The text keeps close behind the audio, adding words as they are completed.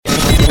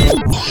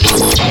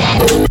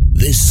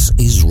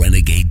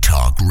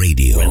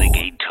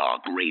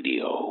Talk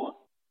Radio.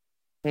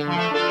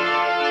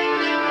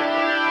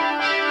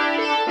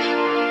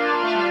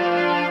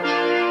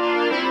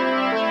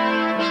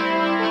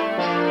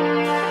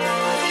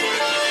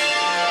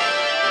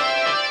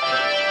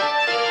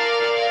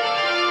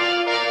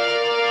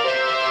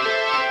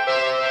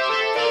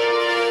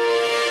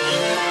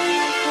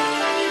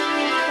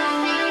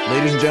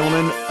 Ladies and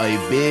gentlemen,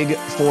 a big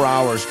 4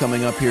 hours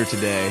coming up here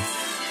today.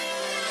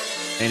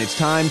 And it's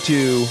time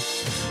to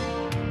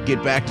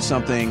get back to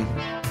something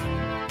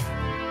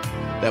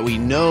that we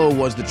know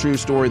was the true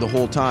story the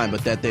whole time,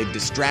 but that they've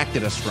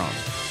distracted us from.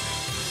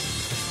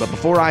 But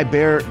before I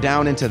bear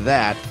down into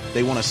that,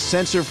 they want to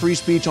censor free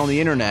speech on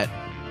the internet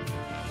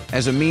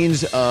as a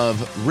means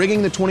of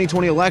rigging the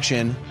 2020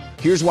 election.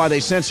 Here's why they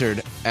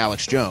censored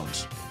Alex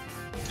Jones.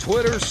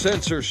 Twitter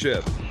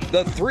censorship.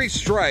 The 3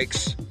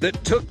 strikes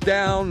that took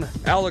down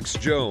Alex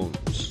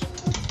Jones.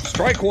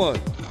 Strike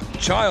 1,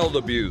 child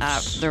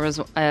abuse. There was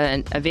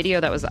a video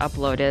that was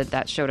uploaded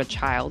that showed a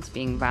child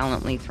being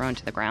violently thrown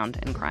to the ground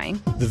and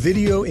crying. The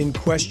video in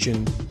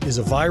question is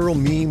a viral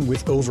meme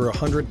with over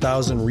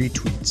 100,000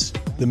 retweets.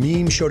 The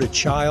meme showed a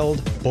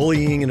child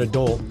bullying an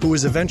adult who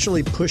was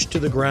eventually pushed to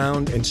the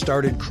ground and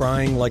started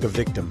crying like a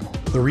victim.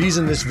 The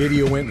reason this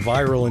video went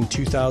viral in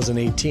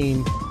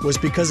 2018 was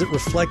because it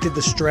reflected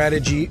the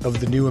strategy of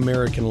the new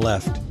American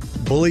left.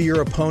 Bully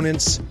your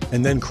opponents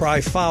and then cry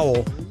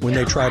foul when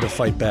they try to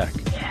fight back.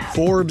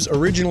 Forbes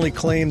originally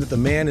claimed that the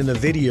man in the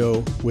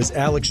video was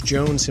Alex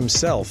Jones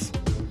himself,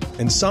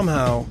 and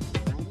somehow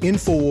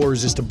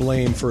InfoWars is to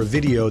blame for a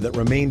video that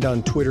remained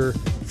on Twitter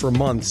for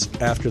months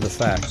after the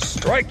fact.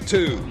 Strike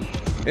 2,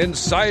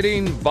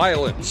 inciting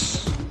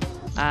violence.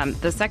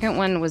 The second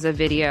one was a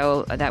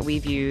video that we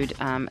viewed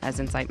as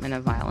incitement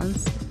of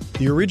violence.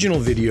 The original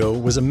video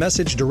was a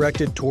message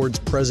directed towards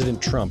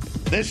President Trump.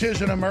 This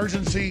is an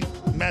emergency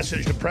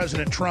message to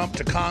President Trump,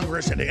 to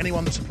Congress, and to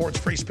anyone that supports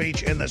free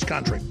speech in this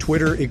country.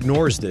 Twitter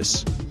ignores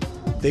this.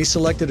 They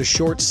selected a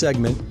short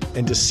segment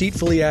and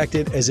deceitfully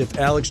acted as if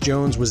Alex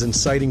Jones was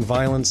inciting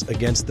violence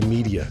against the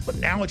media. But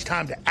now it's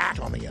time to act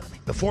on the enemy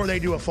before they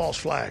do a false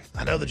flag.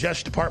 I know the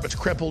Justice Department's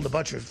crippled a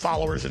bunch of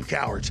followers and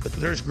cowards, but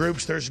there's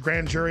groups, there's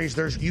grand juries,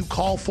 you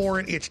call for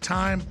it. It's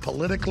time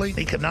politically,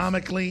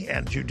 economically,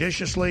 and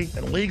judiciously,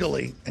 and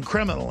legally, and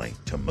criminally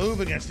to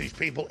move against these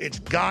people. It's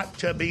got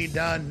to be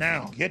done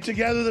now. Get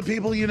together the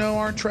people you know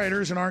aren't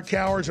traitors and aren't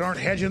cowards and aren't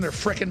hedging their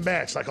frickin'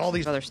 bets like all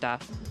these other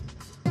stuff.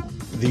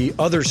 The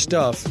other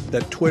stuff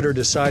that Twitter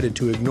decided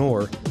to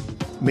ignore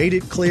made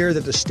it clear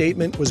that the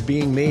statement was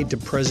being made to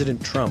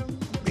President Trump.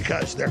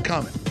 Because they're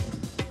coming.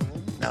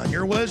 Now, in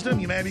your wisdom,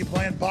 you may be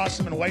playing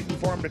possum and waiting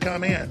for them to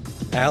come in.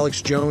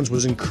 Alex Jones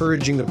was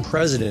encouraging the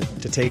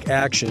president to take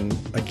action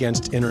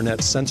against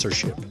internet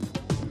censorship.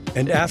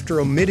 And after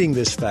omitting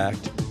this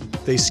fact,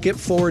 they skip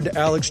forward to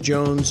Alex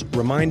Jones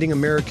reminding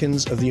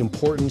Americans of the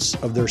importance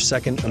of their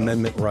Second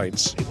Amendment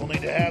rights. People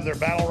need to have their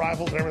battle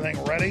rifles and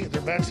everything ready at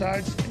their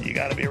bedsides, and you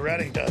got to be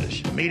ready,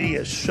 because the media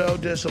is so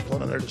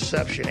disciplined in their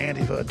deception.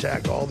 Antifa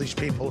attacked all these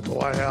people at the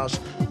White House,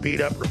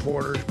 beat up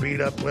reporters,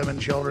 beat up women,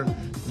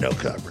 children, no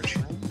coverage.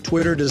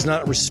 Twitter does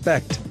not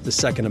respect the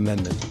Second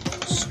Amendment.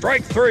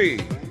 Strike 3,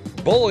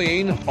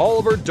 bullying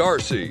Oliver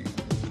Darcy.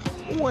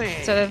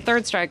 So the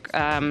third strike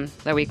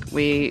that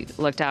we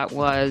looked at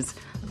was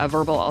a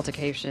verbal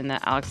altercation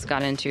that Alex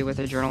got into with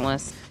a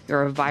journalist.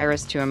 You're a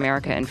virus to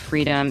America and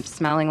freedom,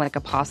 smelling like a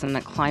possum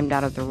that climbed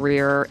out of the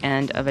rear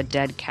end of a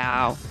dead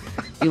cow.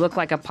 You look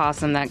like a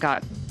possum that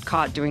got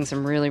caught doing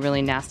some really,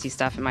 really nasty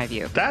stuff, in my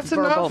view. That's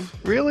verbal.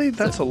 Enough? Really?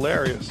 That's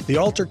hilarious. The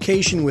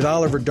altercation with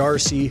Oliver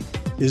Darcy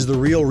is the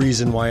real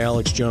reason why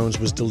Alex Jones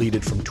was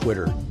deleted from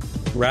Twitter.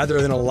 Rather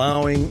than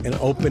allowing an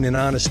open and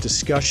honest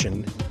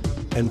discussion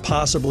and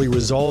possibly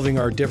resolving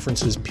our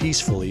differences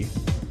peacefully,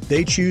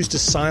 they choose to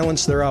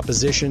silence their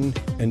opposition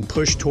and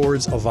push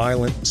towards a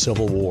violent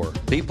civil war.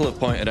 People have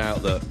pointed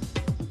out that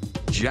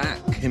Jack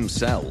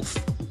himself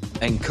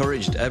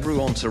encouraged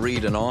everyone to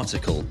read an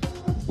article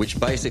which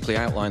basically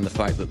outlined the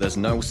fact that there's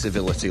no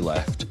civility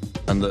left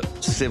and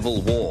that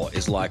civil war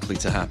is likely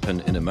to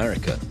happen in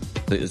America.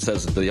 It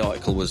says that the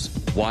article was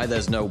why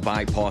there's no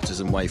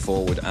bipartisan way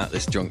forward at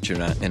this juncture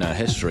in our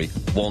history.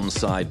 One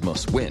side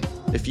must win.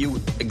 If you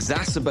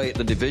exacerbate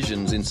the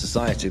divisions in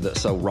society that are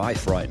so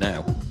rife right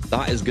now,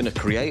 that is going to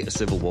create a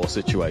civil war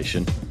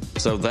situation.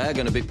 So they're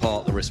going to be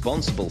partly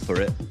responsible for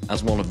it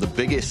as one of the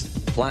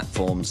biggest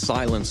platforms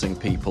silencing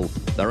people.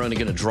 They're only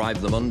going to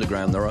drive them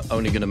underground. They're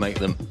only going to make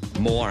them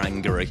more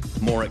angry,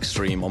 more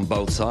extreme on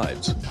both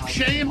sides.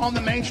 Shame on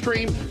the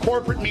mainstream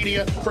corporate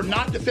media for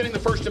not defending the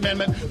First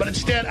Amendment, but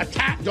instead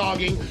attack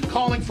dogging,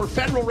 calling for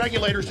federal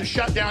regulators to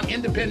shut down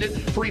independent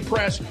free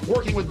press,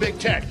 working with big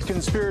tech.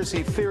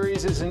 Conspiracy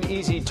theories is an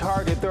easy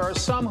target. There are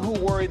some who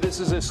worry this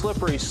is a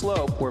slippery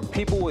slope where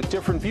people with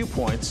different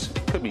viewpoints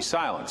could be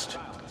silenced.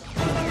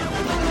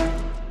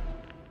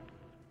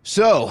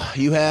 So,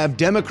 you have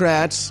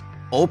Democrats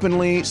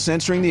openly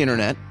censoring the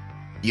internet.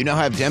 You now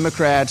have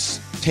Democrats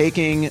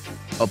taking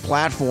a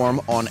platform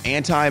on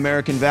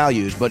anti-American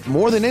values. But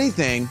more than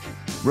anything,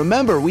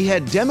 remember, we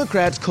had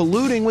Democrats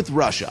colluding with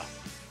Russia.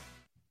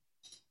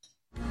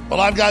 Well,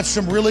 I've got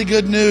some really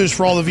good news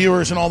for all the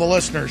viewers and all the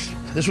listeners.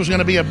 This was going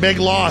to be a big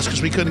loss because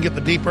we couldn't get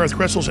the deep earth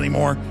crystals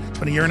anymore. It's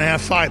been a 1.5-year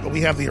fight, but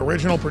we have the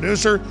original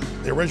producer,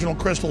 the original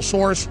crystal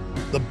source,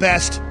 the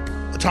best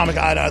atomic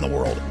iodine in the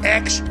world.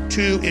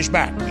 X2 is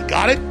back. We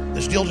got it.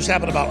 This deal just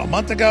happened about a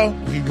month ago.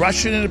 We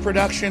rushed it into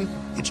production.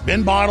 It's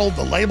been bottled.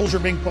 The labels are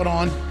being put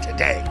on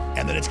today.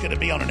 And then it's going to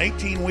be on an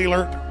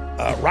 18-wheeler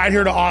right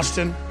here to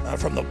Austin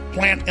from the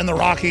plant in the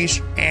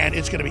Rockies. And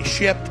it's going to be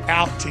shipped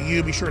out to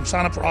you. Be sure and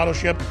sign up for auto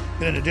ship.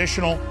 Get an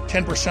additional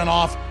 10%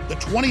 off. The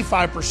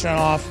 25%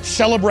 off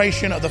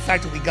celebration of the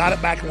fact that we got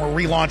it back and we're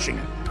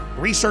relaunching it.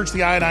 Research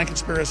the iodine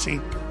conspiracy.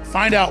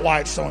 Find out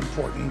why it's so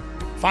important.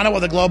 Find out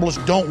what the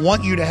globalists don't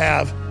want you to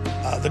have.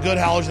 The good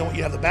halogens, they want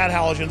you to have the bad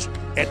halogens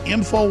at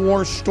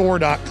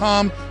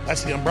InfoWarsStore.com.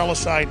 That's the umbrella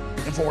site.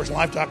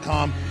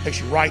 InfoWarsLife.com takes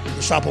you right to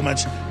the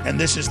supplements. And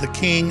this is the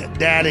King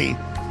Daddy,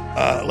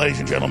 ladies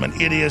and gentlemen.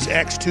 It is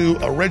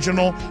X2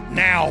 Original,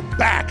 now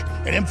back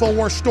at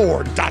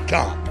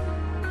InfoWarsStore.com.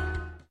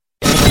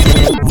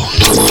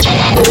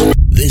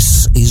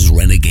 This is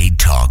Renegade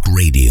Talk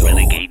Radio.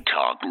 Renegade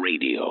Talk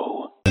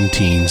Radio.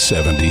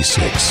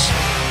 1776.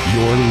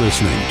 You're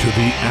listening to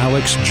The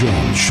Alex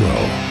Jones Show.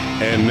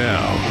 And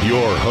now,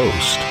 your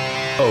host,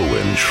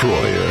 Owen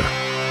Schroyer.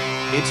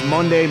 It's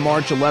Monday,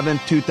 March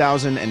 11th,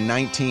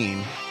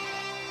 2019.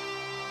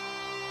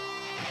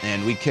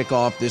 And we kick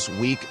off this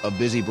week of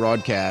busy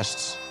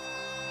broadcasts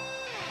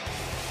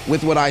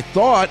with what I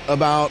thought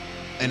about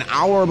an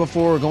hour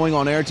before going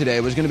on air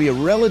today was going to be a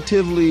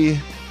relatively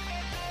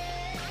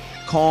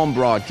calm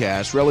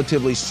broadcast,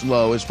 relatively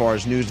slow as far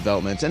as news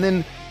developments. And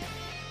then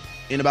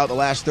in about the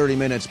last 30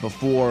 minutes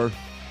before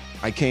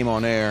I came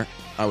on air,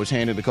 I was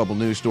handed a couple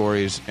news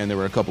stories and there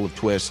were a couple of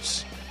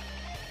twists.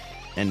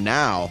 And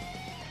now,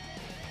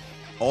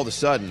 all of a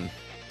sudden,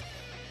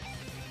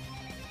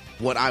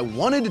 what I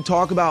wanted to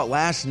talk about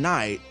last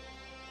night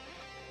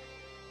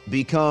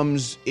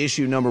becomes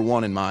issue number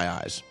one in my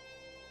eyes.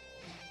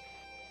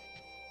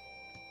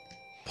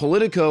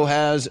 Politico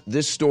has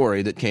this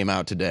story that came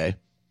out today,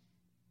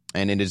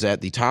 and it is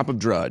at the top of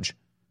Drudge.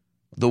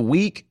 The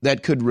week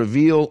that could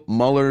reveal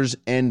Mueller's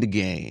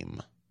endgame.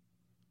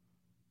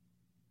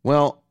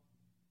 Well,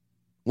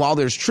 while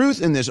there's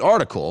truth in this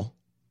article,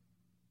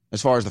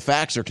 as far as the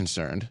facts are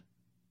concerned,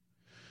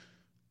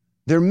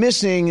 they're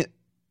missing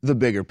the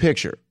bigger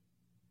picture.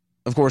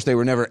 Of course, they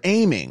were never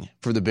aiming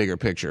for the bigger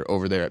picture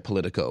over there at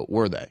Politico,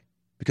 were they?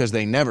 Because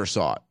they never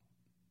saw it.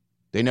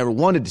 They never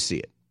wanted to see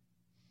it.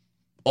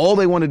 All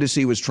they wanted to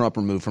see was Trump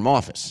removed from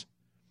office,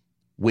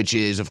 which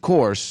is, of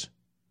course,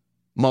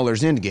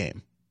 Mueller's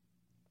endgame.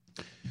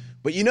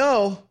 But you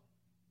know,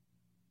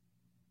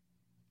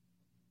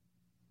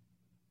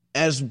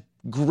 as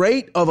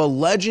great of a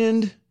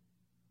legend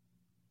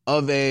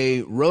of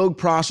a rogue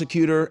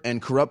prosecutor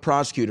and corrupt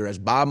prosecutor as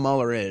Bob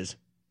Mueller is,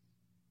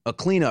 a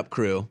cleanup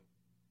crew,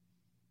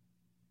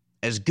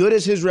 as good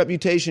as his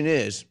reputation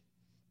is,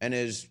 and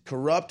as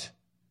corrupt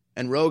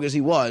and rogue as he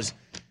was,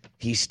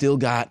 he still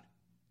got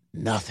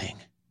nothing.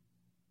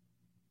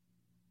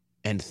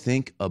 And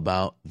think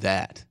about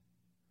that.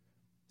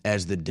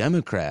 As the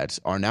Democrats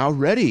are now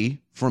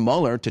ready for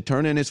Mueller to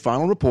turn in his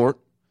final report,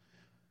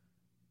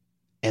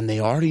 and they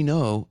already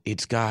know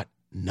it's got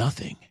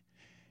nothing.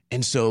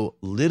 And so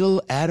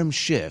little Adam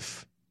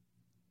Schiff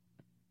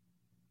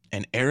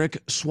and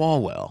Eric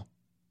Swalwell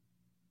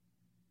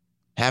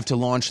have to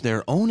launch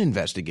their own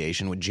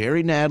investigation with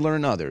Jerry Nadler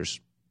and others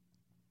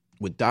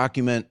with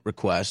document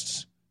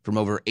requests from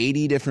over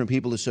 80 different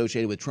people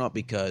associated with Trump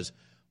because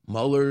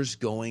Mueller's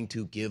going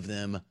to give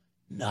them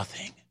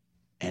nothing.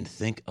 And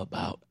think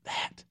about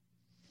that.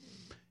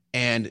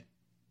 And,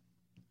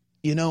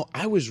 you know,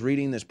 I was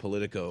reading this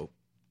Politico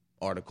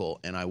article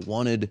and I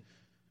wanted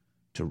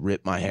to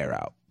rip my hair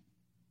out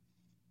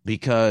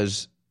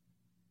because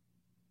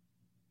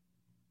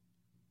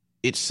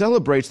it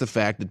celebrates the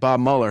fact that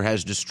Bob Mueller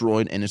has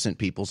destroyed innocent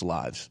people's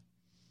lives.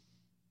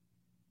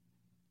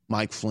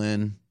 Mike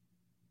Flynn,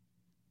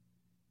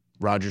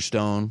 Roger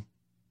Stone.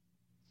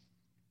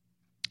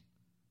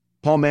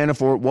 Paul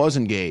Manafort was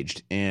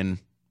engaged in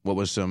what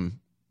was some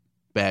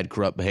bad,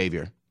 corrupt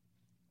behavior.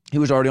 He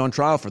was already on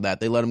trial for that.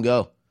 They let him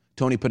go.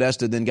 Tony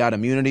Podesta then got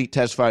immunity,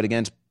 testified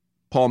against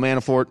Paul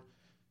Manafort.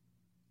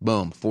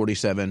 Boom,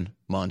 47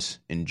 months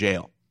in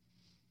jail.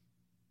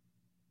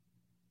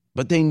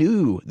 But they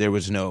knew there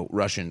was no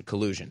Russian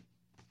collusion.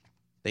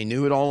 They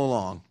knew it all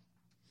along.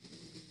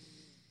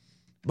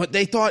 But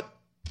they thought,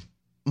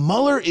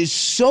 Mueller is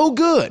so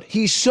good.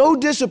 He's so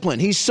disciplined.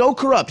 He's so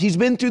corrupt. He's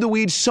been through the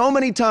weeds so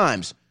many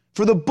times.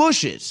 For the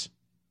Bushes,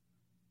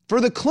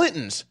 for the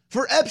Clintons,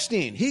 for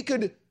Epstein, he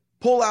could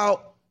pull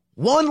out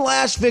one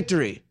last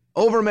victory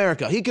over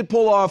America. He could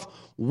pull off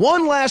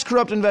one last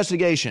corrupt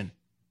investigation,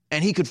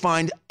 and he could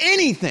find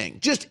anything,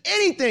 just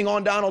anything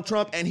on Donald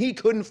Trump, and he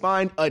couldn't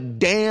find a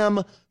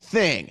damn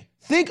thing.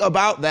 Think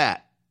about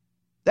that.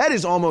 That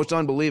is almost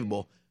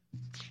unbelievable.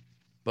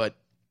 But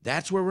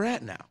that's where we're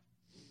at now.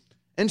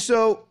 And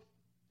so,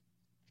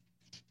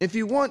 if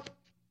you want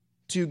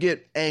to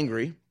get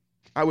angry,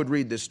 I would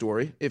read this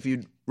story. If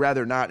you'd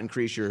rather not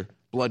increase your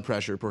blood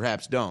pressure,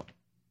 perhaps don't.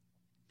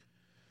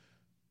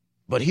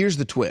 But here's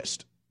the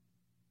twist.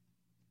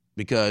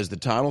 Because the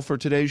title for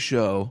today's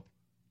show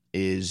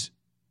is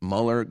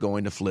Mueller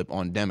going to flip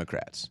on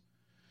Democrats.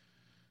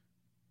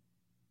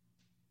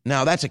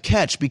 Now, that's a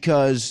catch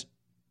because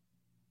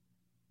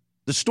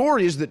the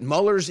story is that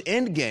Mueller's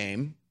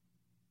endgame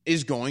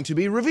is going to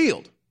be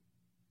revealed.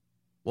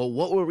 Well,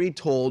 what were we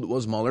told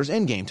was Mueller's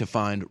endgame? To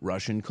find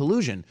Russian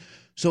collusion.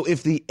 So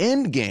if the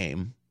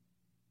endgame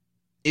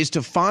is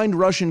to find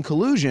Russian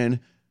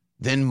collusion,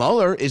 then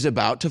Mueller is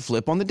about to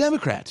flip on the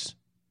Democrats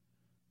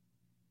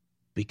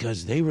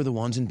because they were the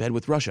ones in bed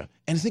with Russia.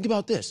 And think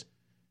about this.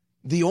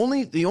 The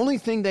only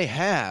thing they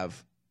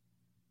have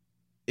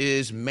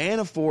is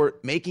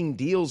Manafort making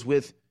deals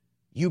with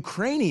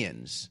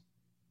Ukrainians.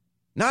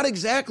 Not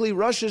exactly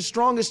Russia's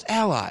strongest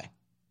ally.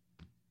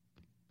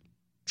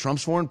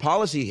 Trump's foreign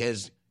policy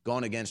has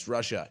gone against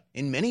Russia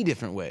in many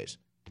different ways.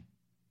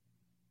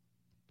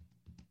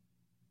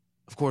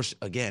 Of course,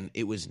 again,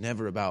 it was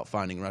never about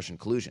finding Russian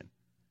collusion.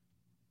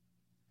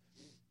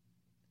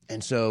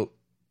 And so,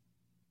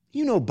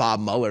 you know, Bob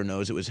Mueller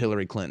knows it was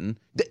Hillary Clinton.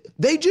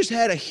 They just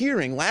had a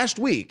hearing last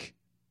week.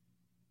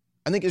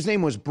 I think his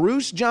name was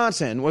Bruce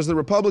Johnson, was the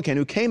Republican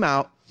who came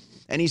out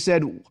and he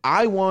said,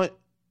 I want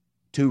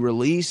to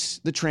release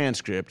the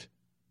transcript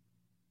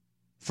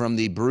from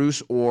the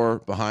Bruce Orr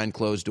behind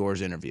closed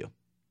doors interview.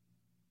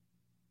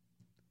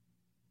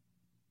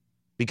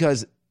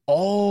 Because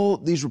all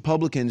these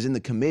Republicans in the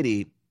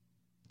committee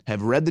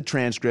have read the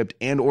transcript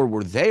and or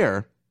were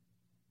there,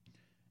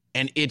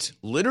 and it's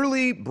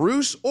literally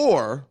Bruce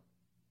Orr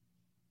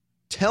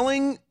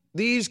telling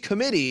these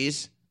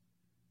committees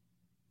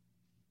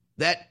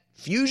that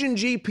Fusion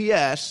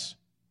GPS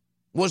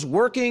was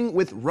working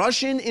with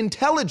Russian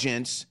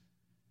intelligence,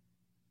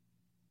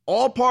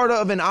 all part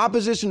of an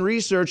opposition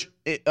research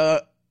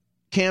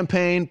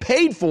campaign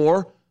paid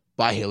for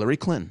by Hillary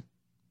Clinton.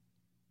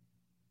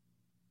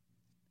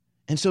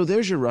 And so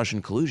there's your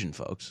Russian collusion,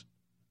 folks.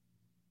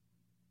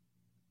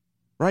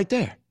 Right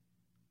there.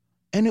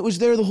 And it was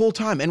there the whole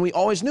time, and we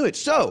always knew it.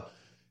 So,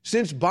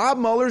 since Bob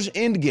Mueller's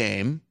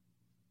endgame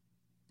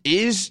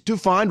is to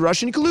find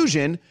Russian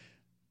collusion,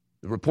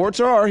 the reports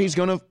are he's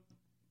going to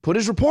put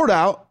his report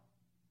out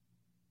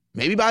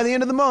maybe by the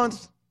end of the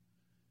month.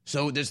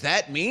 So does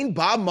that mean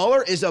Bob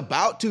Mueller is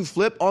about to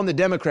flip on the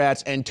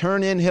Democrats and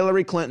turn in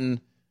Hillary Clinton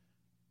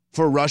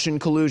for Russian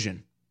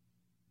collusion?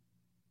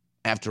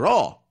 After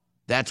all,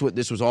 that's what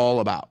this was all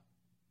about.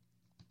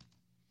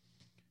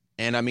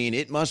 And I mean,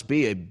 it must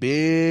be a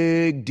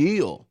big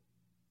deal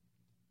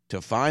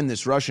to find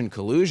this Russian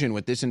collusion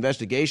with this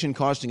investigation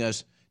costing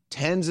us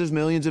tens of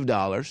millions of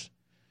dollars,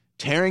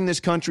 tearing this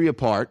country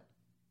apart.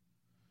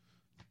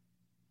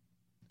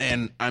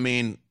 And I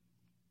mean,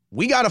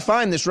 we got to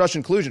find this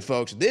Russian collusion,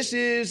 folks. This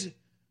is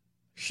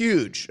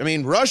huge. I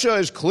mean, Russia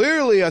is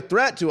clearly a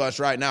threat to us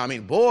right now. I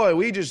mean, boy,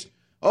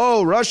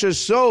 Russia's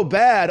so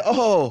bad.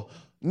 Oh,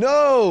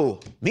 no.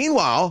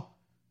 Meanwhile,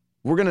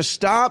 we're going to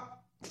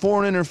stop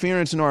foreign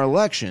interference in our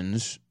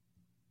elections,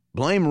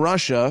 blame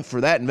Russia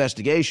for that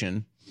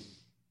investigation,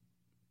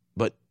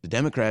 but the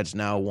Democrats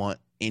now want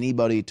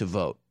anybody to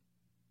vote.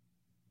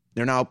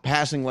 They're now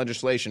passing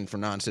legislation for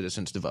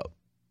non-citizens to vote.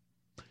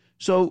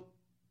 So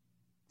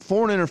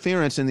foreign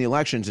interference in the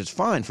elections is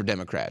fine for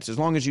Democrats as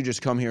long as you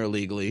just come here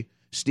illegally,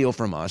 steal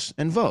from us,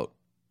 and vote.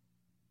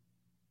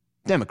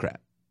 Democrat.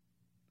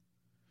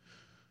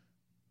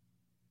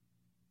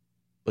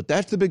 But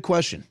that's the big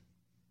question.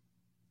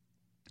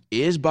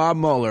 Is Bob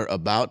Mueller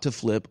about to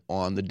flip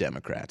on the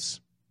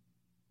Democrats?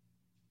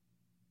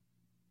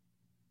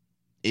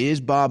 Is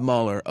Bob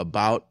Mueller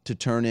about to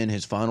turn in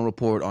his final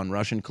report on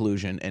Russian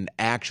collusion and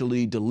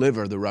actually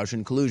deliver the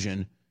Russian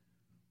collusion,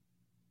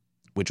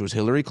 which was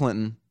Hillary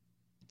Clinton,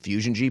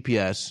 Fusion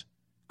GPS,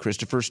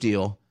 Christopher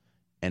Steele,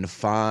 and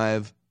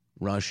 5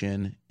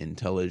 Russian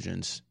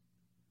intelligent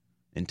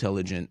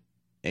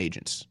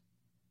agents?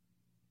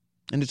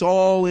 And it's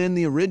all in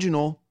the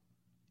original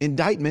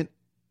indictment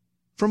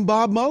from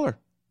Bob Mueller.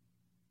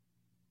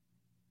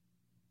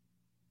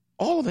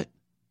 All of it.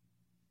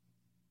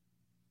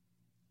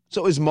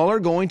 So is Mueller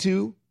going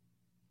to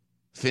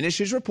finish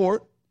his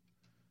report,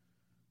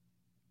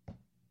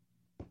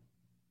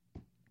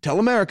 tell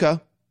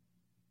America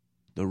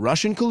the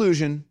Russian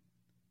collusion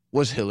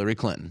was Hillary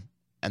Clinton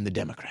and the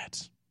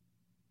Democrats?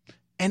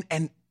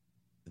 And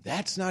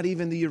that's not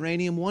even the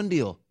Uranium One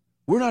deal.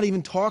 We're not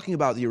even talking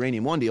about the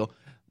Uranium One deal.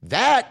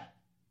 That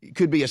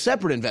could be a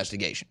separate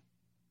investigation.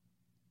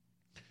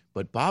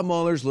 But Bob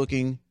Mueller's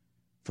looking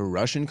for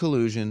Russian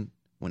collusion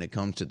when it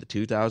comes to the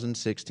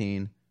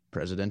 2016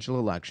 presidential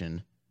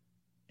election,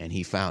 and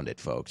he found it,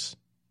 folks.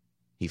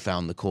 He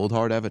found the cold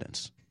hard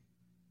evidence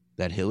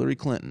that Hillary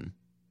Clinton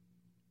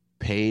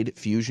paid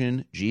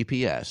Fusion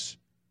GPS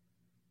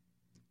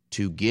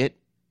to get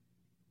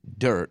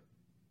dirt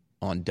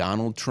on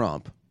Donald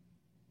Trump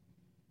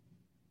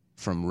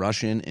from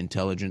Russian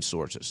intelligence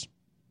sources.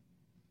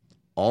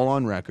 All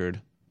on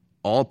record,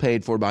 all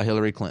paid for by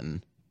Hillary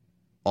Clinton,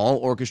 all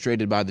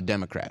orchestrated by the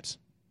Democrats.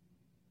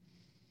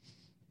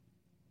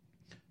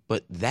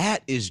 But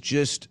that is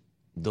just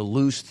the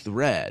loose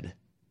thread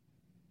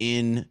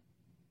in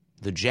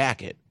the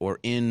jacket or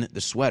in the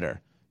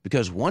sweater.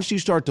 Because once you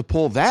start to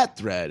pull that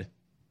thread,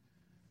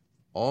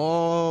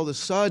 all of a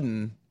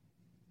sudden,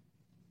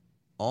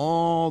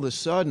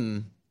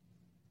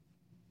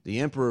 the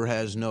emperor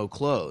has no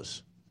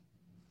clothes.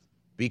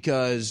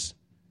 Because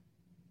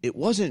it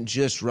wasn't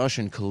just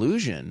Russian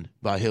collusion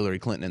by Hillary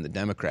Clinton and the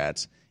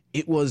Democrats.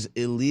 It was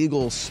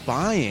illegal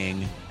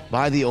spying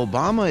by the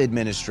Obama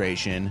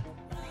administration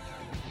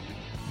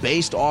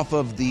based off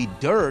of the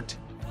dirt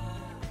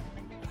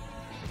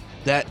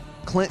that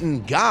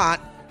Clinton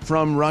got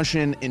from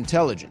Russian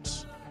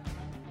intelligence.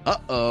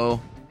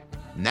 Uh-oh.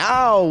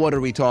 Now what are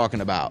we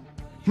talking about?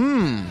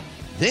 Then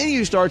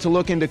you start to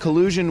look into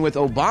collusion with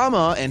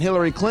Obama and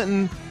Hillary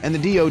Clinton and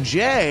the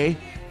DOJ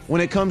when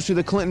it comes to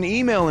the Clinton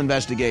email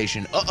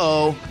investigation.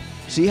 Uh-oh.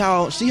 See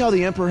how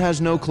the emperor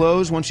has no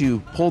clothes once you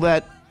pull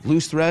that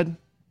loose thread?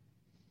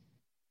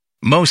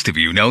 Most of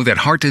you know that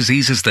heart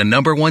disease is the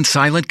 #1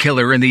 silent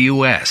killer in the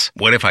U.S.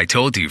 What if I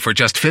told you for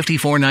just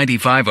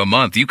 $54.95 a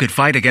month you could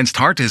fight against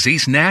heart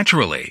disease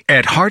naturally?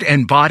 At Heart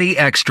and Body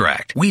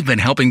Extract, we've been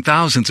helping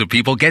thousands of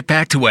people get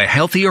back to a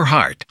healthier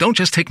heart. Don't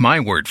just take my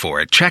word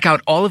for it. Check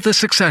out all of the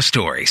success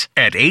stories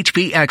at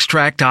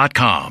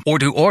hbextract.com, or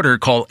to order,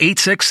 call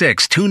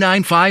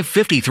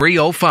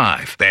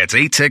 866-295-5305. That's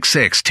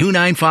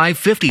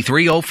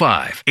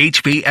 866-295-5305.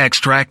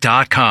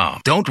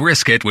 hbextract.com. Don't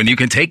risk it when you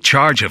can take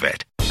charge of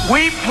it.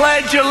 We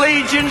pledge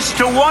allegiance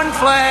to one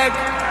flag,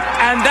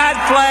 and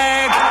that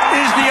flag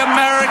is the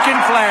American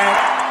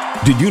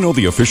flag. Did you know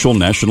the official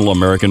national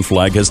American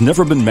flag has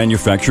never been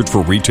manufactured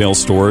for retail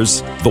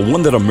stores? The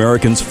one that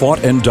Americans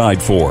fought and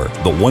died for.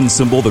 The one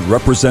symbol that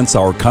represents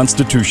our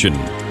Constitution.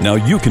 Now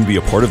you can be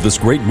a part of this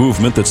great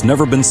movement that's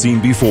never been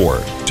seen before.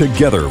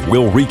 Together,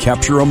 we'll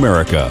recapture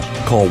America.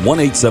 Call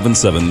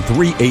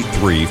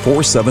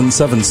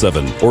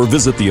 1-877-383-4777 or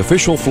visit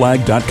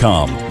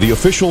theofficialflag.com.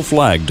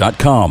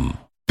 Theofficialflag.com.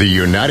 The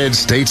United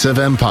States of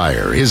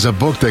Empire is a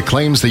book that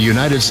claims the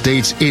United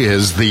States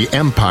is the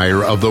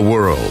empire of the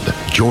world.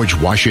 George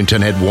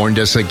Washington had warned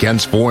us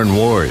against foreign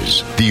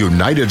wars. The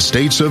United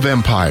States of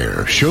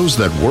Empire shows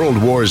that World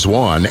Wars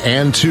I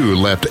and II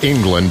left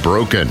England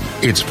broken.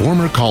 Its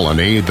former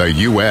colony, the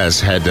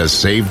U.S., had to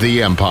save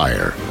the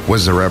empire.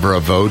 Was there ever a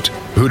vote?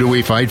 Who do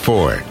we fight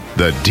for?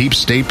 The deep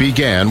state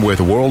began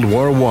with World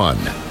War I.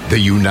 The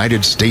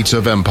United States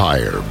of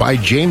Empire by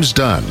James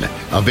Dunn.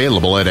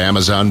 Available at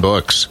Amazon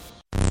Books.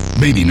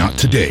 Maybe not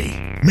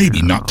today,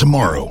 maybe not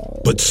tomorrow,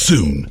 but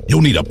soon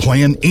you'll need a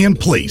plan and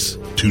place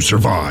to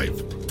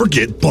survive.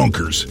 Forget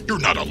bunkers. You're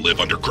not a live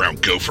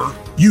underground gopher.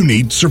 You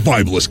need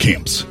survivalist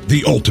camps,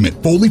 the ultimate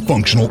fully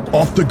functional,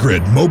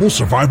 off-the-grid mobile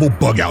survival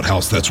bug-out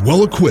house that's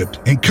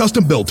well-equipped and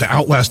custom-built to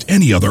outlast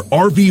any other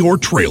RV or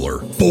trailer.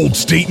 Bold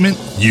statement?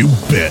 You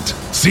bet.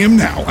 See them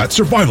now at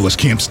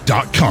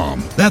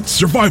survivalistcamps.com.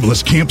 That's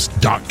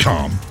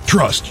survivalistcamps.com.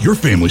 Trust your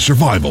family's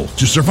survival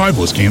to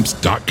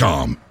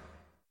survivalistcamps.com.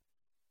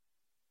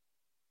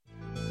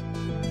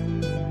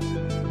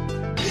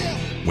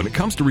 When it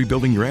comes to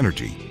rebuilding your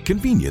energy,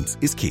 convenience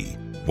is key.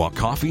 While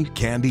coffee,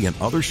 candy, and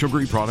other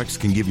sugary products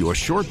can give you a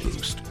short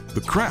boost,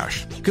 the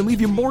crash can leave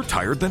you more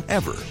tired than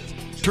ever.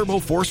 Turbo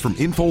Force from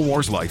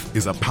InfoWars Life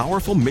is a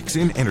powerful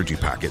mix-in energy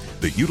packet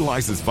that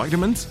utilizes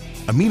vitamins,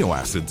 amino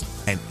acids,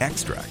 and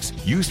extracts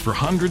used for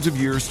hundreds of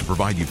years to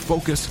provide you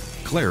focus,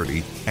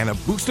 clarity, and a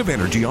boost of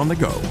energy on the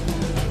go.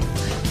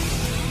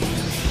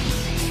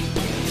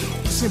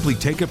 Simply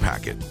take a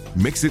packet,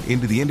 mix it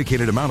into the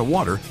indicated amount of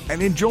water,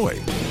 and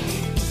enjoy.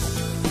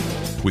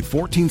 With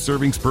 14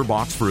 servings per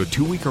box for a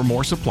 2-week or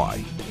more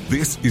supply,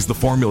 this is the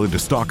formula to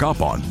stock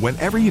up on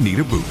whenever you need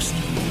a boost.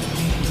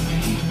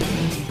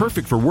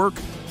 Perfect for work,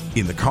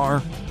 in the car,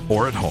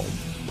 or at home.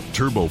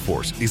 Turbo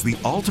Force is the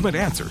ultimate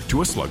answer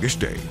to a sluggish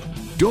day.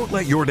 Don't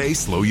let your day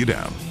slow you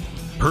down.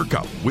 Perk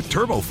up with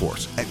Turbo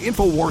Force at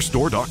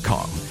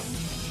InfoWarsStore.com.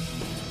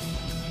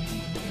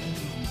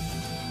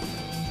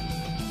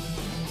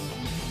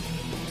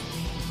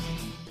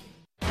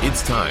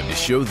 It's time to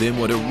show them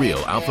what a real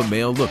alpha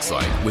male looks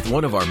like with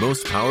one of our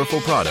most powerful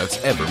products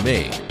ever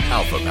made,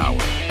 Alpha Power,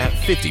 at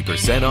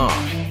 50% off.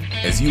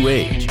 As you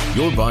age,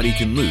 your body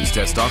can lose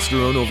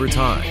testosterone over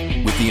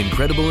time. With the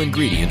incredible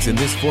ingredients in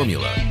this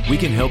formula, we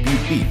can help you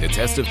beat the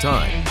test of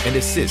time and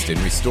assist in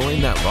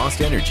restoring that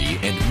lost energy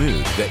and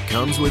mood that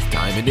comes with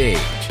time and age.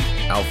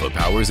 Alpha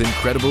Power's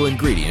incredible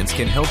ingredients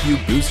can help you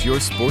boost your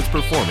sports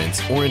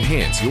performance or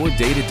enhance your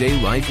day-to-day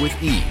life with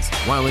ease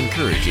while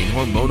encouraging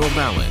hormonal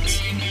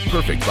balance.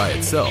 Perfect by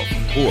itself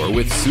or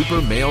with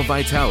super male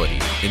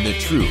vitality in the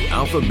true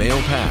Alpha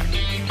Male Pack.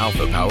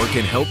 Alpha Power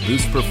can help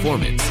boost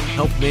performance,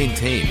 help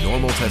maintain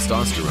normal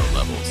testosterone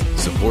levels,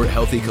 support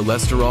healthy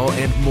cholesterol,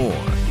 and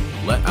more.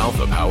 Let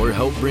Alpha Power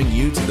help bring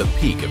you to the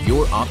peak of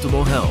your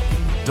optimal health.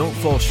 Don't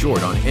fall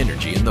short on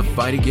energy in the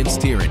fight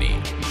against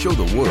tyranny. Show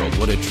the world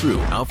what a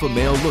true alpha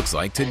male looks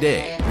like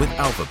today with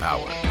Alpha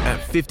Power at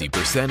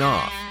 50%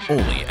 off,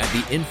 only at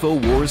the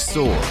InfoWars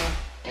store.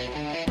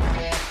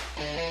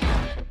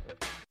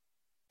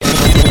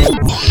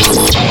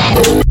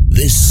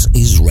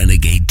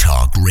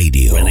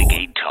 Radio.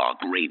 Renegade Talk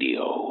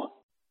Radio.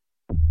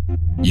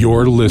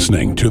 You're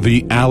listening to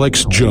The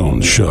Alex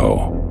Jones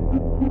Show.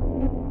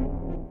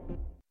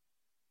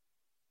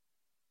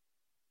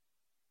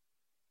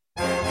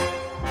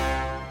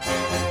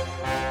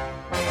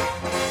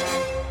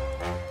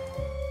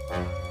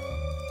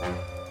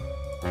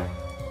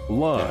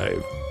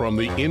 Live from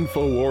the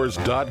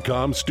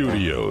Infowars.com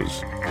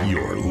studios,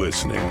 you're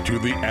listening to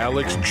The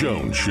Alex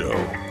Jones Show.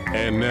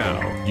 And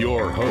now,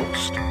 your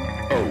host,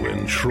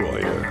 Owen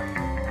Schroyer.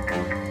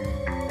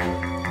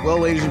 Well,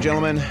 ladies and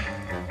gentlemen,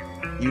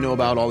 you know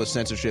about all the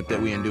censorship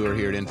that we endure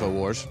here at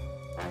InfoWars.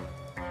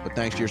 But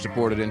thanks to your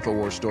support at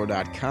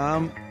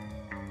InfoWarsStore.com,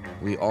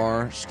 we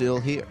are still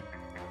here.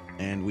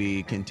 And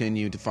we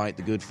continue to fight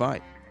the good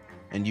fight.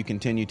 And you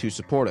continue to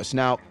support us.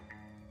 Now,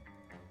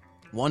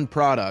 one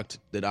product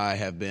that I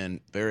have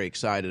been very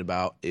excited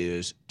about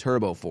is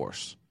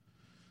TurboForce.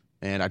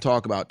 And I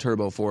talk about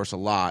TurboForce a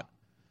lot.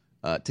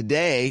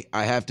 Today,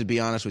 I have to be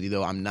honest with you,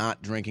 though, I'm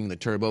not drinking the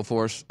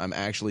TurboForce. I'm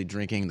actually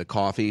drinking the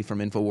coffee from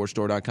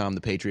InfoWarsStore.com.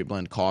 The Patriot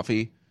Blend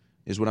coffee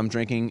is what I'm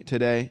drinking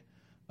today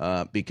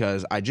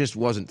because I just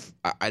wasn't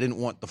 – I didn't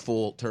want the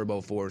full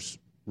TurboForce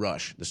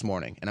rush this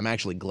morning. And I'm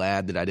actually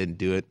glad that I didn't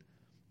do it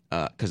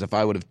because if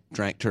I would have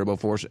drank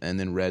TurboForce and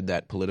then read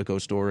that Politico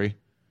story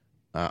 –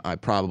 I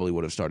probably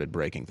would have started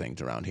breaking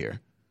things around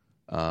here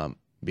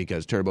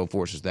because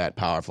TurboForce is that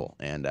powerful.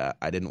 And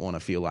I didn't want to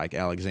feel like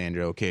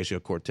Alexandria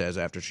Ocasio-Cortez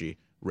after she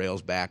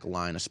rails back a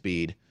line of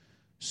speed.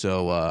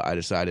 So I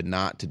decided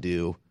not to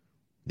do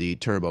the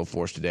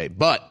TurboForce today.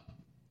 But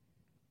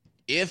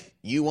if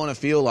you want to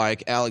feel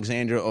like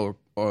Alexandria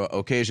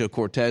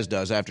Ocasio-Cortez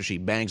does after she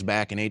bangs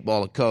back an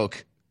 8-ball of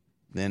Coke,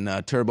 then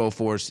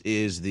TurboForce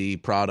is the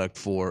product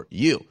for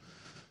you.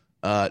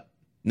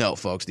 No,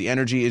 folks, the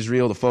energy is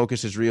real, the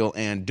focus is real,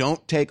 and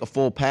don't take a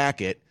full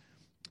packet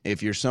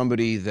if you're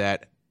somebody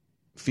that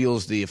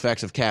feels the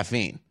effects of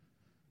caffeine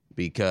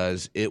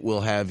because it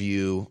will have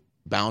you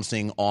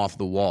bouncing off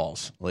the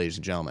walls, ladies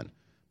and gentlemen.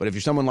 But if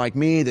you're someone like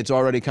me that's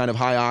already kind of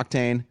high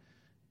octane,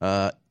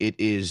 it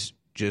is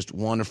just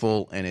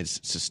wonderful and it's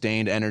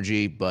sustained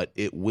energy, but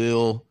it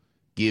will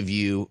give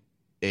you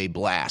a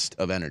blast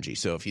of energy.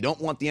 So if you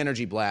don't want the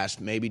energy blast,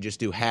 maybe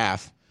just do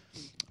half.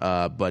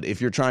 But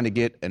if you're trying to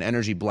get an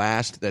energy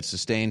blast that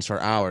sustains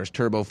for hours,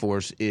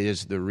 TurboForce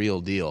is the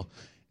real deal.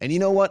 And you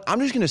know what?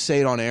 I'm just going to say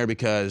it on air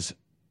because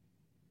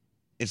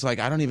it's like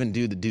I don't even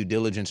do the due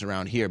diligence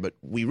around here. But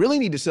we really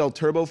need to sell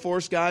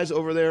TurboForce, guys,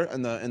 over there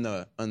on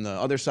the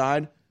other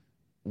side.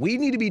 We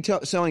need to be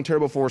selling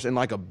TurboForce in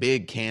like a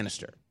big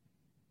canister,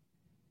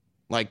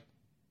 like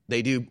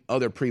they do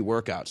other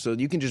pre-workouts. So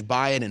you can just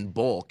buy it in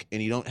bulk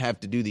and you don't have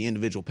to do the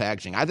individual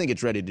packaging. I think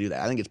it's ready to do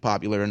that. I think it's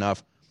popular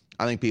enough.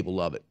 I think people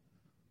love it.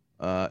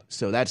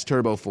 So that's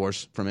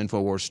TurboForce from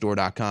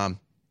InfoWarsStore.com.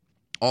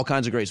 All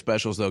kinds of great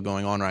specials, though,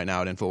 going on right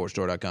now at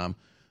InfoWarsStore.com.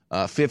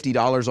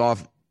 $50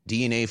 off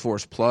DNA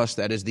Force Plus.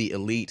 That is the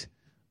elite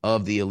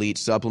of the elite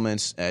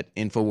supplements at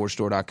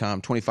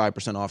InfoWarsStore.com.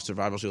 25% off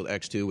Survival Shield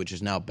X2, which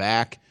is now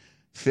back.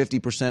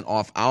 50%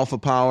 off Alpha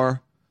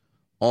Power.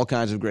 All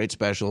kinds of great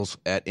specials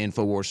at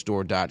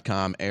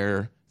InfoWarsStore.com.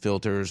 Air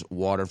filters,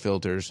 water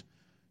filters.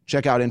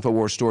 Check out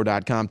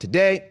InfoWarsStore.com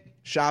today.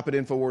 Shop at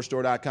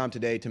InfoWarsStore.com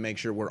today to make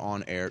sure we're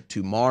on air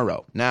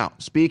tomorrow. Now,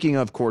 speaking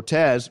of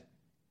Cortez,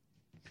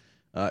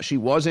 she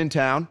was in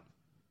town.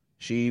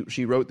 She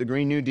wrote the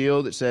Green New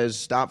Deal that says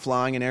stop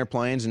flying in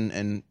airplanes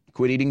and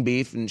quit eating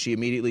beef, and she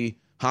immediately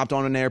hopped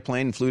on an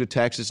airplane and flew to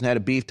Texas and had a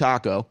beef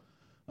taco.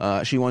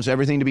 She wants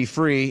everything to be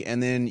free,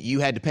 and then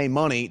you had to pay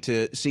money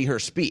to see her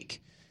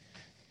speak.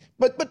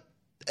 But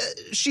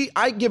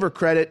I give her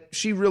credit.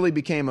 She really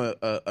became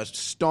a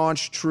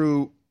staunch,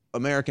 true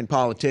American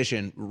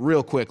politician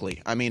real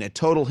quickly. I mean, a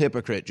total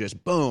hypocrite,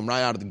 just boom,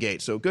 right out of the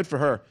gate. So good for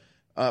her.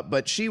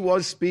 But she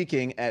was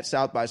speaking at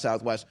South by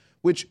Southwest,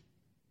 which,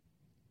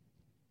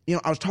 you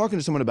know, I was talking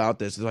to someone about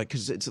this, like,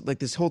 because it's like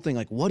this whole thing,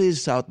 like, what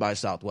is South by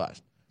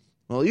Southwest?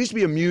 Well, it used to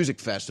be a music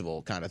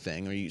festival kind of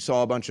thing, where you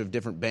saw a bunch of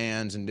different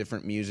bands and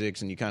different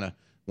musics, and you kind of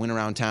went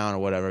around town or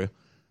whatever.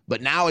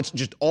 But now it's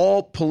just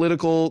all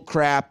political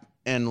crap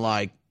and,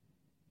 like,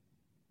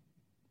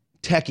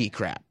 techie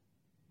crap.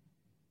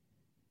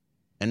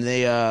 And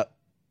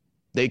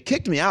they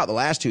kicked me out the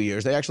last 2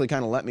 years. They actually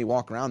kind of let me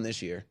walk around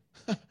this year.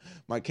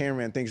 My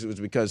cameraman thinks it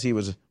was because he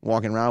was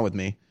walking around with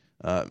me.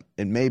 And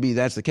maybe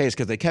that's the case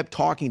because they kept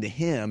talking to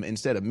him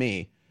instead of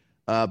me.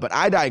 But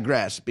I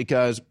digress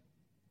because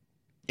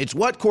it's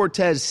what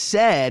Cortez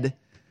said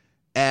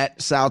at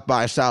South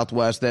by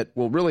Southwest that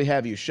will really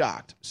have you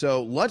shocked.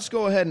 So let's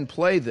go ahead and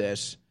play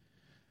this.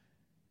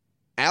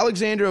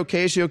 Alexandria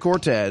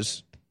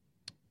Ocasio-Cortez,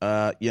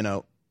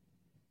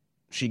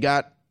 she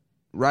got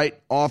right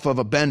off of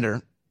a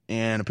bender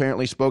and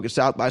apparently spoke at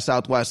South by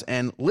Southwest.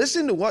 And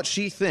listen to what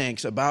she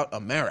thinks about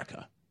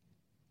America.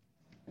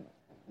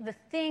 The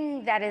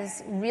thing that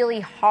is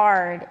really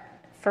hard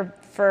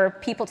for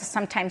people to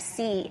sometimes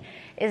see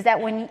is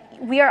that when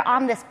we are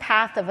on this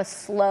path of a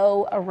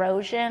slow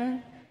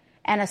erosion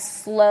and a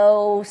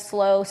slow,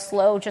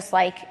 just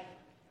like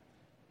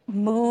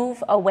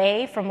move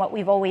away from what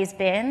we've always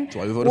been, That's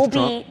why we voted we'll for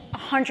Trump. be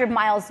 100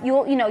 miles.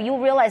 You'll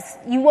realize,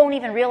 you won't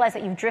even realize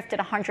that you've drifted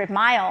 100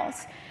 miles.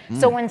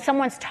 So when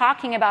someone's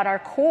talking about our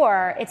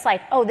core, it's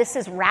like, oh, this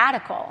is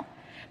radical.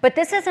 But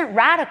this isn't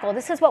radical.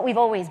 This is what we've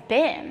always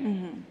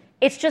been.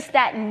 It's just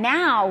that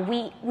now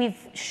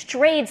we've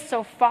strayed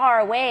so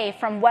far away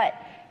from what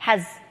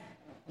has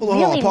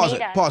really Pause made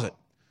it. us. Pause it.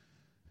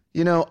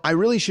 You know, I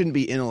really shouldn't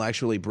be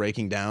intellectually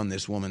breaking down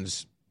this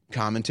woman's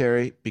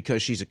commentary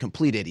because she's a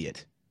complete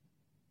idiot.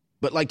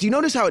 But, like, do you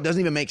notice how it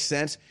doesn't even make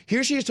sense?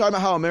 Here she is talking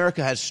about how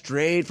America has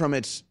strayed from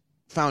its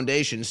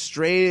foundation,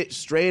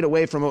 strayed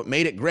away from what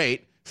made it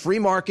great. Free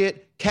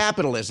market,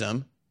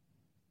 capitalism,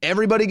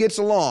 everybody gets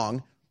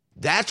along.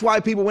 That's why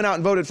people went out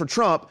and voted for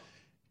Trump.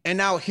 And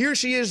now here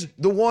she is,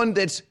 the one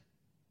that's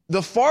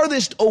the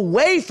farthest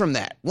away from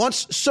that,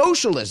 wants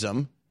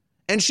socialism,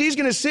 and she's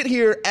going to sit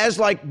here as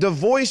like the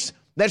voice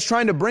that's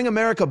trying to bring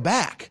America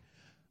back.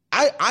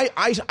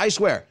 I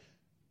swear,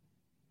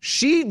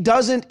 she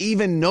doesn't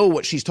even know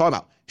what she's talking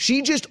about.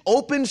 She just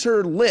opens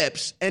her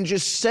lips and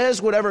just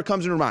says whatever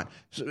comes in her mind.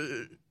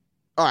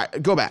 All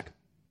right, go back.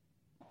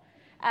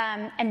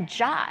 And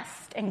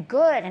just and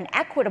good and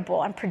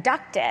equitable and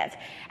productive.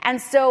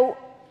 And so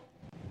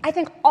I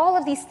think all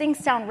of these things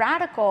sound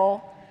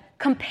radical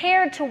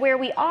compared to where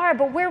we are,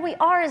 but where we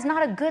are is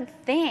not a good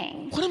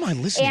thing. What am I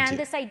listening to? And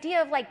this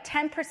idea of like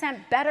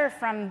 10% better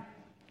from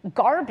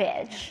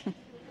garbage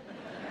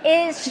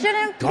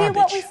shouldn't be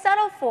what we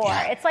settle for.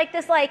 Yeah. It's like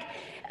this, like,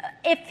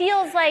 it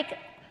feels like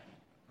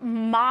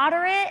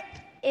moderate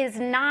is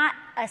not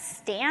a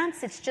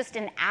stance, it's just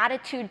an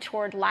attitude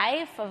toward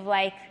life of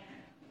like,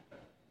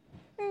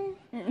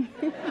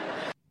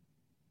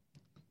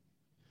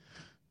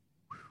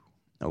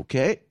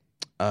 Okay.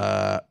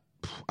 I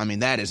mean,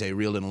 that is a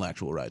real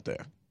intellectual right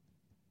there.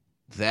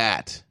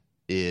 That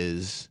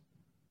is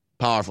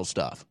powerful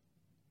stuff.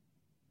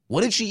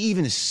 What did she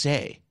even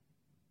say?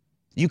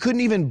 You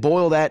couldn't even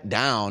boil that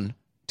down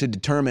to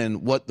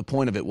determine what the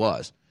point of it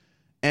was.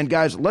 And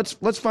guys,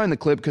 let's find the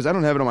clip, because I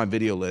don't have it on my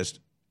video list,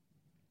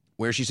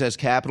 where she says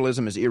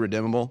capitalism is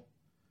irredeemable.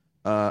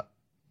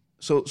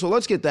 So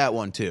let's get that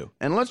one too.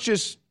 And let's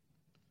just,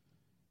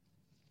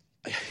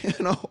 you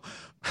know,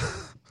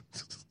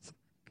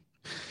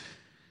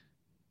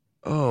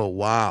 oh,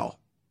 wow.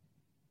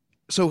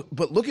 So,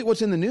 but look at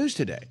what's in the news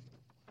today.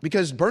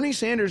 Because Bernie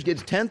Sanders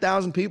gets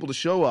 10,000 people to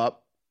show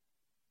up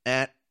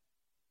at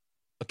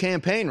a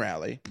campaign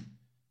rally,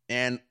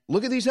 and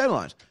look at these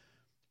headlines.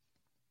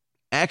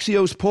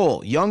 Axios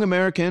poll, young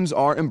Americans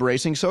are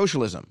embracing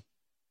socialism.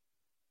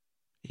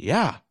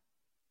 Yeah.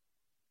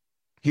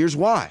 Here's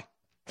why.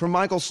 From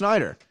Michael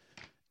Snyder,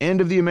 End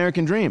of the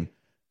American Dream.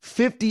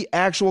 50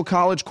 actual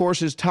college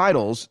courses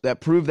titles that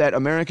prove that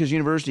America's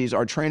universities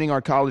are training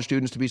our college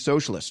students to be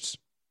socialists.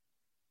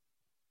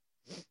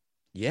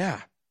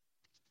 Yeah.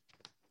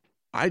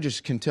 I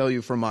just can tell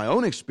you from my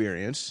own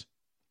experience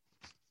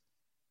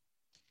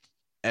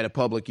at a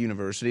public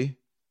university,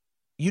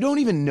 you don't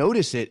even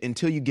notice it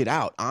until you get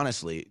out,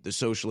 honestly, the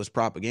socialist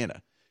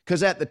propaganda.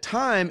 Because at the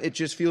time, it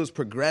just feels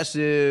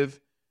progressive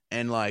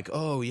and like,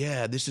 oh,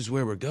 yeah, this is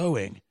where we're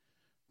going.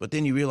 But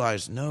then you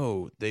realize,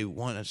 no, they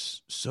want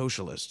us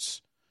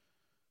socialists.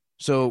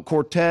 So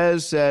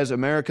Cortez says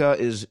America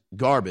is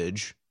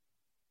garbage.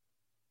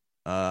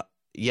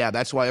 Yeah,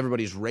 that's why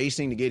everybody's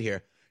racing to get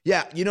here.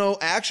 Yeah, you know,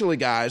 actually,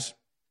 guys,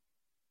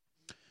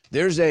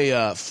 there's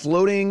a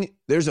floating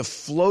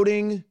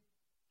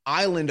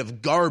island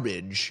of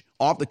garbage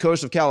off the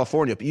coast of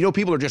California. You know,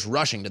 people are just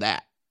rushing to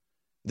that.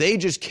 They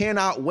just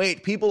cannot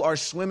wait. People are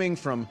swimming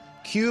from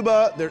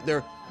Cuba.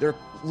 They're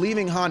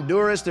leaving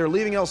Honduras. They're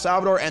leaving El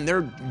Salvador, and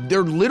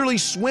they're literally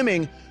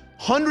swimming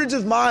hundreds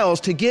of miles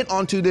to get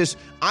onto this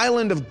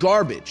island of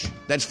garbage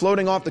that's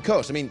floating off the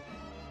coast. I mean,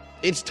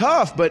 it's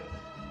tough, but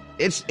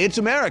it's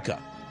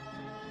America.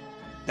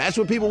 That's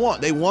what people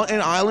want. They want an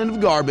island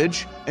of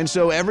garbage, and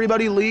so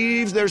everybody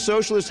leaves their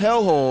socialist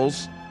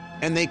hellholes,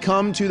 and they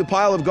come to the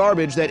pile of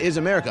garbage that is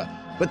America.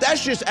 But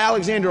that's just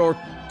Alexandria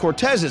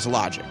Cortez's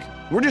logic.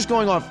 We're just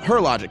going off her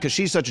logic because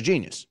she's such a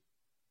genius.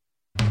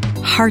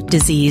 Heart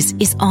disease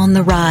is on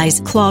the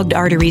rise. Clogged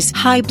arteries,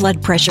 high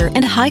blood pressure,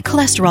 and high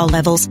cholesterol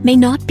levels may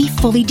not be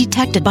fully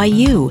detected by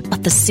you,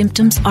 but the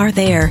symptoms are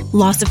there.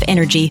 Loss of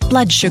energy,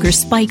 blood sugar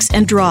spikes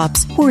and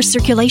drops, poor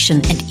circulation,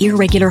 and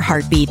irregular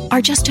heartbeat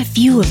are just a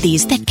few of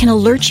these that can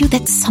alert you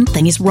that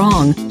something is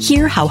wrong.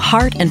 Hear how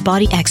Heart and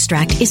Body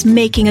Extract is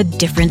making a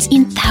difference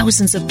in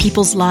thousands of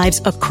people's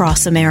lives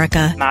across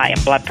America. My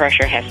blood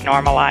pressure has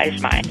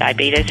normalized. My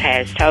diabetes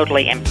has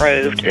totally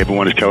improved.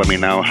 Everyone is telling me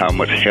now how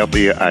much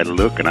healthier I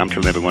look, and I'm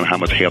telling everyone how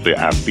much healthier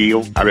I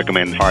feel. I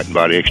recommend Heart and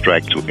Body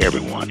Extract to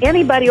everyone.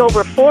 Anybody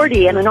over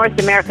 40 in the North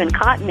American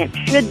continent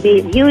should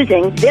be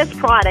using this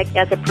product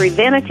as a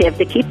preventative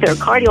to keep their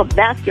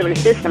cardiovascular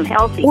system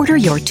healthy. Order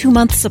your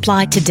 2-month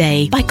supply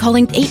today by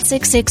calling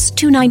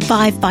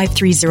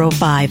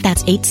 866-295-5305.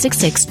 That's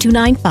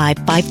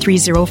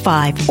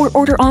 866-295-5305. Or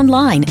order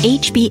online,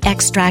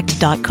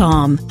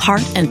 hbextract.com.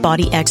 Heart and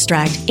Body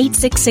Extract,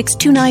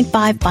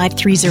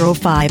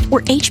 866-295-5305 or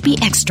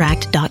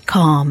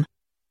hbextract.com.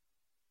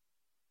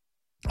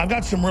 I've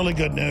got some really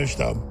good news,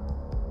 though.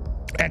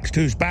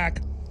 X2's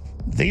back.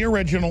 The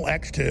original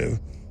X2.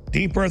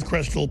 Deep Earth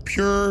Crystal,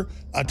 pure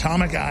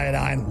atomic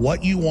iodine.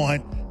 What you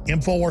want.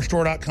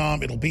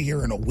 InfoWarsStore.com. It'll be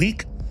here in a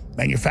week.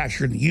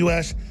 Manufactured in the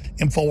U.S.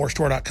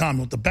 InfoWarsStore.com.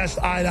 With the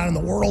best iodine in the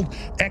world,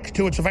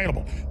 X2, it's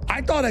available.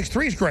 I thought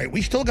X3 is great.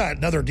 We still got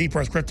another Deep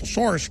Earth Crystal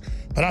source,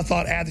 but I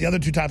thought add the other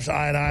 2 types of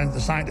iodine.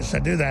 The scientists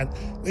said do that.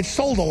 It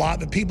sold a lot,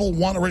 but people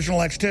want original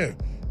X2.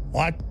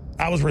 Well,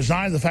 I was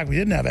resigned to the fact we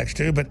didn't have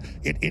X2, but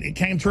it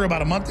came through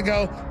about a month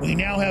ago. We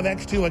now have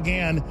X2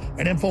 again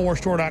at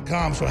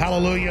InfoWarsStore.com, so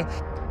hallelujah.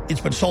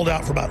 It's been sold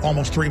out for about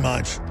almost 3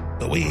 months,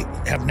 but we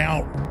have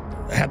now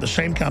had the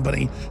same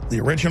company, the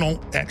original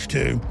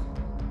X2,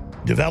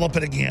 develop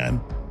it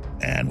again,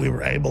 and we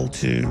were able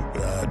to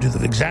do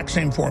the exact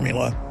same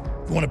formula.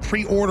 If you want to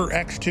pre-order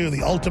X2,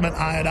 the ultimate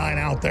iodine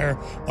out there,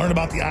 learn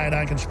about the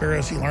iodine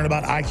conspiracy, learn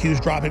about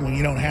IQs dropping when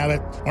you don't have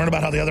it, learn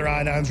about how the other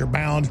iodines are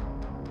bound.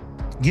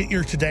 Get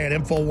yours today at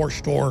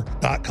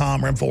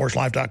InfoWarsStore.com or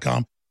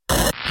InfoWarsLife.com.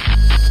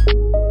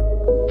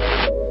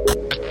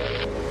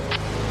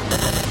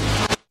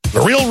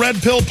 The Real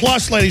Red Pill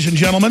Plus, ladies and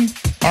gentlemen.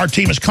 Our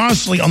team is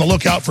constantly on the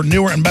lookout for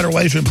newer and better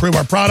ways to improve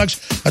our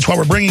products. That's why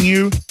we're bringing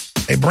you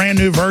a brand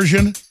new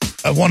version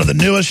of one of the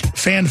newest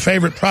fan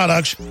favorite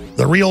products,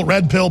 the Real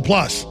Red Pill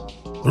Plus.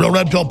 The Real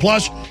Red Pill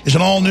Plus is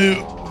an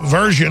all-new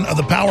version of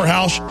the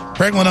powerhouse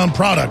Pregnenolone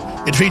product.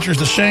 It features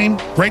the same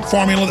great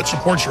formula that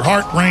supports your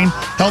heart, brain,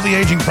 healthy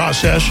aging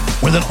process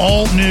with an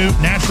all-new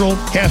natural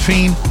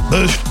caffeine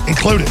boost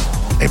included.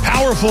 A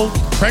powerful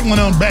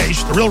Pregnenolone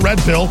base, the Real Red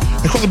Pill,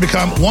 has quickly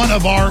become one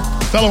of our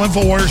fellow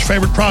InfoWarriors'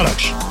 favorite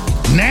products.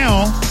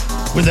 Now,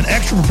 with an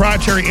extra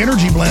proprietary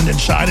energy blend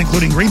inside,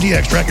 including green tea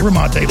extract, yerba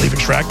mate leaf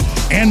extract,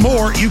 and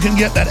more, you can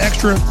get that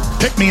extra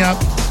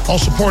pick-me-up while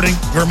supporting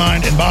your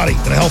mind and body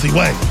in a healthy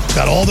way. It's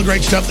got all the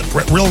great stuff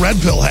that Real Red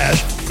Pill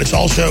has, but it's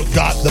also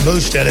got the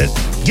boost in it.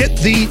 Get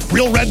the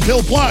Real Red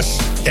Pill Plus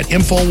at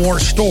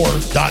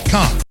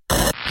InfoWarsStore.com.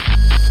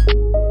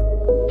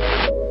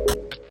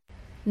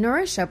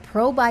 Nourish a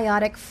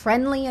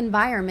probiotic-friendly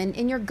environment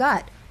in your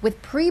gut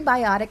with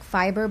Prebiotic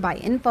Fiber by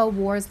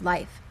InfoWars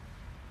Life.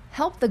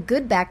 Help the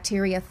good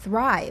bacteria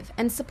thrive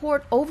and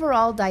support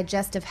overall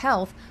digestive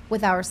health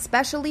with our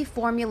specially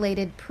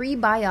formulated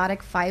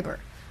prebiotic fiber,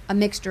 a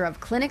mixture of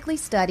clinically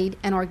studied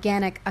and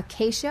organic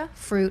acacia,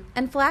 fruit,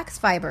 and flax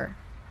fiber.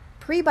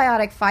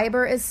 Prebiotic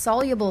fiber is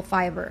soluble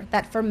fiber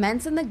that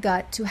ferments in the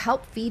gut to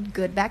help feed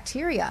good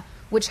bacteria,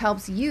 which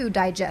helps you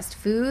digest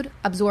food,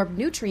 absorb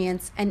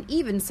nutrients, and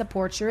even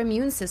support your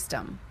immune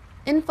system.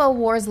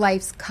 InfoWars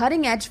Life's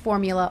cutting-edge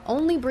formula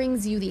only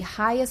brings you the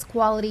highest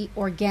quality,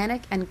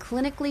 organic, and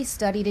clinically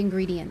studied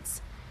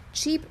ingredients.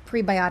 Cheap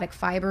prebiotic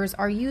fibers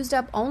are used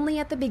up only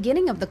at the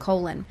beginning of the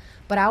colon,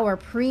 but our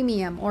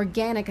premium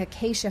organic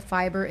acacia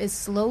fiber is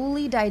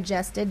slowly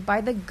digested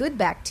by the good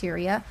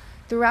bacteria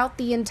throughout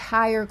the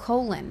entire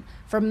colon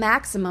for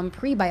maximum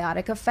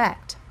prebiotic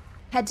effect.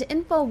 Head to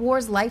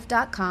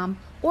InfoWarsLife.com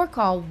or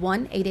call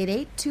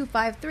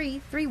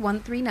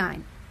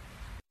 1-888-253-3139.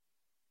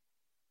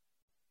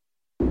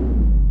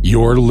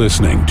 You're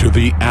listening to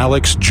The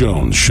Alex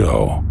Jones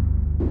Show.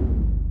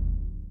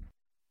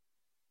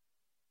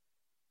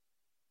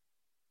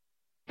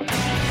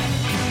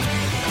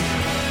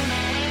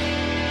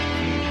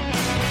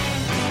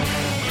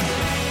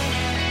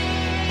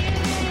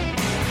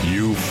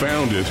 You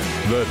found it,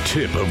 the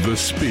tip of the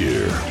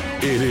spear.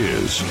 It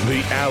is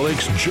The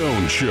Alex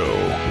Jones Show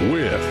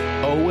with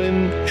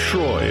Owen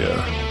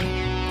Schroyer.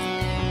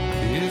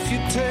 If you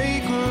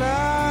take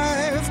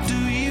life,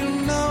 do you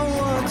know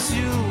what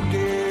you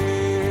did?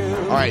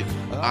 All right,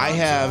 I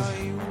have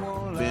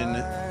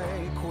been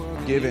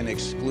given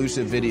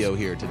exclusive video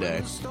here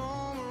today.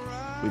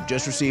 We've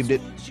just received it.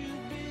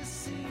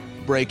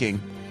 Breaking.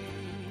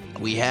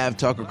 We have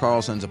Tucker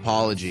Carlson's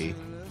apology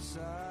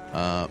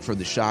for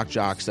the Shock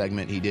Jock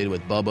segment he did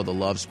with Bubba the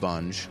Love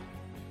Sponge.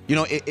 You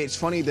know, it's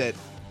funny that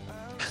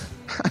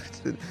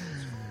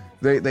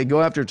they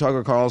go after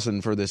Tucker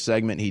Carlson for this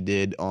segment he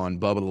did on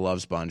Bubba the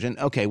Love Sponge. And,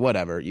 okay,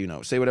 whatever, you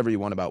know, say whatever you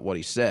want about what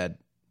he said.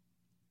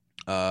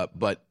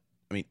 But,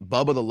 I mean,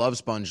 Bubba the Love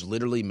Sponge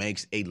literally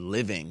makes a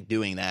living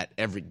doing that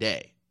every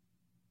day.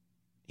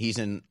 He's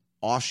an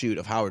offshoot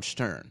of Howard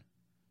Stern.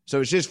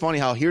 So it's just funny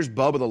how here's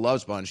Bubba the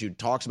Love Sponge who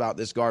talks about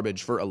this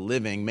garbage for a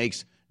living,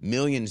 makes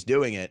millions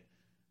doing it,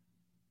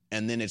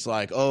 and then it's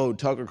like, oh,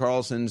 Tucker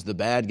Carlson's the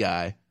bad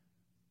guy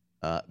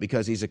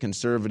because he's a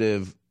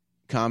conservative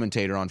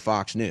commentator on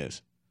Fox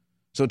News.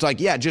 So it's like,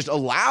 yeah, just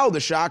allow the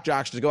shock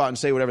jocks to go out and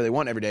say whatever they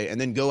want every day and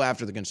then go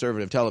after the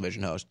conservative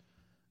television host.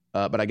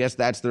 But I guess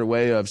that's their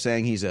way of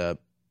saying he's a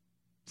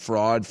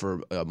fraud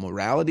for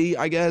morality,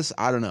 I guess.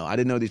 I don't know. I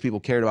didn't know these people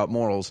cared about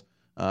morals.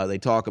 They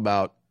talk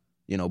about,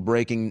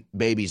 breaking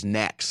babies'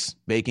 necks,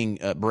 breaking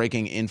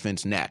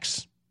infants'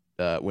 necks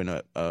when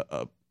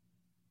a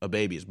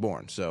baby is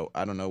born. So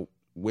I don't know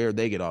where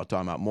they get off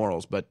talking about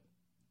morals. But,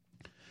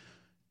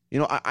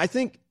 I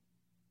think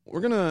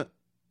we're going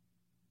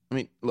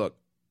to, look,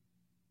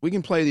 we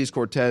can play these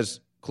Cortez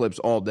clips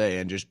all day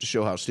and just to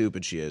show how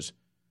stupid she is.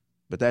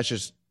 But that's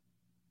just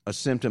a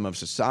symptom of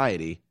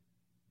society.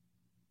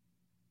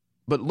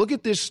 But look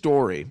at this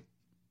story.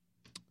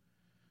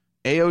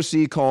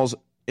 AOC calls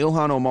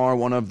Ilhan Omar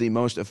one of the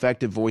most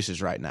effective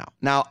voices right now.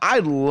 Now,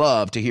 I'd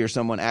love to hear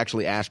someone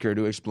actually ask her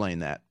to explain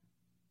that.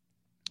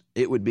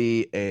 It would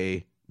be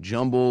a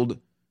jumbled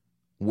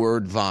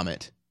word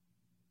vomit.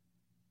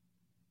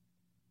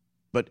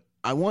 But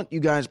I want you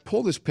guys,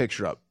 pull this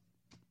picture up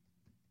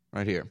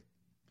right here.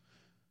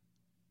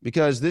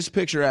 Because this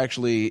picture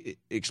actually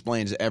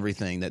explains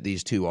everything that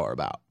these two are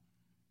about.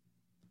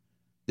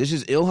 This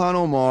is Ilhan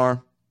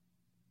Omar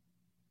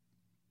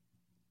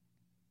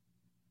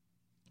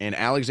and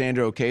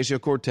Alexandria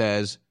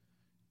Ocasio-Cortez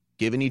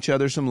giving each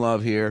other some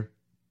love here,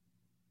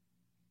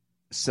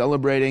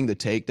 celebrating the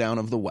takedown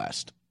of the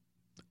West.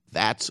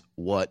 That's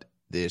what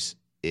this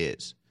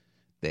is.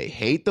 They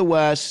hate the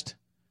West.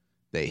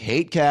 They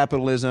hate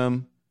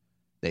capitalism.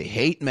 They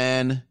hate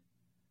men.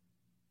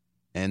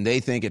 And they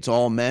think it's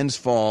all men's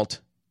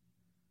fault.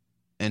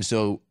 And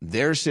so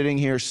they're sitting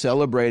here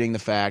celebrating the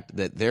fact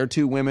that they're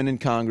two women in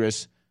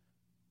Congress,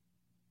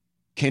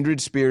 kindred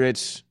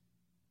spirits,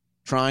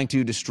 trying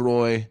to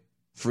destroy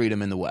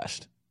freedom in the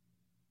West.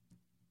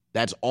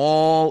 That's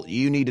all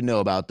you need to know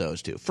about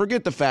those two.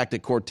 Forget the fact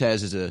that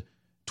Cortez is a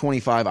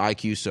 25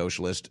 IQ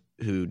socialist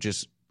who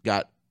just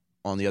got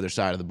on the other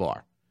side of the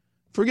bar.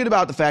 Forget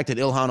about the fact that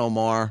Ilhan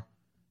Omar,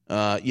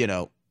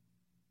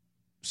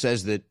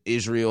 says that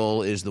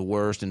Israel is the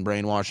worst and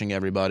brainwashing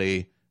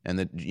everybody and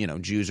that,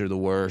 Jews are the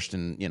worst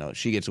and,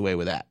 she gets away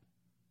with that.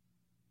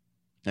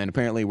 And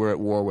apparently we're at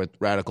war with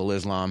radical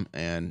Islam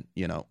and,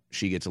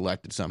 she gets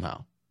elected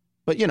somehow.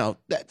 But,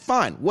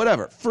 fine,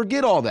 whatever.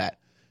 Forget all that.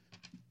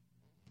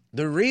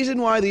 The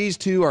reason why these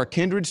two are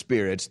kindred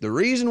spirits, the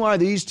reason why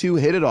these two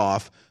hit it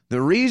off,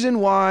 the reason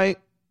why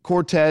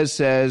Cortez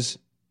says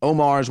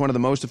Omar is one of the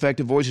most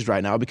effective voices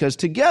right now, because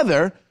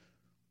together,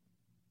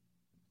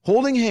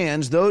 holding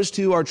hands, those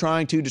two are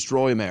trying to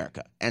destroy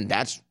America. And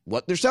that's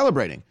what they're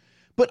celebrating.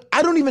 But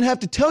I don't even have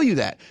to tell you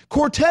that.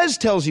 Cortez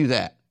tells you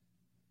that.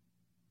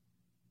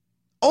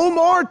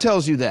 Omar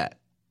tells you that.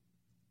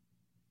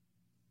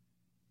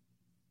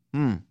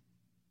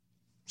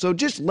 So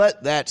just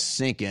let that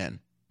sink in.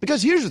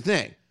 Because here's the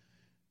thing.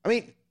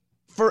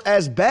 For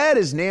as bad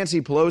as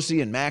Nancy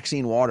Pelosi and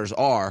Maxine Waters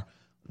are,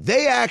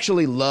 they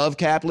actually love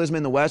capitalism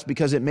in the West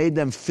because it made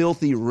them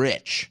filthy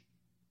rich.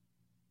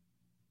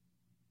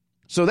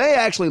 So they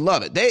actually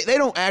love it. They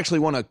don't actually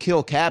want to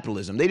kill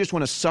capitalism. They just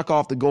want to suck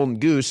off the golden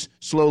goose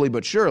slowly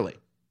but surely.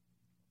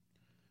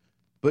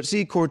 But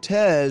see,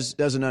 Cortez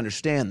doesn't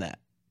understand that.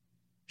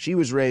 She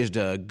was raised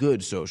a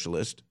good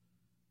socialist,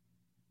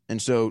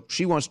 and so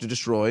she wants to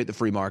destroy the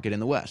free market in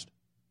the West.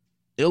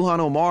 Ilhan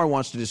Omar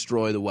wants to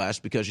destroy the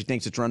West because she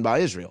thinks it's run by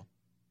Israel.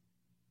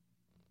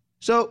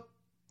 So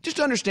just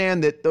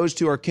understand that those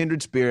two are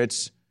kindred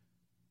spirits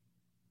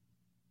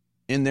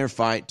in their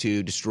fight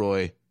to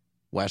destroy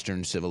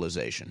Western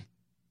civilization.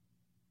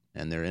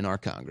 And they're in our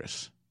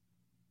Congress.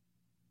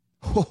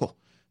 Oh,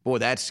 boy,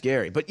 that's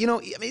scary. But,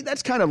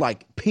 that's kind of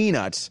like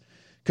peanuts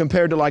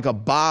compared to like a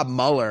Bob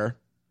Mueller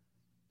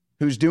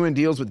who's doing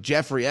deals with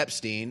Jeffrey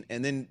Epstein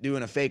and then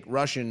doing a fake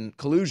Russian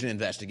collusion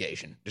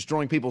investigation,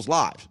 destroying people's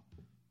lives.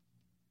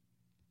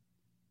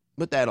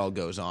 But that all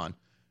goes on.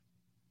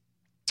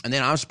 And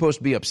then I'm supposed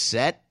to be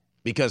upset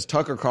because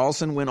Tucker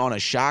Carlson went on a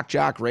shock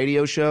jock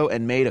radio show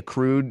and made a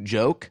crude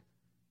joke?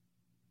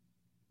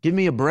 Give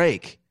me a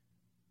break.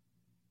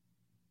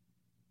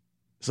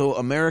 So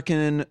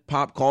American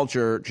pop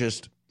culture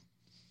just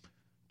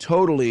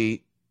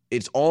totally,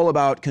 it's all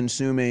about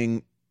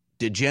consuming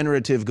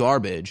degenerative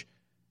garbage.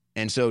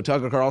 And so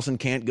Tucker Carlson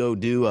can't go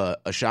do a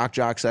shock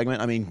jock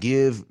segment.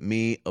 Give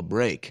me a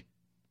break.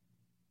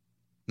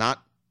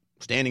 Not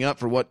standing up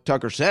for what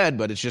Tucker said,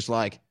 but it's just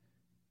like,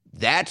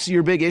 that's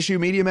your big issue,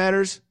 Media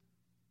Matters?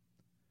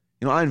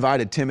 I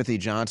invited Timothy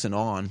Johnson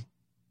on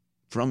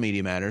from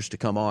Media Matters to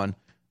come on.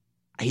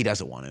 He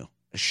doesn't want to.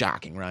 It's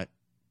shocking, right?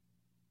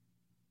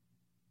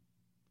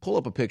 Pull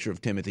up a picture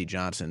of Timothy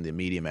Johnson, the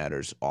Media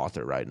Matters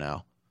author right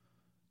now.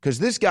 Because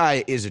this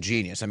guy is a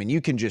genius. You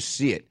can just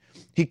see it.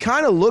 He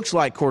kind of looks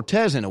like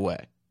Cortez in a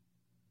way.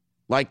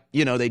 Like,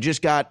 they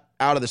just got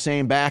out of the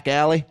same back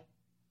alley.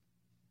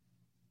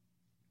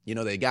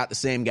 They got the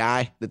same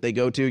guy that they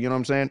go to, you know what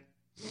I'm saying?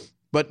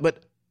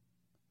 But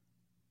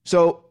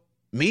so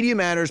Media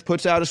Matters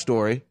puts out a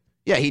story.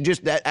 Yeah, he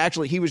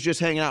was just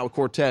hanging out with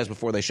Cortez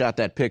before they shot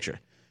that picture.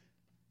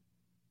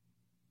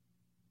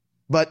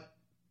 But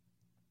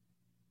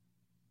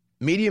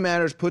Media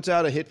Matters puts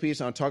out a hit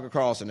piece on Tucker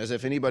Carlson, as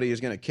if anybody is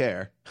going to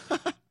care.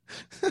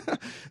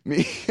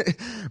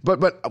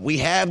 But we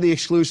have the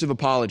exclusive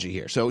apology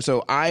here.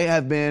 So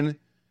I've been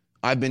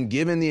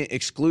given the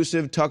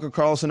exclusive Tucker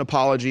Carlson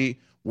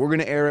apology. We're going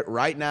to air it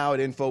right now at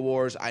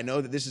InfoWars. I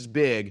know that this is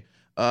big.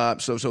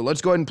 So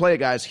let's go ahead and play it,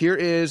 guys. Here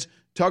is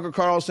Tucker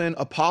Carlson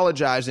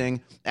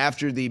apologizing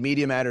after the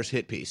Media Matters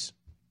hit piece.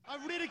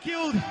 I've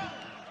ridiculed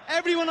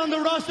everyone on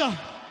the roster.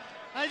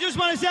 I just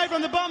want to say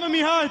from the bottom of my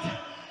heart,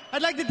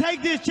 I'd like to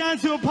take this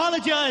chance to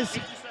apologize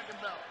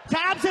to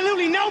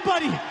absolutely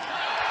nobody.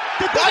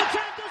 The Donald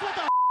Trump does what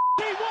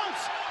the he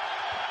wants.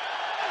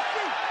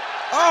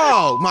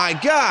 Oh, my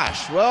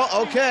gosh. Well,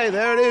 okay,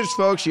 there it is,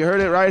 folks. You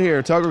heard it right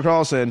here. Tucker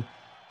Carlson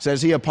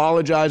says he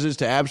apologizes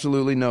to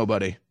absolutely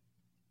nobody.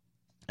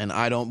 And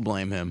I don't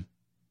blame him.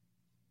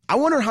 I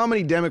wonder how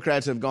many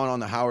Democrats have gone on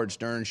the Howard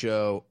Stern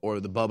show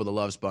or the Bubba the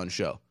Love Sponge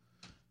show.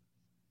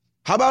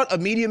 How about a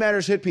Media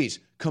Matters hit piece?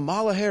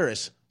 Kamala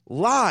Harris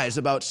lies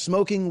about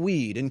smoking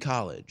weed in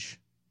college.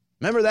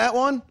 Remember that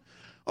one?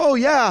 Oh,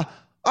 yeah.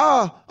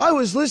 I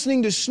was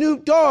listening to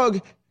Snoop Dogg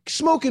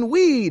smoking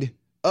weed.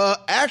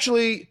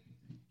 Actually,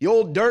 you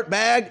old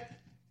dirtbag,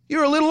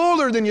 you're a little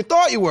older than you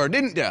thought you were,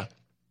 didn't you?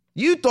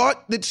 You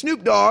thought that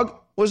Snoop Dogg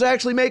was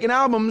actually making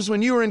albums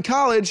when you were in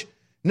college.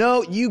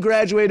 No, you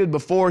graduated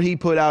before he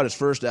put out his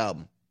first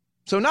album.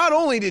 So not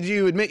only did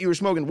you admit you were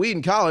smoking weed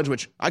in college,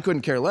 which I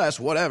couldn't care less,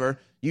 whatever.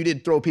 You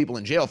did throw people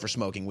in jail for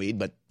smoking weed,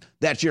 but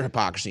that's your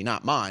hypocrisy,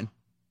 not mine.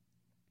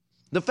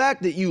 The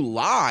fact that you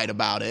lied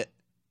about it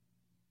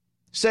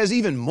says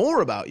even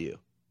more about you.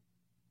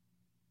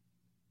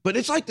 But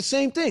it's like the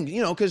same thing,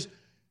 because,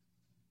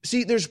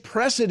 see, there's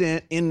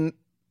precedent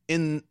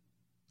in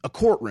a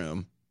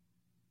courtroom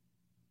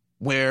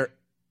where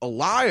a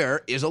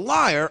liar is a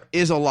liar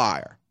is a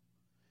liar.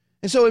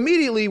 And so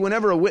immediately,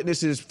 whenever a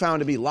witness is found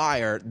to be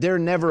liar, they're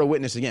never a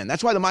witness again.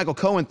 That's why the Michael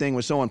Cohen thing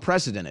was so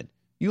unprecedented.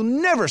 You'll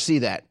never see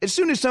that. As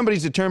soon as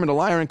somebody's determined a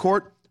liar in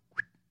court,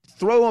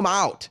 throw them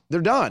out.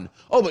 They're done.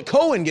 Oh, but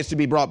Cohen gets to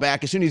be brought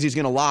back as soon as he's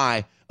going to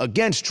lie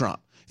against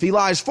Trump. If he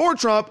lies for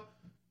Trump,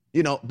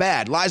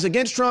 bad. Lies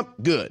against Trump,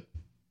 good.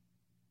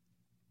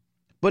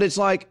 But it's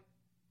like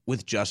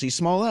with Jussie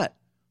Smollett.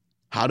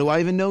 How do I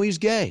even know he's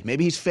gay?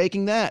 Maybe he's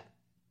faking that.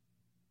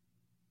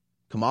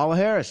 Kamala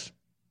Harris.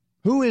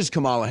 Who is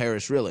Kamala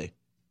Harris, really?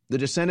 The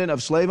descendant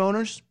of slave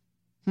owners?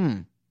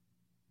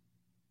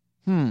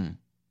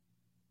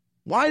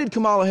 Why did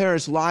Kamala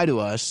Harris lie to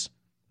us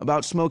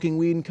about smoking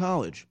weed in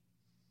college?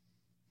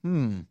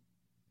 And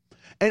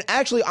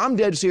actually, I'm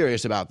dead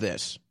serious about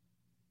this.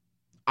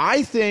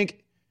 I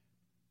think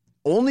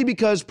only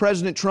because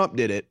President Trump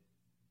did it,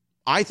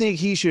 I think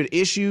he should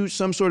issue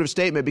some sort of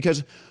statement,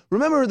 because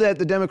remember that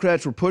the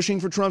Democrats were pushing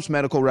for Trump's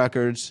medical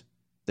records.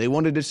 They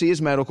wanted to see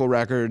his medical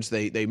records.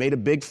 They made a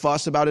big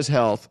fuss about his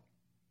health.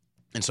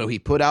 And so he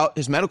put out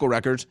his medical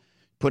records,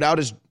 put out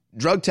his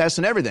drug tests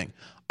and everything.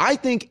 I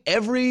think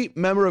every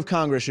member of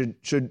Congress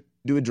should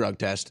do a drug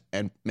test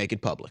and make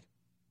it public.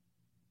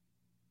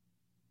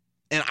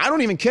 And I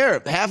don't even care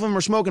if half of them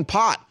are smoking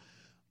pot.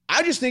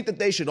 I just think that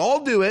they should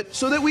all do it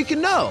so that we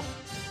can know.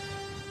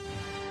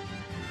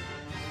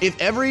 If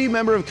every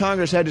member of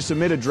Congress had to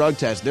submit a drug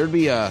test, there'd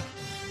be a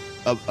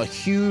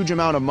huge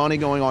amount of money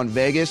going on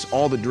Vegas,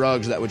 all the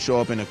drugs that would show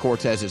up in a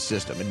Cortez's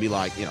system. It'd be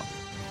like,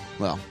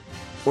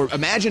 or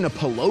imagine a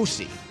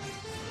Pelosi.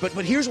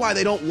 But here's why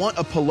they don't want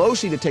a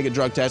Pelosi to take a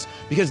drug test,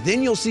 because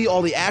then you'll see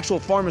all the actual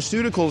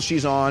pharmaceuticals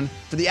she's on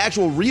for the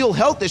actual real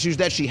health issues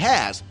that she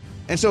has.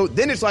 And so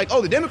then it's like,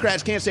 oh, the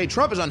Democrats can't say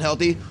Trump is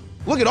unhealthy.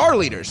 Look at our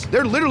leaders.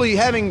 They're literally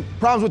having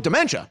problems with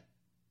dementia.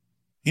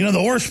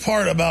 The worst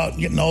part about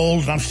getting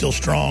old, and I'm still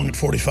strong at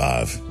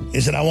 45,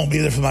 is that I won't be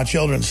there for my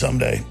children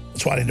someday.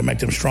 That's why I need to make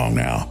them strong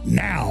now.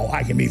 Now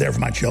I can be there for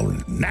my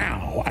children.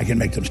 Now I can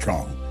make them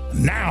strong.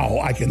 Now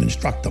I can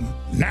instruct them.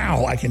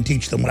 Now I can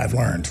teach them what I've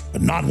learned,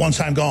 but not once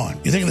I'm gone.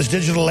 You think in this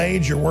digital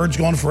age, your word's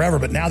going forever,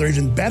 but now they're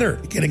even better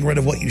at getting rid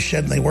of what you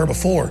said than they were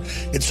before.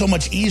 It's so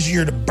much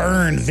easier to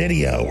burn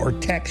video or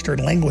text or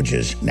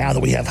languages now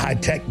that we have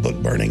high-tech book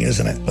burning,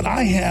 isn't it? But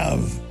I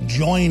have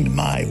joined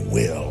my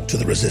will to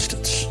the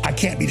resistance. I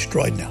can't be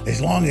destroyed now.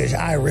 As long as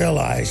I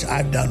realize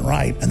I've done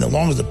right, and as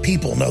long as the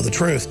people know the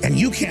truth, and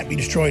you can't be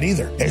destroyed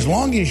either. As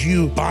long as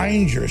you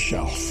bind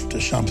yourself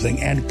to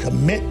something and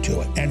commit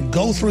to it and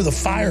go through the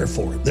fire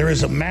for it, there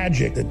is a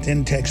magic that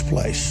then takes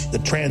place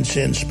that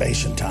transcends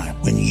space and time.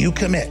 When you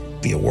commit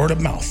via word of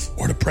mouth,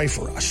 or to pray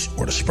for us,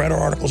 or to spread our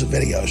articles and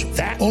videos,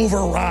 that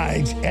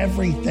overrides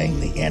everything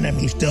the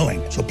enemy's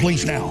doing. So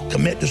please now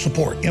commit to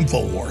support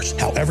InfoWars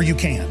however you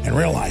can, and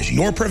realize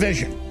your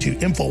provision to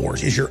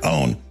InfoWars is your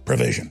own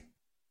provision.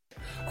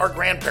 Our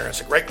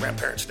grandparents and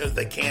great-grandparents knew that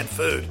they canned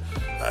food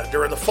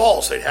during the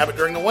fall, so they'd have it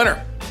during the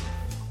winter.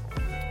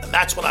 And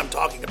that's what I'm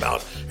talking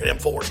about at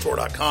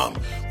InfoWarsStore.com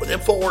with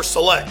InfoWars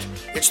Select.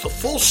 It's the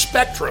full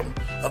spectrum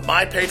of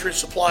My Patriot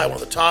Supply, one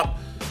of the top,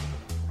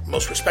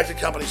 most respected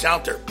companies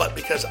out there. But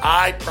because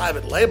I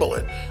private label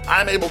it,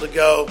 I'm able to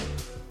go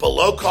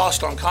below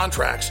cost on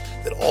contracts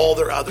that all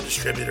their other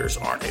distributors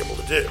aren't able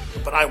to do.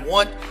 But I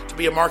want to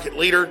be a market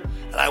leader,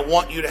 and I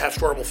want you to have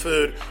storable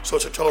food, so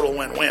it's a total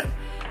win-win.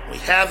 We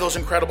have those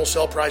incredible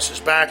sale prices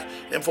back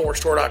at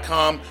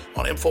InfoWarsStore.com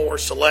on InfoWars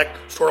Select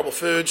Storable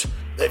Foods.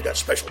 They've got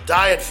special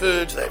diet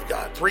foods. They've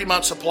got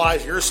 3-month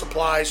supplies, year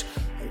supplies,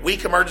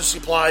 week emergency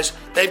supplies.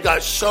 They've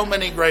got so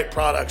many great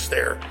products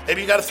there.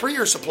 Maybe you got a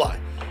 3-year supply.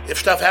 If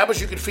stuff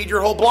happens, you can feed your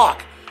whole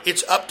block.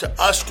 It's up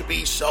to us to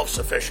be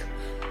self-sufficient.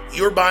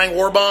 You're buying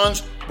war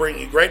bonds,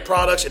 bringing you great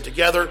products, and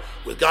together,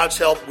 with God's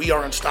help, we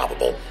are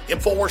unstoppable.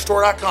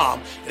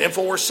 InfoWarsStore.com and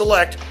InfoWars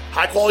Select,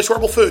 high-quality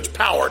storable foods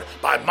powered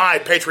by My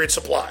Patriot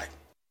Supply.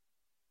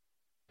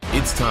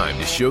 It's time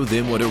to show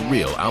them what a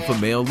real alpha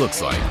male looks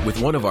like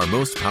with one of our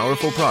most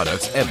powerful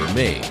products ever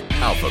made,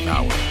 Alpha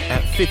Power,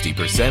 at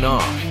 50%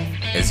 off.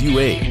 As you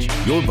age,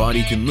 your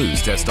body can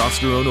lose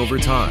testosterone over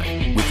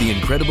time. With the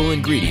incredible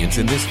ingredients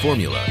in this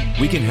formula,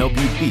 we can help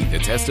you beat the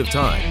test of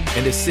time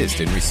and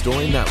assist in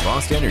restoring that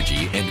lost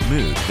energy and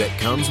mood that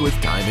comes with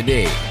time and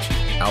age.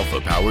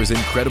 Alpha Power's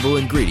incredible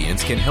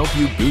ingredients can help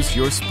you boost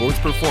your sports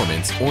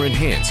performance or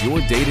enhance your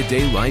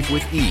day-to-day life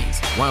with ease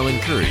while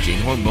encouraging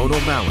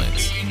hormonal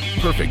balance.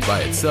 Perfect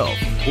by itself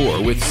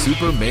or with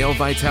super male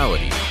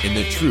vitality in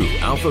the true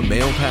Alpha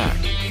Male Pack.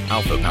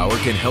 Alpha Power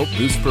can help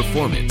boost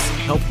performance,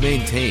 help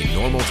maintain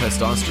normal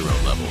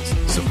testosterone levels,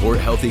 support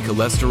healthy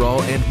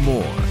cholesterol, and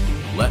more.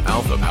 Let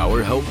Alpha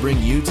Power help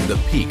bring you to the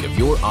peak of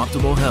your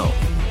optimal health.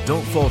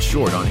 Don't fall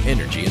short on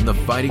energy in the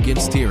fight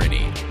against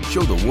tyranny.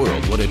 Show the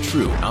world what a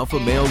true alpha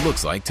male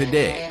looks like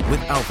today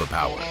with Alpha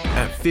Power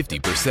at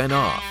 50%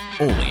 off,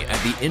 only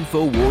at the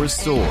InfoWars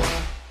store.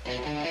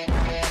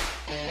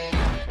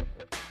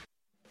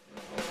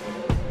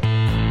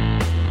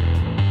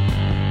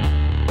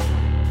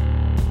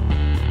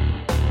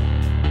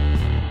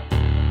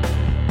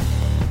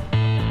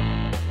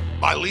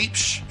 By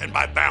leaps and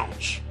by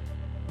bounds,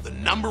 the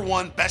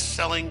 #1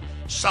 best-selling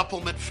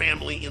supplement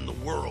family in the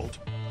world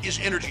is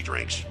energy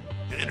drinks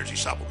and energy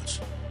supplements.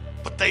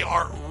 But they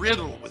are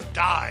riddled with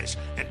dyes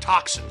and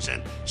toxins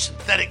and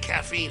synthetic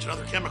caffeines and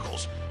other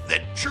chemicals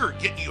that sure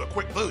get you a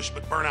quick boost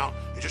but burn out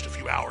in just a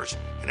few hours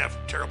and have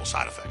terrible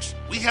side effects.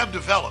 We have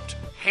developed,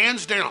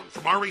 hands down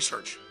from our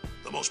research,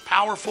 the most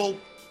powerful,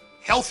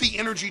 healthy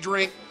energy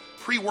drink,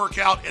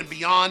 pre-workout, and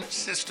beyond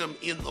system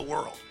in the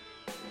world.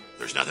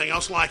 There's nothing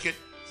else like it.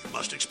 You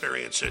must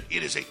experience it.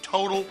 It is a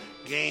total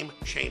game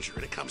changer,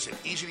 and it comes in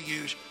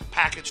easy-to-use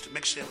packets to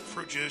mix in with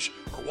fruit juice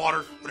or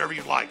water, whatever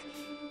you'd like.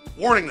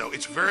 Warning, though,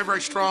 it's very,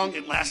 very strong.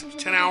 It lasts up to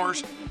 10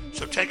 hours,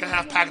 so take a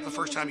half packet the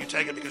first time you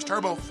take it because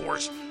Turbo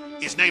Force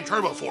is named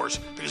Turbo Force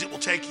because it will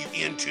take you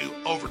into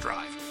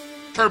overdrive.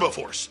 Turbo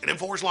Force at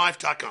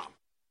InfoWarsLife.com.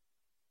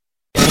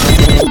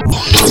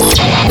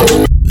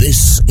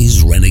 This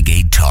is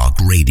Renegade Talk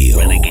Radio.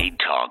 Renegade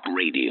Talk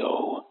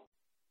Radio.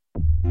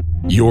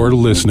 You're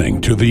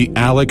listening to The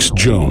Alex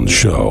Jones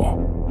Show.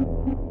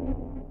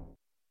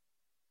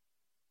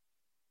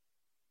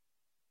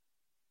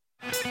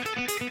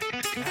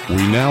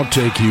 We now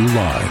take you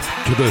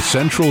live to the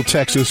Central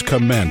Texas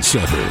Command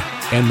Center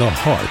and the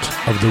heart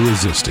of the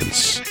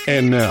resistance.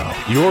 And now,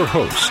 your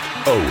host,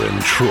 Owen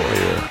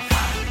Schroyer.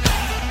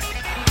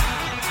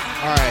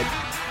 All right,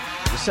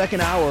 the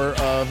second hour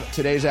of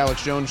today's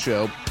Alex Jones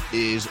Show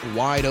is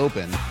wide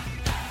open,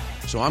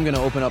 so I'm going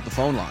to open up the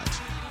phone lines.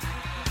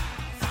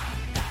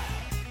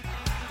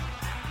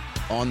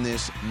 On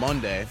this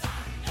Monday,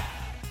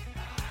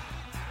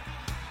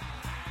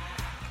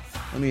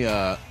 let me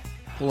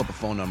pull up a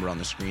phone number on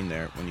the screen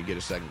there when you get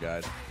a second,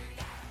 guys.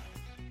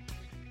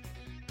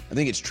 I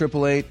think it's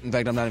 888. In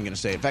fact, I'm not even going to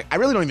say it. In fact, I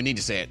really don't even need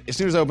to say it. As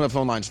soon as I open up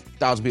phone lines,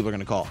 1,000 people are going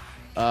to call.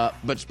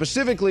 But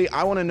specifically,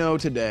 I want to know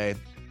today,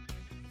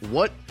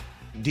 what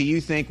do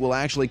you think will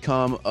actually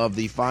come of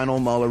the final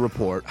Mueller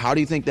report? How do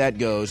you think that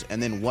goes?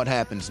 And then what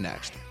happens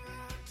next?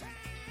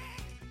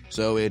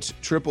 So it's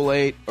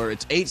 888, or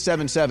it's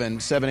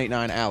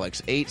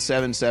 877-789-ALEX,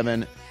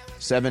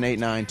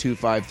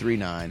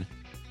 877-789-2539.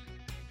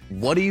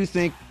 What do you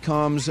think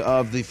comes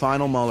of the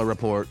final Mueller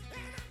report?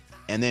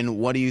 And then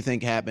what do you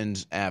think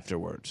happens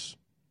afterwards?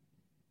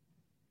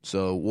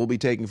 So we'll be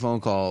taking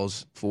phone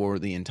calls for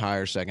the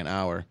entire second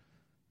hour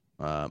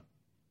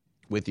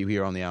with you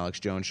here on the Alex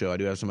Jones Show. I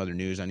do have some other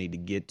news I need to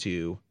get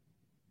to.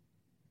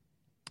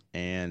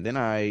 And then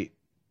I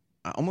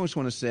almost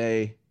want to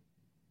say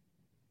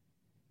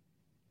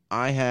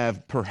I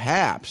have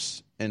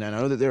perhaps, and I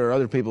know that there are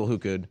other people who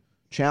could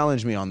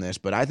challenge me on this,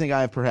 but I think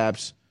I have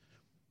perhaps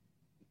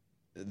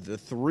the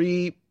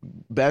 3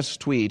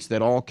 best tweets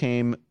that all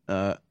came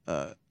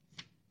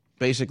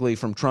basically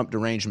from Trump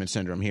derangement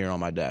syndrome here on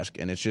my desk.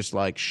 And it's just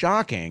like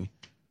shocking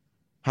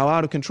how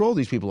out of control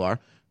these people are.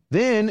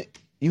 Then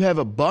you have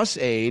a bus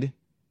aide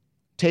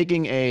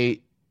taking a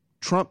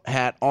Trump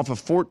hat off a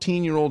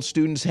 14-year-old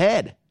student's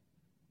head.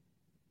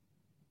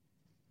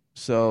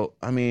 So,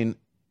 I mean,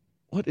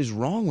 what is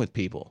wrong with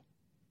people?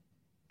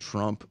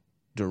 Trump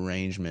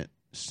derangement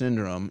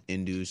syndrome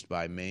induced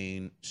by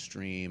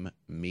mainstream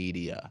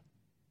media.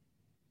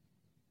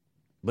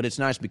 But it's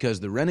nice because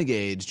the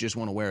renegades just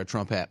want to wear a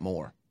Trump hat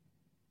more.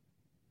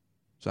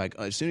 It's like,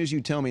 as soon as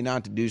you tell me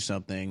not to do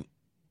something,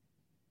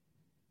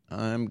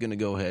 I'm going to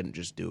go ahead and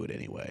just do it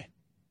anyway.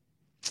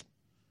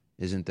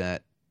 Isn't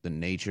that the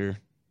nature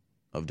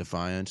of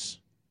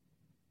defiance?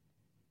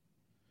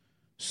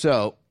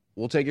 So,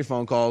 we'll take your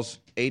phone calls,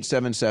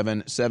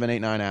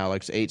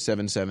 877-789-ALEX,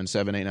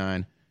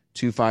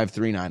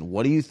 877-789-2539.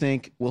 What do you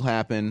think will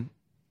happen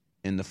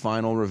in the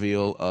final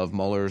reveal of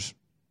Mueller's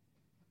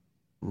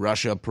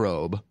Russia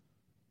probe?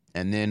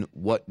 And then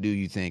what do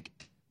you think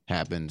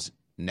happens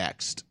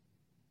next?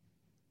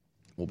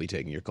 We'll be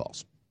taking your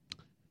calls.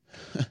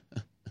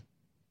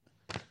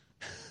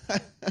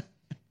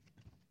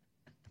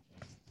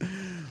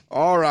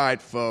 All right,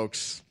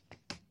 folks.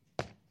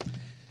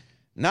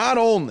 Not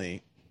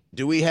only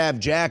do we have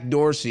Jack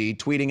Dorsey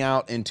tweeting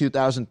out in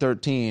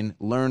 2013,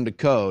 learn to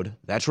code.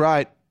 That's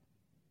right.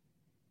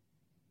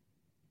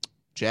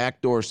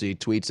 Jack Dorsey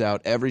tweets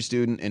out, every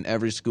student in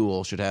every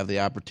school should have the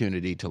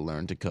opportunity to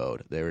learn to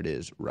code. There it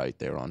is, right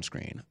there on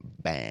screen.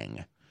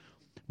 Bang.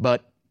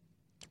 But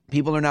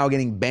people are now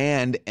getting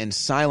banned and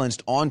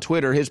silenced on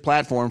Twitter, his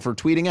platform, for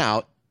tweeting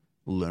out,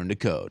 learn to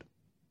code.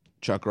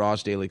 Chuck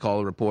Ross, Daily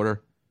Caller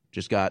reporter,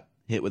 just got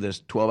hit with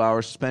this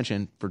 12-hour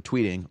suspension for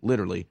tweeting,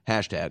 literally,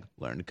 hashtag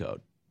learn to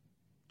code.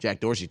 Jack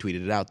Dorsey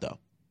tweeted it out, though.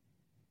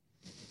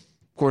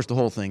 Of course, the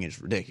whole thing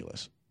is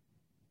ridiculous.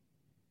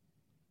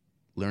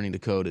 Learning to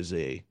code is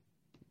a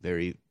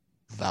very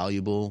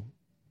valuable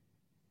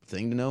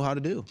thing to know how to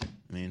do.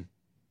 I mean,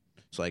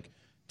 it's like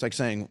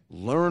saying,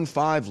 learn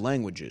 5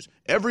 languages.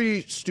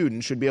 Every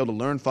student should be able to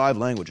learn 5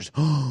 languages.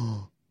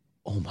 Oh,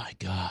 my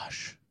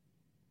gosh.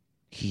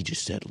 He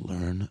just said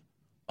learn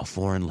a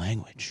foreign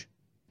language.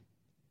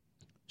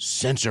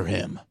 Censor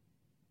him.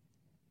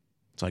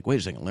 It's like, wait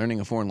a second, learning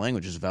a foreign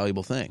language is a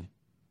valuable thing.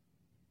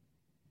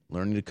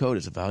 Learning to code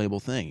is a valuable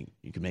thing.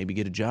 You can maybe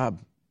get a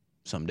job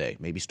someday,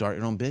 maybe start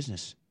your own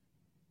business.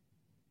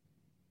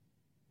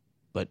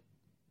 But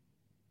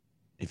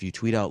if you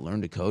tweet out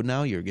learn to code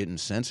now, you're getting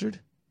censored?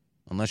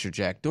 Unless you're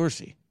Jack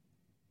Dorsey.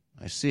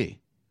 I see.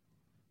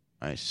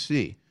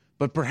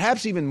 But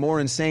perhaps even more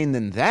insane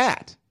than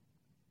that,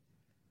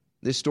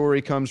 this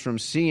story comes from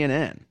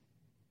CNN.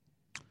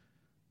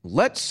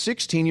 Let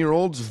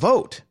 16-year-olds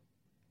vote.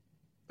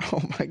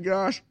 Oh, my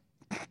gosh.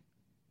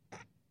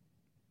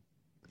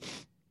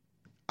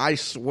 I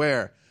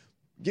swear.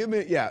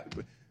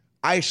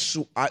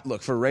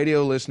 Look, for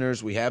radio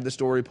listeners, we have the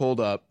story pulled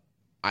up.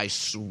 I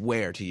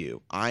swear to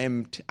you.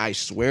 I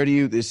swear to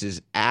you, this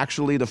is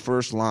actually the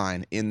first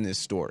line in this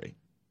story.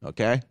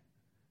 Okay?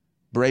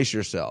 Brace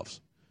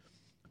yourselves.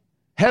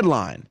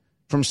 Headline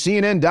from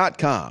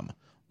CNN.com.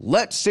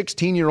 Let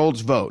 16-year-olds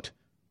vote.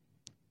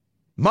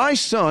 My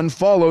son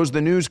follows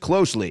the news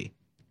closely.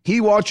 He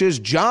watches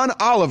John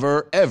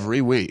Oliver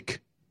every week.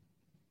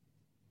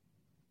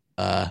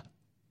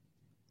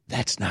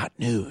 That's not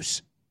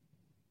news.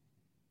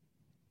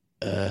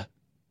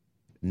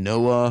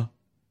 Noah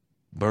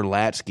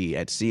Berlatsky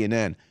at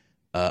CNN.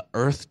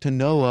 Earth to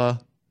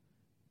Noah.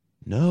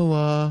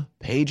 Noah.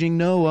 Paging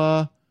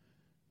Noah.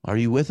 Are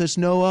you with us,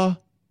 Noah?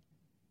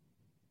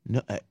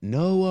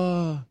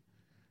 Noah.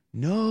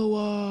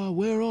 Noah,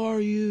 where are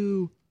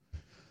you?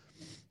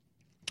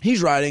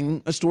 He's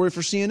writing a story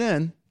for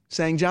CNN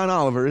saying John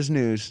Oliver is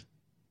news.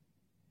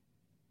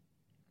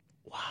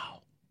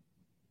 Wow.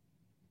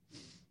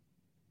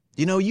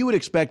 You know, you would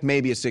expect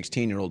maybe a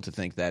 16-year-old to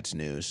think that's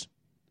news.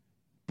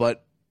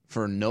 But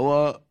for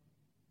Noah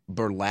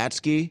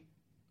Berlatsky,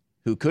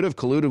 who could have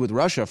colluded with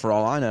Russia for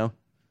all I know,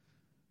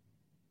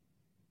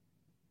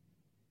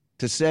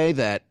 to say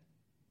that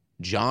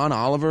John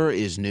Oliver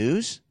is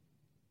news?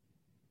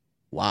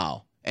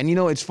 Wow. And you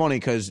know, it's funny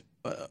because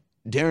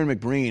Darren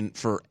McBreen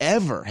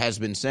forever has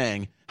been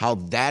saying how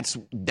that's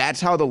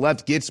how the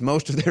left gets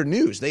most of their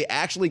news. They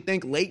actually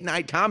think late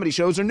night comedy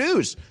shows are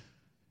news.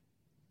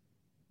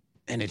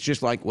 And it's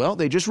just like, well,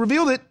 they just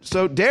revealed it.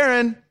 So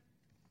Darren,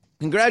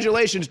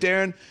 congratulations,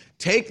 Darren.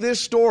 Take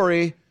this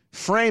story,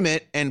 frame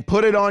it, and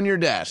put it on your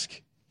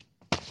desk.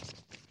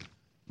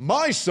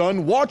 My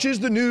son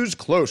watches the news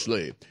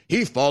closely.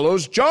 He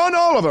follows John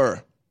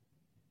Oliver.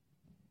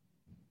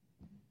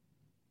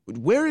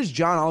 Where is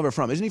John Oliver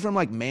from? Isn't he from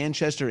like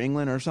Manchester,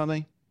 England or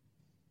something?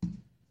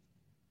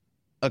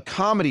 A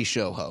comedy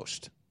show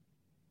host.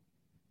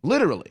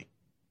 Literally.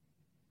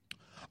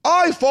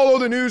 I follow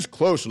the news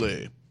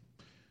closely.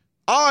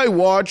 I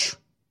watch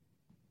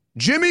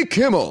Jimmy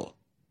Kimmel.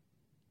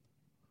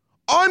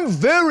 I'm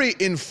very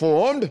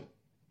informed.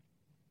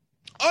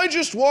 I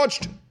just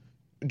watched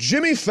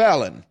Jimmy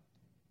Fallon.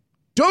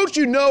 Don't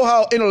you know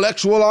how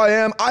intellectual I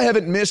am? I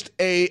haven't missed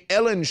a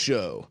Ellen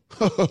show.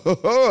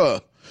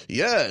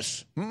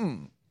 Yes.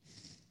 I'm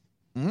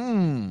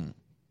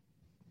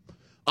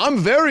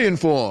very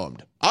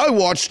informed. I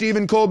watch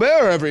Stephen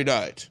Colbert every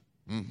night.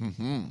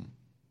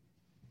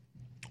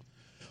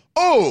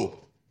 Oh,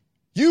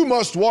 you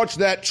must watch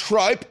that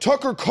tripe,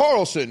 Tucker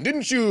Carlson.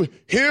 Didn't you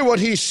hear what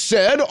he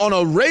said on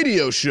a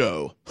radio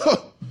show?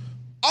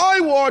 I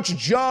watch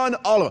John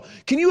Oliver.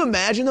 Can you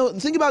imagine, though?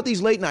 Think about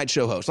these late night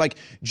show hosts. Like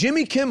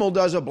Jimmy Kimmel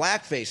does a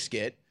blackface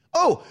skit.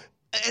 Oh,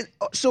 And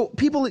so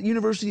people at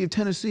University of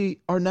Tennessee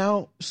are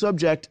now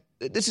subject.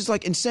 This is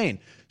like insane.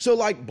 So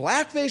like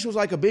blackface was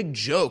like a big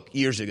joke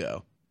years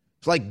ago.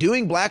 It's like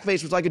doing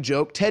blackface was like a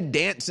joke. Ted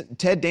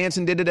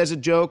Danson did it as a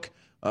joke.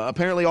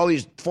 Apparently all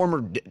these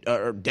former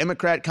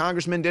Democrat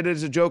congressmen did it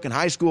as a joke in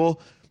high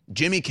school.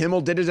 Jimmy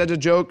Kimmel did it as a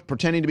joke,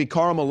 pretending to be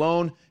Karl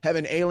Malone,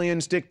 having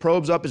aliens stick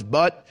probes up his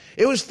butt.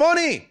 It was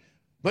funny.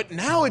 But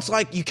now it's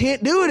like you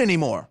can't do it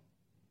anymore.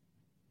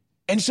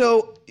 And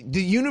so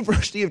the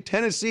University of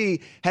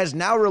Tennessee has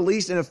now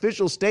released an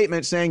official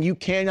statement saying you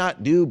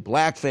cannot do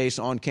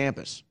blackface on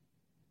campus.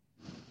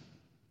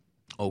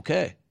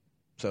 Okay.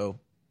 So,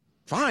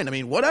 fine. I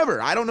mean,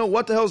 whatever. I don't know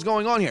what the hell's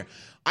going on here.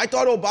 I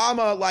thought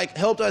Obama,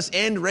 helped us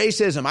end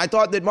racism. I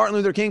thought that Martin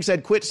Luther King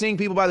said, quit seeing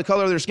people by the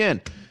color of their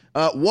skin.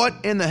 What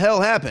in the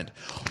hell happened?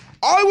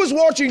 I was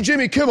watching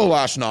Jimmy Kimmel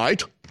last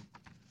night.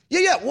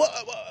 Yeah.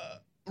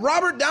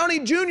 Robert Downey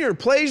Jr.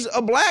 plays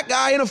a black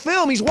guy in a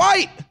film. He's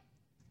white.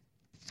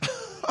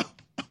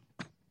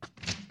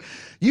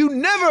 You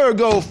never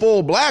go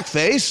full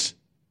blackface.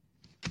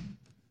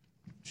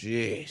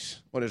 Jeez,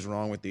 what is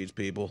wrong with these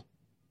people?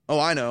 Oh,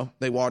 I know.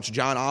 They watch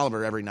John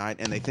Oliver every night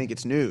and they think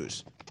it's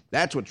news.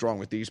 That's what's wrong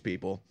with these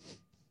people.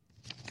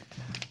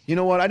 You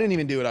know what? I didn't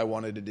even do what I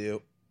wanted to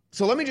do.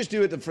 So let me just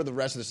do it for the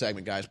rest of the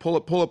segment, guys. Pull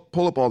up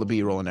all the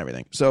B-roll and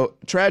everything. So,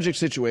 tragic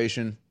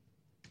situation.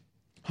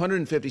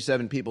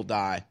 157 people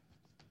die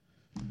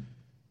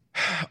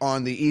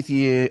on the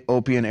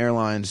Ethiopian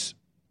Airlines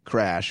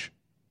crash.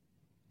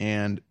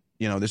 And,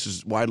 this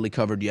is widely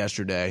covered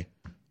yesterday.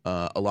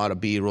 A lot of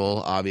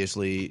B-roll,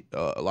 obviously,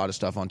 a lot of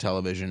stuff on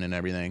television and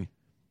everything.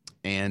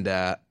 And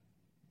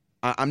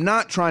I'm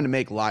not trying to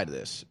make light of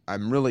this.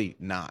 I'm really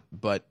not.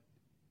 But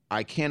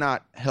I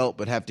cannot help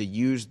but have to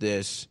use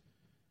this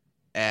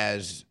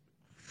as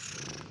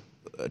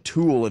a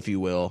tool, if you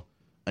will,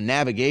 a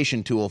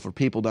navigation tool for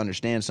people to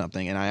understand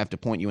something. And I have to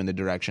point you in the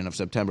direction of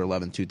September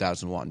 11th,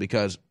 2001,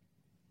 because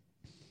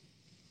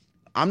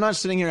I'm not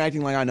sitting here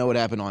acting like I know what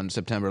happened on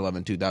September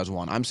 11th,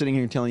 2001. I'm sitting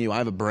here telling you I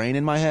have a brain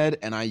in my head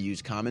and I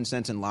use common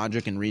sense and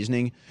logic and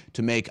reasoning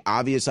to make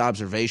obvious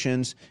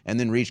observations and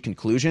then reach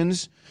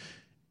conclusions.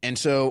 And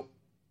so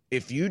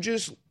if you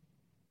just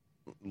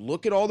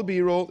look at all the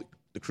B-roll,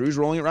 the crew's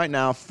rolling it right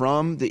now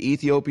from the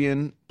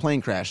Ethiopian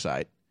plane crash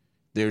site.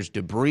 There's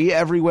debris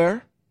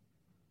everywhere.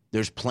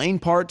 There's plane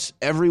parts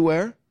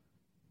everywhere.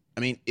 I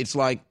mean, it's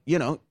like,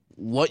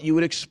 what you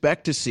would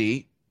expect to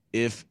see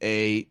if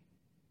a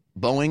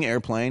Boeing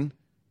airplane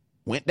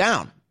went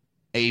down.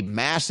 A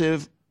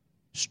massive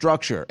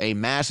structure, a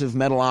massive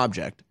metal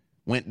object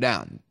went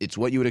down. It's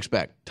what you would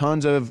expect.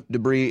 Tons of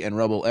debris and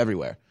rubble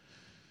everywhere.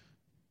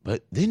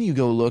 But then you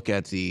go look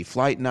at the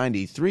Flight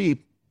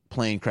 93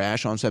 plane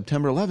crash on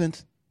September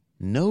 11th.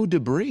 No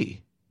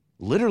debris.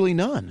 Literally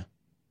none.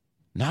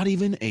 Not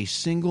even a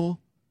single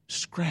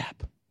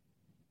scrap.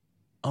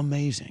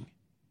 Amazing.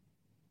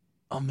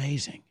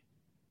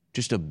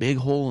 Just a big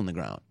hole in the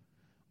ground.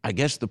 I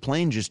guess the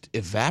plane just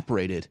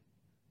evaporated.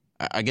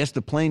 I guess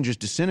the plane just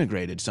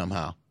disintegrated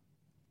somehow.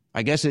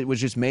 I guess it was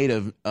just made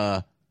of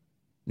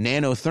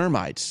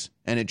nanothermites,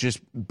 and it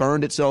just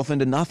burned itself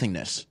into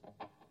nothingness.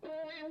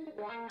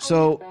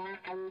 So,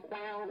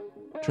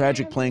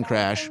 tragic plane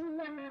crash,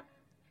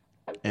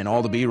 and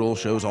all the B-roll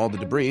shows all the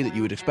debris that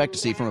you would expect to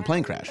see from a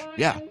plane crash.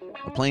 Yeah,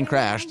 a plane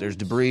crash, there's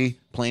debris,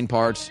 plane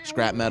parts,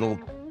 scrap metal,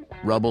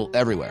 rubble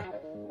everywhere.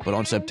 But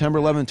on September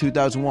 11,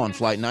 2001,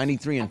 Flight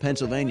 93 in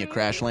Pennsylvania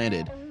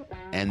crash-landed,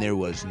 and there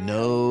was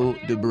no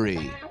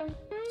debris,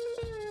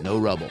 no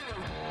rubble.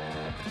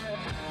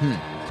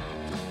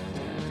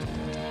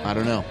 I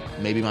don't know.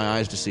 Maybe my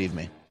eyes deceived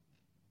me.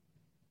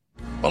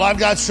 Well, I've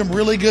got some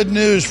really good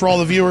news for all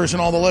the viewers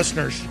and all the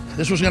listeners.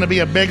 This was going to be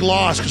a big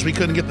loss because we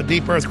couldn't get the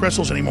deep earth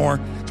crystals anymore.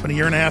 It's been a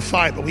 1.5-year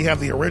fight, but we have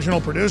the original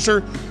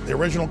producer, the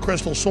original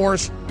crystal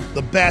source,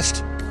 the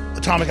best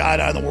atomic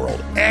iodine in the world.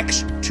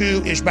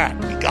 X2 is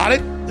back. We got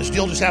it. This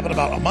deal just happened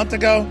about a month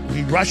ago.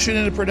 We rushed it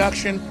into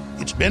production.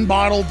 It's been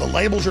bottled. The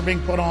labels are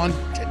being put on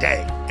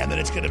today. And then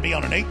it's going to be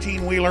on an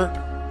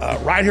 18-wheeler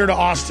right here to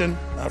Austin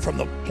from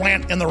the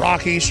plant in the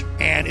Rockies.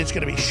 And it's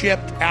going to be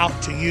shipped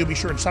out to you. Be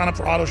sure and sign up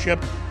for AutoShip.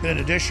 Get an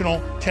additional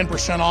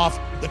 10% off.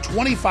 The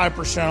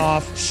 25%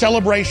 off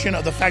celebration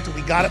of the fact that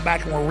we got it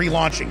back and we're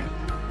relaunching it.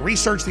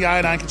 Research the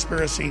iodine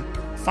conspiracy.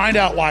 Find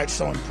out why it's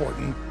so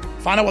important.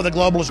 Find out what the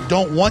globalists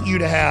don't want you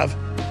to have,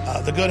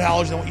 the good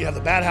halogens, they want you to have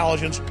the bad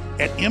halogens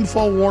at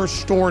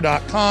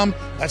InfoWarsStore.com.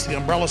 That's the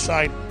umbrella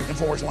site.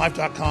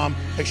 InfoWarsLife.com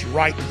takes you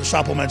right to the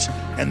supplements.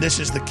 And this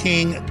is the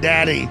King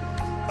Daddy,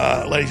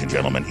 ladies and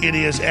gentlemen. It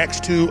is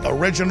X2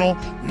 Original,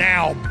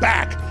 now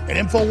back at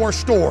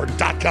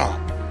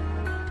InfoWarsStore.com.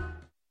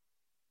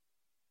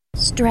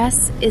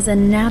 Stress is a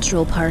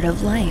natural part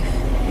of life.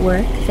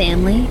 Work,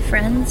 family,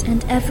 friends,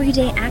 and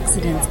everyday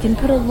accidents can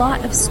put a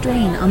lot of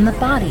strain on the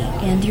body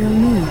and your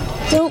mood.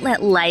 Don't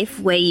let life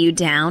weigh you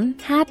down.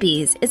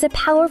 Happies is a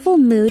powerful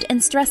mood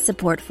and stress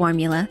support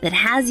formula that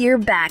has your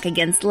back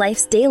against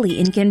life's daily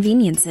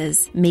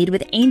inconveniences. Made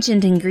with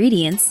ancient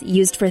ingredients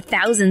used for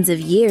thousands of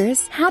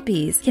years,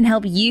 Happies can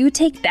help you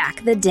take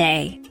back the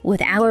day.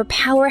 With our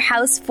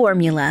powerhouse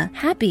formula,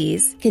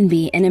 Happies can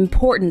be an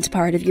important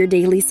part of your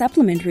daily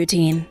supplement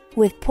routine.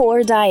 With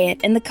poor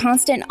diet and the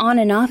constant on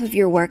and off of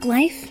your work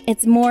life,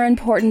 it's more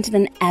important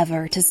than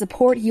ever to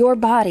support your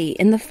body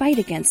in the fight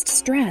against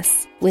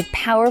stress. With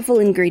powerful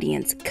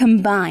ingredients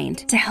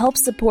combined to help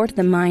support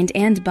the mind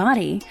and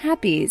body,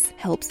 Happies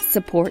helps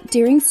support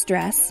during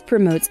stress,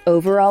 promotes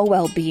overall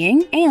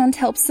well-being, and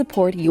helps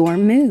support your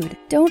mood.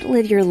 Don't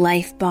live your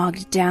life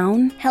bogged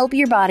down. Help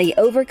your body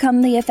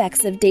overcome the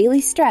effects of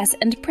daily stress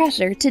and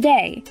pressure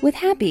today with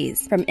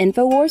Happies from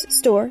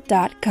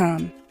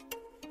InfoWarsStore.com.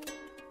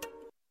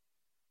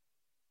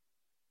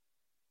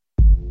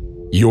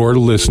 You're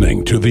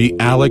listening to The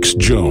Alex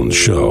Jones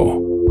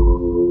Show.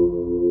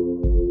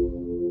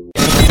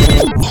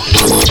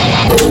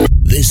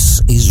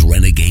 This is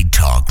Renegade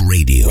Talk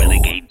Radio.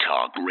 Renegade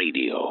Talk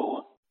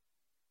Radio.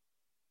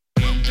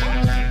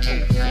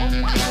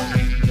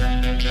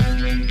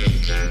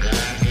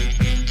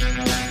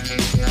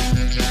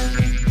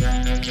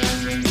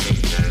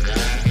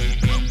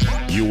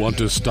 You want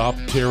to stop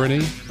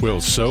tyranny?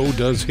 Well, so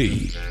does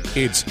he.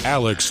 It's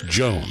Alex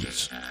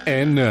Jones.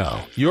 And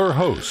now, your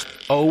host,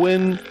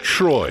 Owen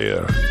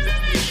Schroyer.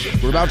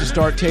 We're about to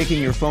start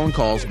taking your phone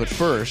calls, but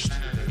first,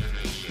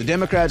 the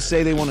Democrats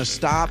say they want to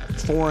stop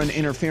foreign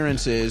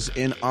interferences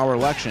in our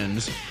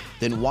elections.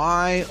 Then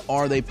why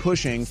are they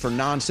pushing for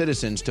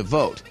non-citizens to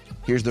vote?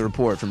 Here's the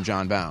report from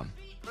John Bound.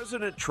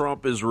 President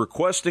Trump is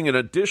requesting an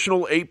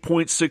additional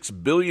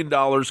 $8.6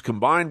 billion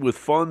combined with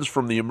funds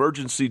from the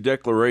emergency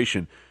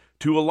declaration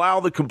to allow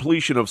the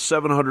completion of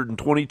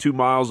 722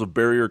 miles of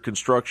barrier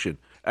construction,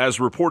 as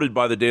reported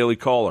by the Daily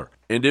Caller.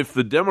 And if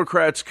the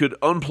Democrats could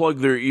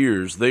unplug their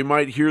ears, they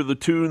might hear the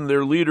tune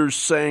their leaders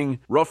sang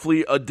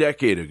roughly a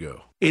decade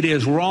ago. It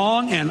is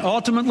wrong and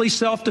ultimately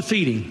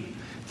self-defeating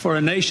for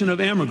a nation of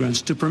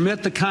immigrants to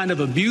permit the kind of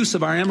abuse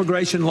of our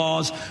immigration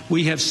laws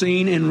we have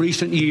seen in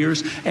recent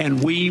years,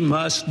 and we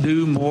must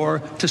do more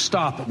to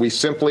stop it. We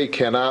simply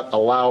cannot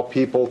allow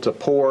people to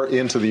pour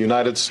into the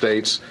United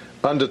States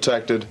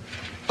undetected,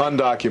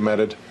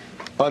 undocumented,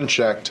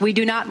 unchecked. We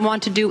do not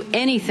want to do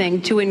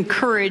anything to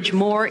encourage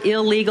more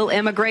illegal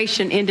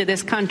immigration into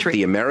this country.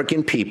 The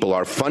American people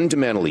are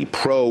fundamentally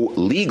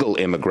pro-legal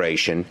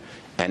immigration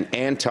and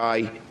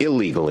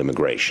anti-illegal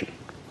immigration.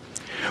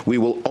 We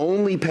will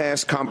only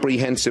pass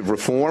comprehensive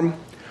reform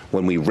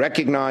when we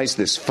recognize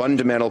this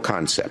fundamental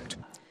concept.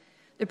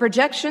 The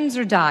projections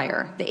are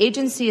dire. The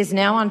agency is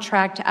now on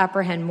track to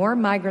apprehend more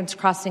migrants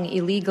crossing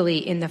illegally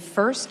in the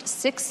first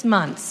 6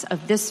 months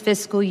of this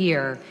fiscal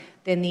year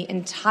than the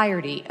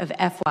entirety of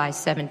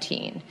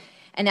FY17.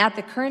 And at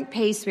the current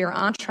pace, we are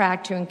on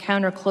track to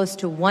encounter close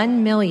to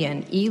 1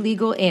 million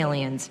illegal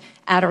aliens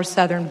at our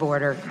southern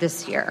border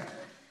this year.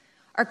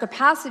 Our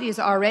capacity is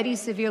already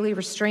severely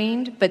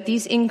restrained, but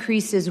these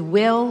increases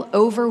will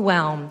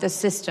overwhelm the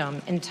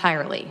system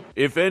entirely.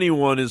 If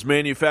anyone is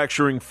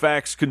manufacturing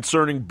facts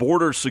concerning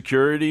border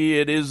security,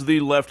 it is the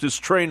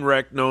leftist train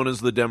wreck known as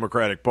the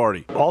Democratic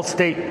Party. All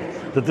state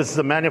that this is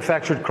a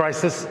manufactured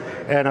crisis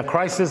and a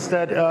crisis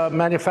that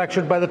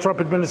manufactured by the Trump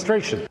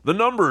administration. The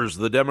numbers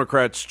the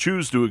Democrats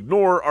choose to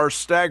ignore are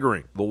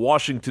staggering. The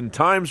Washington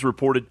Times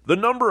reported the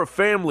number of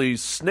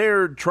families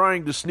snared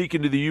trying to sneak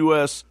into the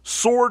U.S.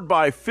 soared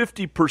by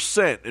 50%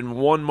 in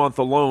 1 month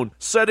alone,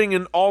 setting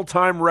an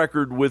all-time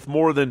record with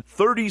more than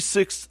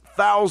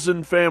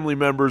 36,000 family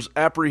members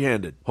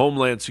apprehended,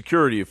 Homeland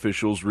Security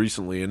officials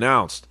recently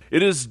announced.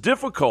 It is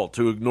difficult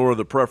to ignore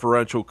the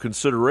preferential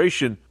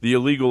consideration the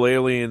illegal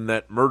alien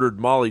that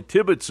murdered Molly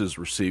Tibbetts is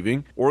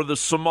receiving, or the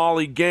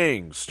Somali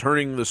gangs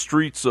turning the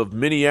streets of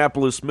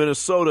Minneapolis,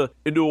 Minnesota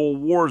into a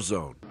war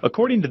zone.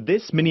 According to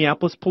this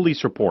Minneapolis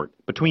police report,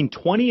 between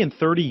 20 and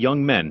 30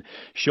 young men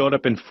showed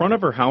up in front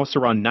of her house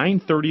around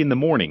 9:30 in the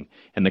morning,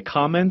 and the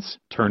comments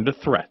turned to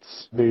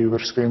threats. They were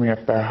screaming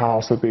at their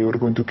house that they were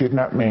going to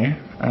kidnap me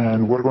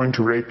and we're going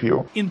to rape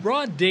you. In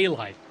broad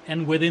daylight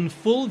and within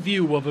full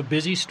view of a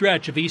busy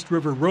stretch of East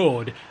River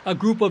Road, a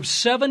group of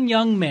 7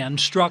 young men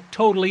struck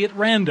totally at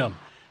random.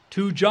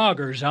 2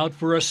 joggers out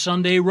for a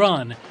Sunday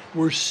run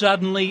were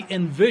suddenly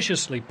and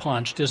viciously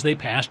punched as they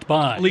passed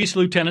by. Police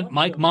Lieutenant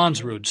Mike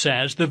Monsrud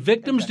says the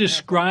victims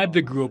described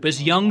the group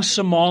as young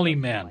Somali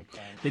men.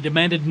 They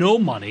demanded no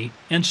money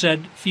and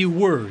said few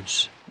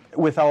words.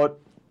 Without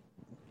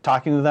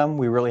talking to them,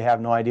 we really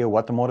have no idea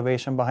what the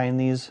motivation behind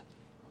these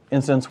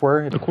incidents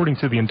were. According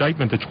to the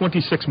indictment, the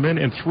 26 men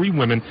and 3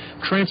 women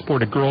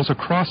transported girls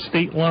across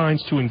state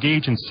lines to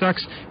engage in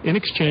sex in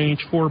exchange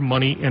for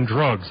money and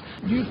drugs.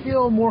 Do you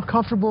feel more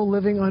comfortable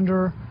living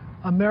under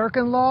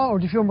American law, or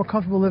do you feel more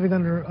comfortable living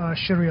under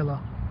Sharia law?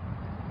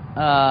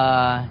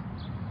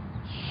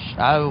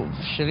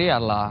 Sharia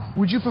law.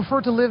 Would you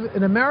prefer to live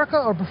in America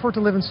or prefer to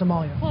live in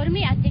Somalia? For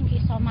me, I think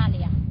it's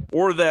Somalia.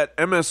 Or that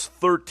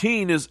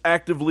MS-13 is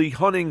actively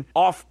hunting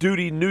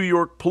off-duty New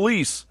York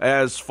police.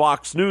 As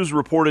Fox News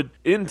reported,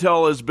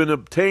 intel has been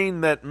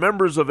obtained that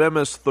members of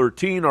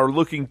MS-13 are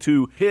looking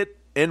to hit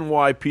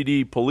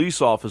NYPD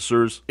police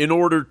officers in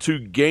order to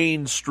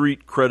gain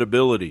street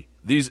credibility.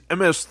 These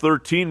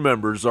MS-13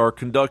 members are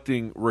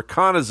conducting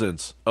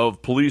reconnaissance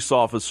of police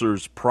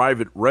officers'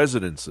 private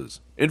residences.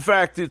 In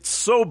fact, it's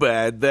so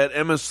bad that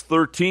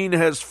MS-13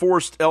 has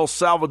forced El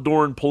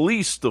Salvadoran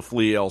police to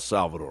flee El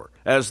Salvador.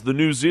 As the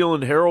New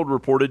Zealand Herald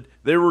reported,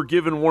 they were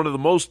given one of the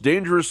most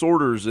dangerous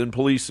orders in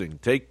policing: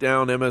 take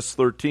down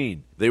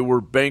MS-13. They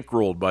were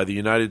bankrolled by the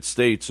United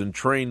States and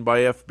trained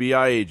by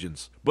FBI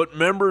agents. But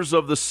members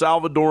of the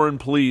Salvadoran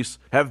police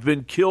have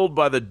been killed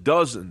by the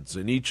dozens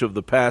in each of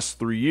the past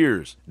 3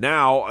 years.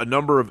 Now, a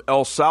number of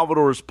El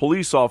Salvador's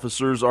police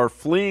officers are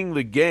fleeing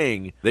the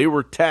gang they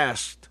were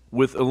tasked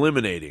with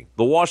eliminating.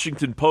 The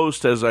Washington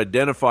Post has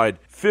identified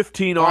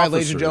 15 All right, officers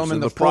ladies and gentlemen,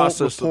 in the the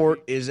process full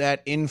report is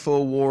at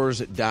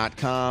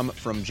Infowars.com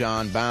from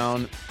John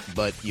Bowne,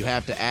 but you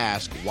have to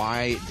ask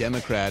why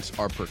Democrats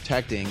are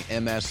protecting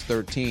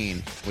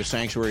MS-13 with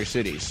sanctuary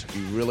cities.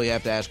 You really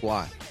have to ask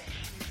why.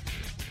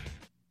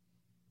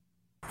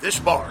 This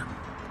bar,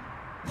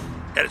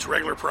 at its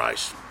regular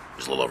price,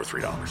 is a little over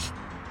 $3.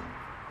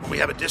 When we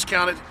have it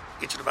discounted,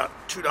 it's at about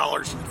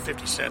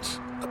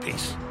 $2.50 a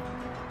piece.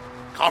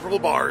 Comparable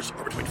bars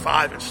are between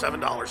 $5 and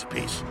 $7 a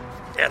piece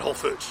at Whole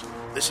Foods.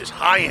 This is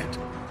high-end.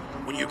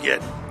 When you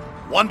get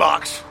one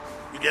box,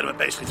 you get them at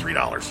basically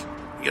 $3.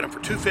 You get them for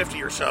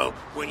 $2.50 or so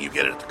when you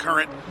get it at the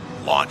current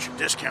launch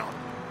discount.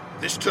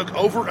 This took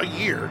over a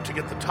year to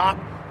get the top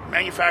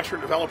manufacturer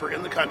and developer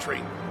in the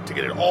country to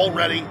get it all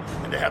ready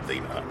and to have the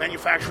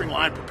manufacturing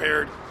line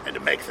prepared and to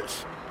make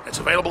this. It's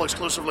available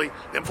exclusively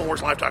at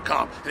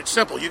InfoWarsLife.com. And it's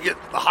simple. You get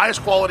the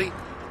highest quality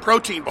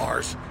protein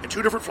bars in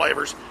 2 different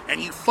flavors, and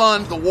you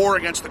fund the war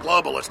against the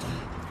globalists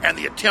and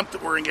the attempt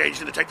that we're engaged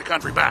in to take the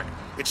country back.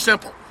 It's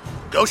simple.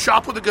 Go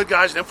shop with the good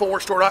guys at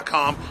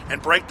InfoWarsStore.com and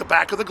break the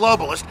back of the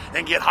globalist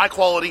and get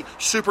high-quality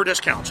super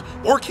discounts.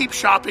 Or keep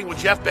shopping with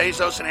Jeff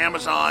Bezos and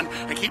Amazon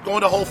and keep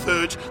going to Whole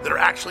Foods that are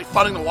actually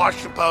funding the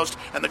Washington Post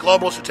and the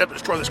globalist attempt to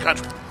destroy this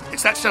country.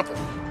 It's that simple.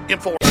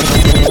 InfoWars.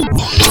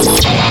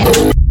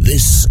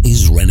 This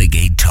is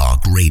Renegade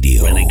Talk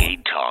Radio.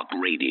 Renegade Talk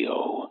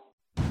Radio.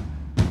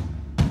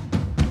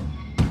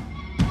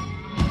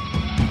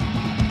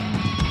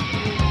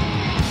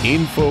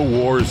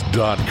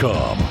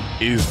 Infowars.com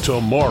is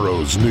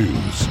tomorrow's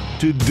news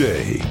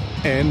today.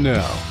 And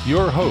now,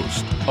 your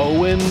host,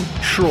 Owen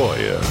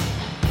Schroyer.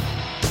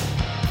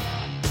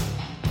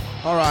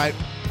 All right.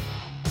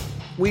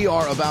 We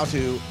are about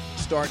to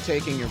start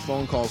taking your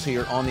phone calls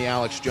here on the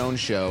Alex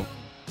Jones Show.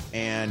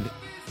 And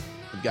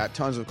we've got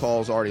tons of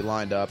calls already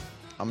lined up.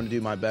 I'm going to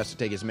do my best to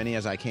take as many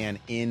as I can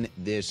in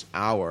this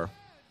hour.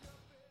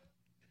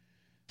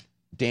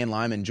 Dan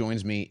Lyman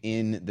joins me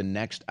in the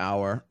next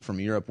hour from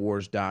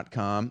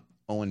EuropeWars.com.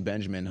 Owen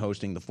Benjamin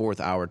hosting the 4th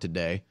hour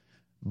today.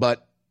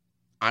 But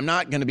I'm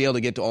not going to be able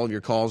to get to all of your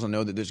calls. I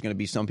know that there's going to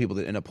be some people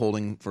that end up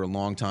holding for a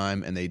long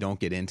time and they don't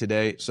get in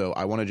today. So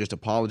I want to just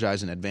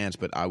apologize in advance,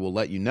 but I will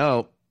let you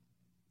know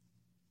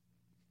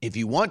if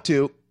you want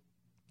to.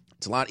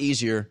 It's a lot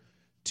easier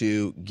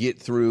to get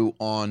through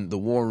on the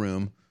War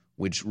Room,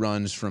 which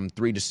runs from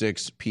 3 to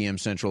 6 p.m.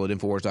 Central at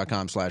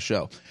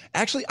Infowars.com/show.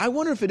 Actually, I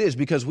wonder if it is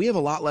because we have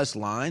a lot less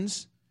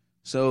lines.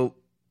 So,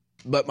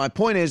 but my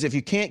point is, if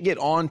you can't get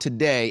on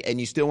today and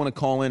you still want to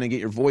call in and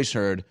get your voice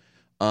heard,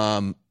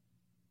 I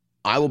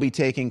will be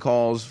taking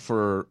calls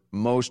for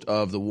most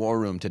of the War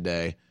Room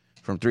today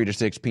from 3 to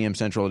 6 p.m.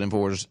 Central at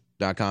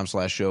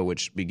Infowars.com/show,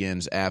 which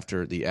begins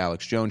after the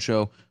Alex Jones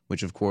Show,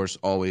 which, of course,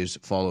 always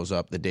follows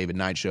up the David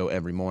Knight Show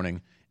every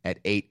morning at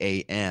 8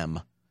 a.m.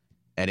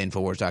 at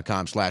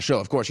Infowars.com/show.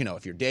 Of course,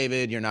 if you're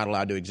David, you're not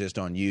allowed to exist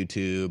on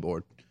YouTube,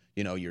 or,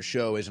 your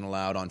show isn't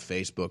allowed on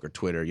Facebook or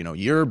Twitter.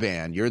 You're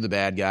banned. You're the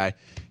bad guy.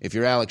 If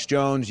you're Alex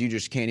Jones, you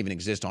just can't even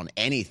exist on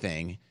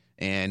anything.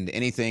 And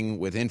anything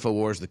with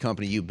Infowars, the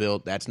company you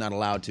built, that's not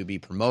allowed to be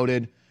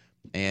promoted.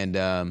 And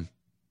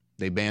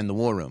they banned the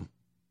War Room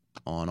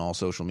on all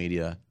social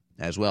media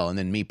as well. And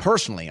then me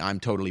personally, I'm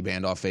totally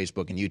banned off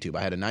Facebook and YouTube.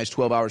 I had a nice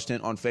 12-hour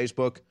stint on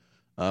Facebook.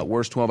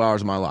 Worst 12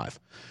 hours of my life.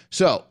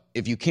 So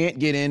if you can't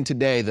get in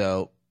today,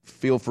 though,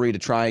 feel free to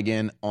try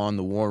again on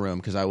the War Room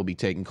because I will be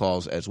taking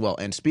calls as well.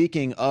 And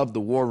speaking of the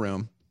War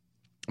Room,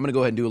 I'm going to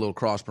go ahead and do a little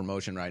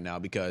cross-promotion right now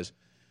because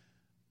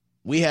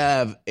we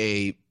have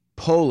a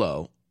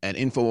polo at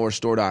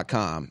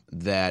InfoWarsStore.com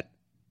that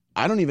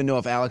I don't even know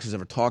if Alex has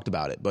ever talked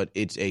about it, but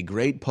it's a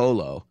great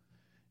polo,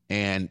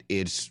 and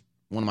it's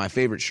one of my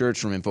favorite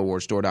shirts from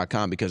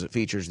InfoWarsStore.com because it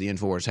features the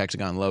Infowars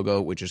hexagon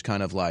logo, which is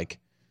kind of like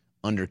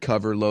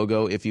undercover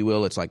logo, if you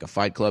will. It's like a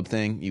Fight Club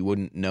thing. You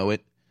wouldn't know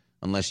it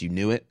unless you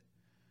knew it.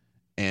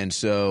 And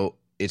so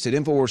it's at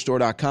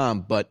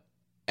InfoWarsStore.com, but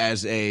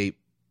as a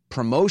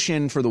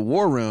promotion for the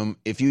War Room,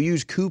 if you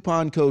use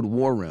coupon code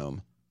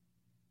WARROOM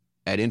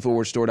at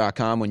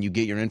InfoWarsStore.com. When you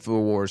get your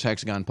InfoWars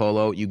Hexagon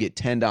Polo, you get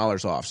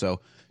 $10 off.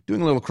 So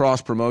doing a little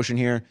cross-promotion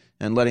here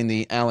and letting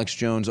the Alex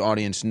Jones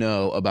audience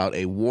know about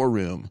a War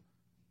Room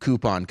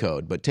coupon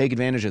code. But take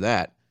advantage of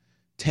that.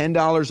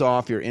 $10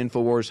 off your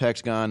InfoWars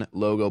Hexagon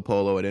logo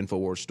polo at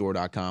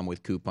InfoWarsStore.com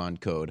with coupon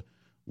code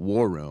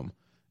War Room.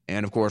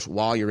 And, of course,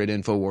 while you're at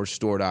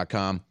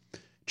InfoWarsStore.com,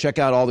 check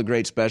out all the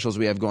great specials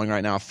we have going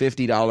right now.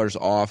 $50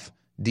 off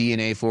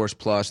DNA Force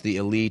Plus, the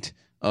elite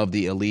of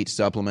the elite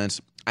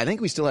supplements. I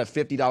think we still have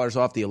 $50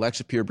 off the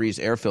Alexa Pure Breeze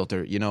air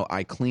filter. You know,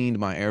 I cleaned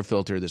my air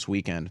filter this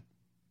weekend,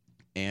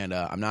 and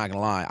I'm not going to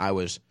lie, I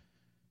was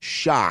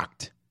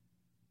shocked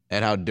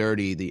at how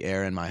dirty the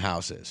air in my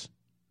house is.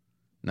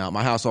 Now,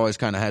 my house always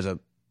kind of has a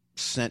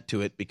scent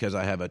to it because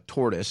I have a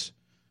tortoise,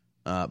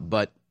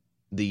 but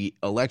the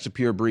Alexa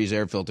Pure Breeze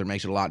air filter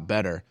makes it a lot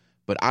better.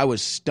 But I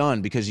was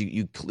stunned because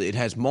it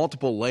has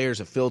multiple layers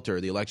of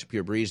filter, the Alexa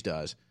Pure Breeze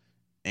does,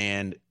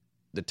 and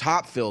the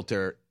top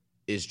filter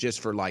is just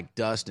for like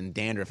dust and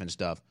dandruff and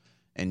stuff.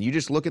 And you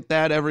just look at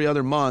that every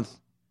other month,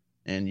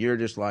 and you're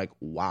just like,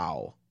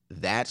 wow,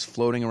 that's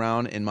floating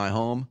around in my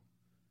home.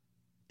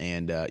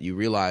 And you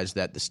realize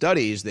that the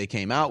studies they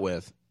came out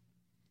with,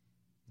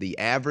 the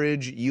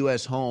average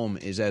U.S. home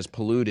is as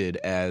polluted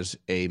as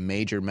a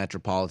major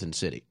metropolitan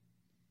city.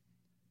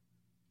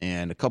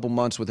 And a couple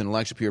months with an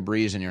Alexa Pure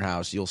Breeze in your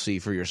house, you'll see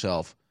for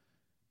yourself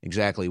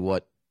exactly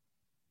what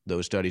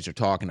those studies are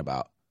talking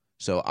about.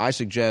 So I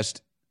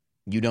suggest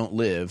you don't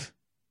live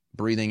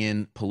breathing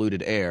in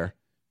polluted air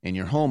in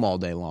your home all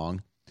day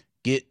long.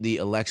 Get the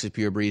Alexa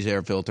Pure Breeze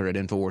air filter at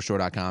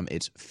InfoWarsStore.com.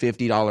 It's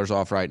 $50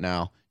 off right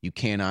now. You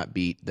cannot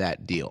beat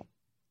that deal.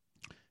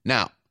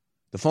 Now,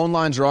 the phone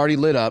lines are already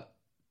lit up.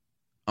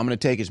 I'm going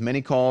to take as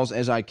many calls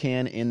as I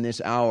can in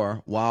this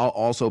hour while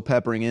also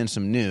peppering in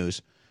some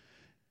news.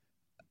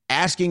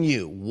 Asking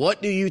you,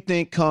 what do you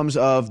think comes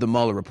of the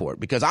Mueller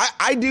report? Because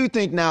I do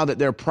think now that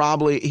they're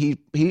probably,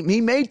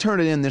 he may turn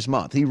it in this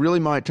month. He really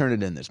might turn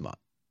it in this month.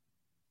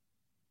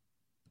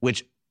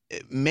 Which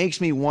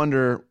makes me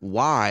wonder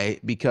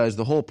why, because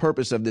the whole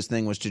purpose of this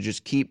thing was to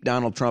just keep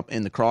Donald Trump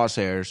in the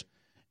crosshairs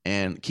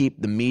and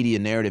keep the media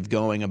narrative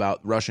going about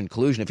Russian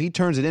collusion. If he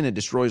turns it in, it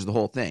destroys the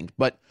whole thing.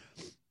 But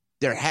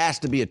there has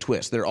to be a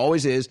twist. There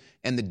always is.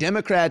 And the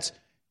Democrats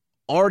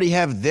already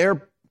have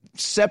their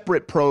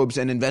separate probes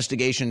and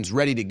investigations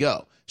ready to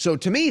go. So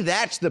to me,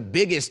 that's the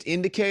biggest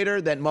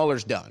indicator that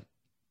Mueller's done,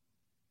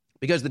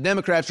 because the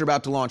Democrats are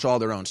about to launch all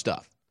their own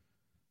stuff.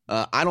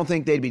 I don't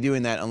think they'd be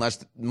doing that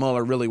unless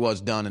Mueller really was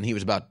done and he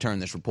was about to turn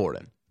this report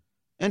in.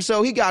 And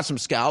so he got some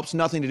scalps,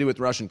 nothing to do with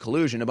Russian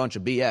collusion, a bunch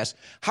of BS.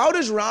 How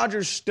does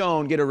Roger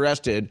Stone get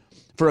arrested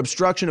for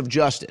obstruction of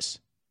justice?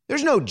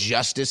 There's no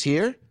justice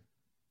here.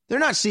 They're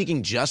not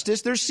seeking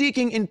justice. They're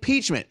seeking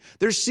impeachment.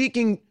 They're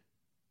seeking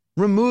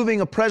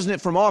removing a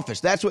president from office.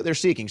 That's what they're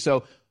seeking.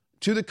 So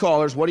to the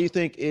callers, what do you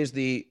think is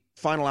the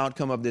final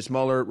outcome of this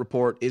Mueller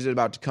report? Is it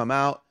about to come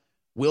out?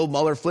 Will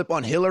Mueller flip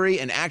on Hillary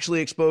and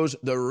actually expose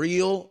the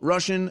real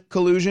Russian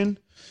collusion?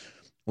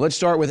 Let's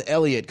start with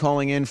Elliot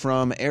calling in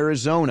from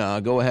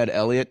Arizona. Go ahead,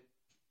 Elliot.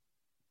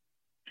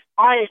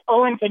 Hi,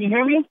 Owen. Can you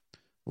hear me?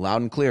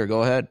 Loud and clear.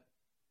 Go ahead.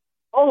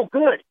 Oh,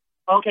 good.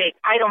 Okay,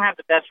 I don't have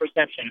the best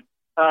reception.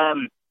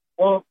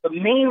 Well, the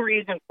main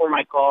reason for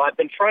my call, I've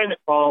been trying to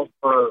call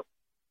for,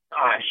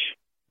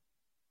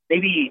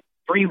 maybe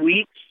 3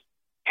 weeks,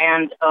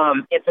 and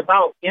it's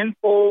about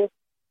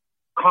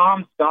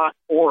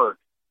infocomms.org.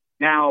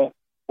 Now,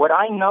 what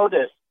I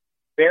noticed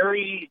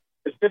very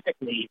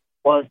specifically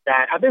was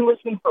that I've been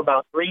listening for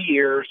about 3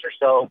 years or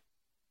so,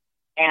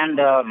 and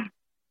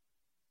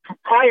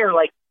prior,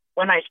 like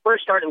when I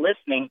first started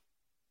listening,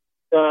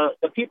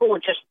 the people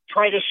would just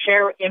try to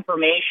share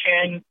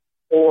information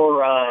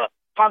or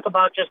talk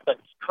about just the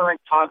current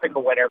topic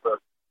or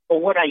whatever.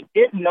 But what I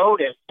did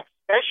notice,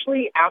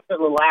 especially after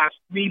the last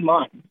 3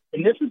 months,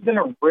 and this is going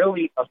to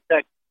really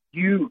affect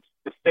you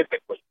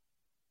specifically,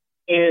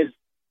 is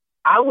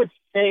I would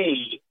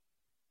say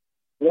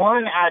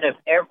 1 out of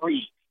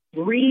every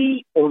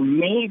 3 or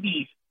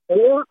maybe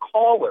 4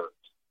 callers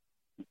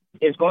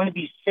is going to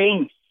be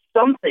saying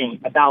something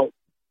about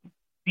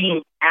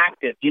being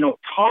active,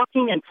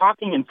 talking and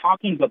talking and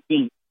talking, but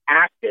being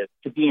active,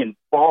 to be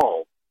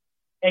involved.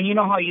 And you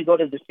know how you go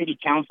to the city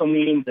council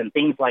meetings and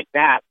things like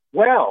that?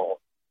 Well,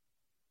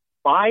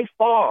 by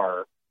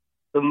far,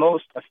 the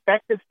most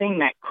effective thing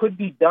that could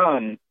be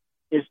done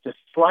is to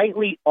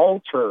slightly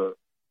alter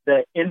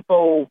the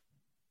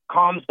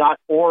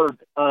infocomms.org,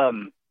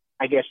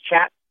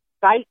 chat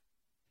site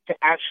to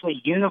actually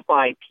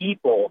unify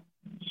people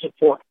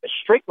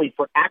strictly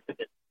for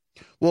activists.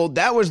 Well,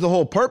 that was the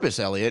whole purpose,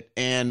 Elliot,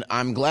 and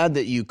I'm glad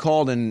that you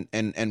called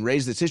and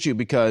raised this issue,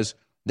 because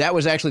that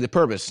was actually the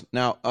purpose.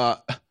 Now,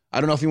 I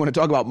don't know if you want to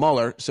talk about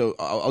Mueller, so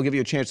I'll give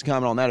you a chance to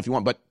comment on that if you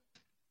want, but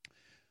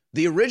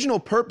the original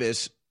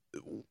purpose,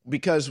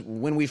 because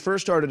when we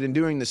first started in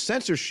doing the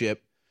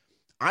censorship,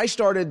 I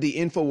started the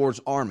InfoWars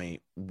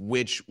Army,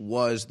 which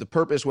was the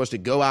purpose was to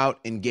go out,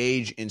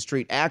 engage in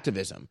street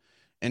activism.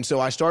 And so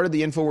I started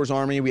the InfoWars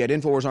Army. We had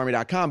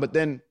InfoWarsArmy.com, but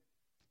then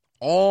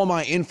all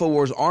my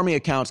InfoWars Army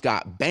accounts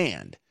got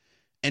banned.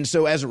 And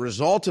so as a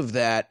result of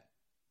that,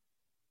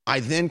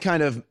 I then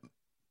kind of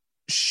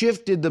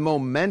shifted the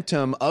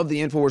momentum of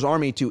the InfoWars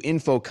Army to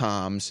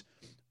Infocoms,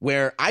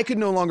 where I could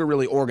no longer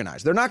really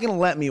organize. They're not going to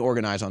let me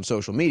organize on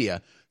social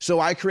media. So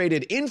I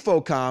created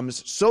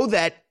Infocoms so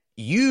that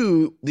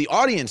you, the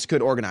audience,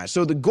 could organize.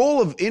 So the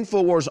goal of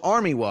InfoWars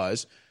Army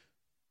was,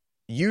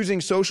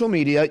 using social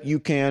media, you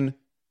can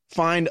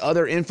find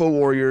other Info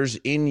Warriors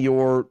in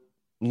your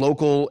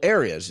local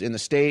areas, in the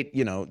state,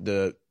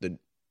 the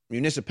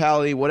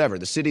municipality, whatever,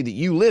 the city that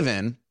you live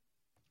in.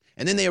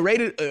 And then they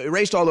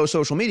erased all those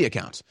social media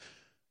accounts.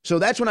 So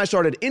that's when I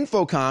started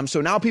Infocoms.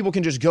 So now people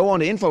can just go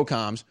onto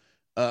Infocoms,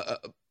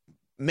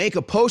 make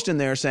a post in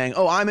there saying,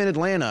 oh, I'm in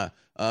Atlanta,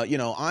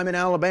 I'm in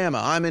Alabama,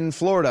 I'm in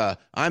Florida,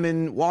 I'm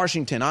in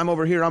Washington, I'm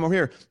over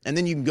here. And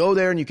then you can go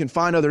there and you can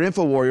find other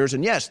Info Warriors.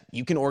 And yes,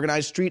 you can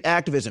organize street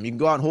activism. You can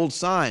go out and hold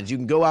signs. You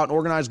can go out and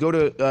organize, go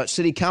to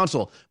city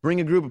council,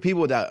 bring a group of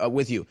people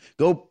with you,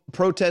 go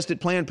protest at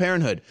Planned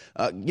Parenthood,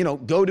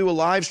 go do a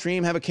live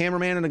stream, have a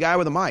cameraman and a guy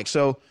with a mic.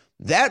 So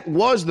that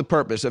was the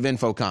purpose of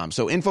Infocoms.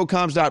 So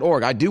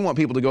Infocoms.org. I do want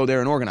people to go there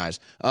and organize.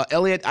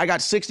 Elliot, I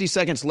got 60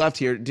 seconds left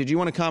here. Did you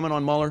want to comment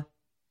on Mueller?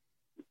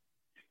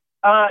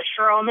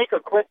 Sure, I'll make a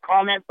quick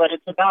comment, but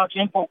it's about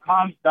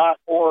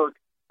Infocoms.org.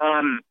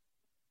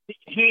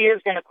 He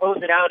is going to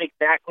close it out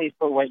exactly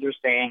for what you're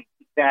saying,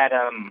 that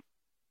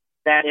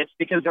it's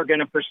because they're going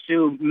to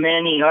pursue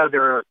many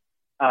other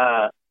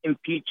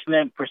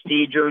impeachment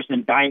procedures,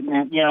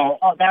 indictment.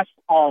 That's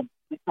all.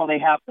 So they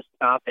have to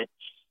stop it.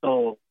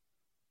 So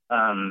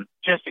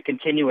just to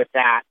continue with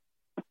that.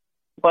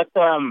 But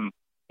I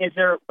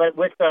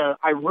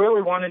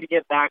really wanted to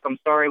get back, I'm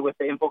sorry, with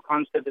the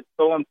Infocoms because it's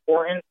so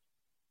important.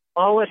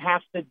 All it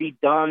has to be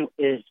done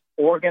is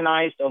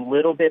organized a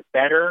little bit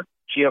better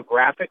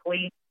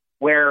geographically,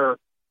 where,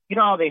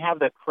 they have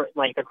the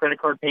credit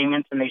card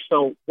payments and they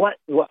show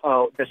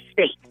the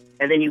state,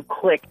 and then you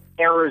click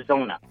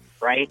Arizona,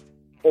 right?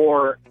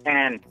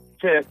 And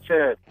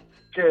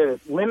to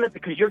limit,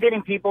 because you're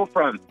getting people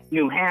from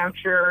New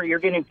Hampshire, you're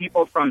getting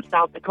people from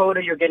South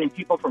Dakota, you're getting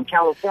people from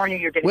California,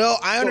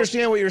 I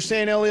understand what you're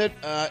saying, Elliot,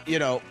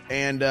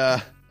 and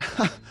I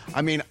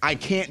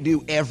can't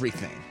do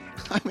everything.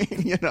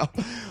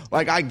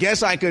 I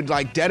guess I could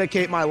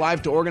dedicate my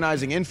life to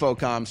organizing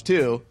Infocoms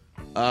too,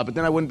 but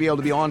then I wouldn't be able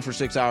to be on for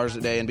 6 hours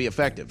a day and be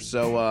effective.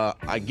 So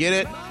I get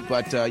it,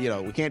 but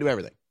we can't do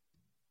everything.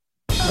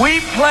 We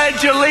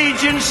pledge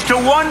allegiance to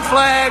one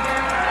flag,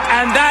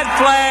 and that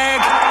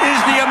flag is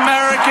the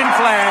American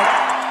flag.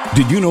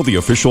 Did you know the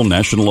official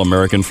national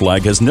American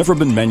flag has never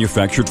been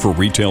manufactured for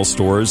retail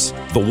stores?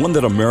 The one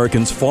that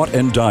Americans fought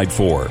and died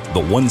for.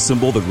 The one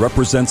symbol that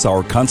represents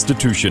our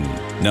Constitution.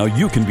 Now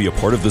you can be a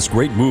part of this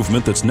great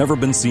movement that's never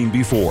been seen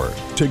before.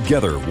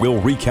 Together, we'll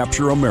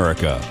recapture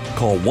America.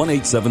 Call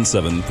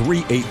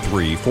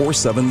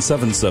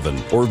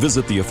 1-877-383-4777 or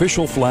visit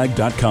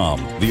theofficialflag.com.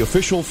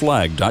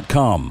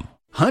 Theofficialflag.com.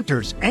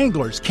 Hunters,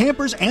 anglers,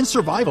 campers, and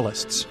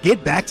survivalists.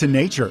 Get back to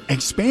nature.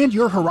 Expand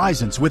your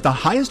horizons with the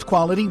highest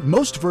quality,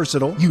 most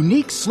versatile,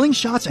 unique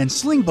slingshots and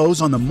sling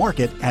bows on the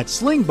market at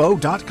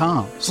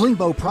slingbow.com.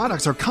 Slingbow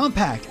products are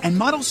compact and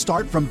models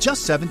start from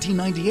just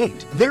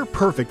 $17.98. They're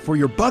perfect for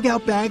your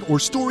bug-out bag or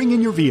storing in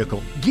your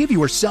vehicle. Give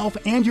yourself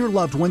and your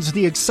loved ones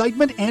the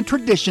excitement and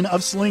tradition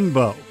of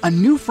Slingbow, a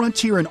new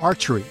frontier in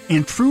archery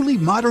and truly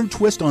modern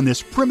twist on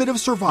this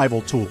primitive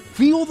survival tool.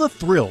 Feel the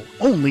thrill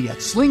only at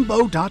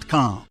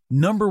slingbow.com.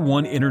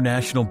 #1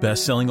 international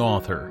best-selling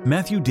author,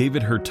 Matthew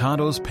David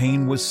Hurtado's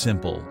pain was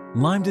simple.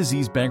 Lyme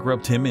disease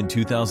bankrupted him in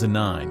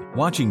 2009,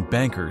 watching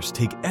bankers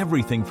take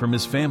everything from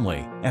his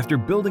family after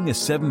building a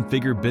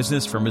 7-figure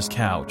business from his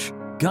couch.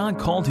 God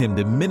called him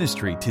to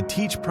ministry to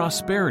teach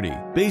prosperity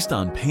based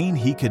on pain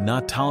he could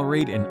not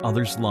tolerate in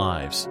others'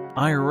 lives.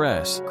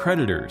 IRS,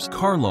 creditors,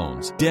 car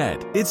loans,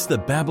 debt. It's the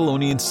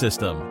Babylonian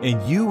system,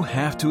 and you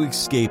have to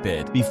escape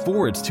it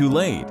before it's too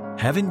late.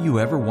 Haven't you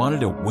ever wanted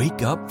to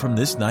wake up from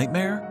this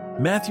nightmare?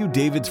 Matthew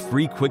David's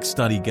free quick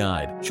study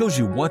guide shows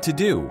you what to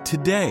do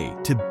today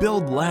to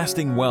build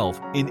lasting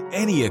wealth in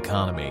any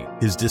economy.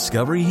 His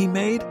discovery he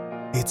made?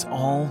 It's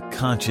all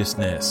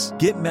consciousness.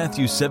 Get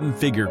Matthew's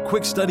 7-figure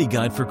quick study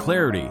guide for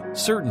clarity,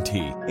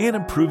 certainty, and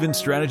a proven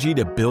strategy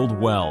to build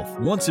wealth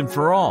once and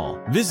for all.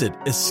 Visit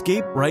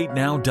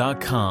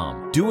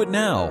escaperightnow.com. Do it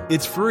now.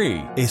 It's free.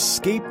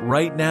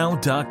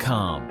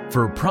 escaperightnow.com.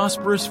 For a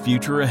prosperous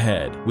future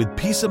ahead with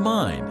peace of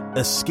mind.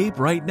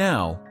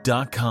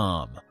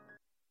 escaperightnow.com.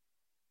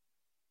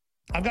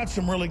 I've got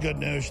some really good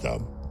news,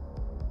 though.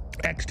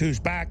 X2's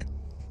back.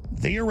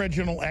 The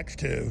original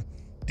X2.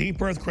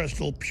 Deep Earth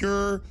Crystal,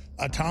 pure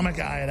atomic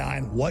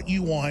iodine, what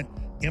you want.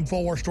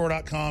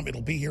 InfoWarsStore.com.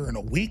 It'll be here in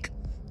a week.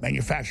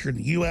 Manufactured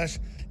in the U.S.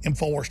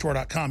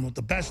 InfoWarsStore.com. With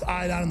the best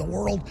iodine in the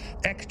world,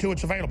 X2,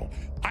 it's available.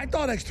 I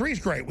thought X3 is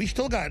great. We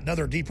still got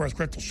another Deep Earth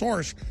Crystal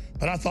source,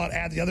 but I thought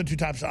add the other 2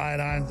 types of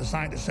iodine. The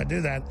scientists said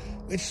do that.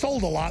 It's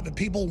sold a lot, but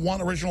people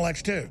want original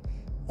X2.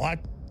 Well,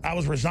 I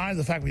was resigned to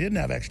the fact we didn't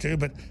have X2,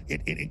 but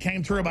it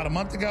came through about a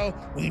month ago.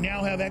 We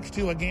now have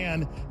X2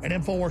 again at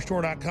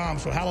InfoWarsStore.com,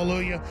 so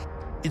hallelujah.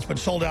 It's been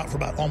sold out for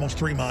about almost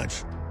 3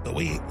 months. But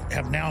we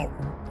have now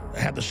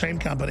had the same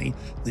company,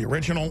 the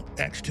original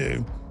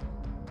X2,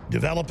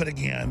 develop it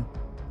again,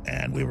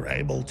 and we were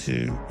able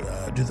to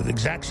do the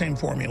exact same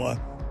formula.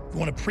 If you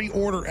want to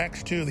pre-order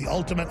X2, the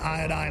ultimate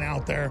iodine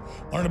out there,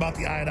 learn about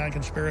the iodine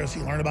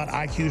conspiracy, learn about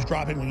IQs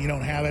dropping when you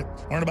don't have it,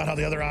 learn about how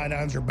the other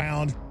iodines are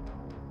bound.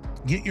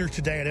 Get yours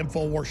today at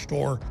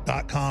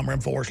InfoWarsStore.com or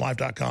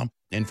InfoWarsLife.com.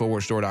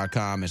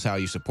 InfoWarsStore.com is how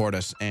you support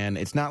us. And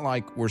it's not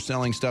like we're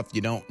selling stuff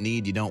you don't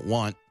need, you don't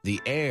want. The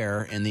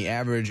air in the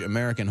average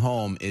American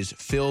home is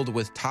filled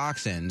with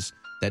toxins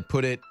that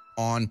put it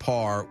on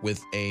par with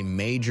a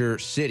major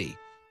city.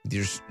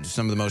 There's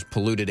some of the most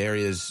polluted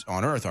areas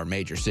on Earth are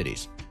major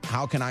cities.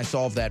 How can I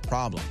solve that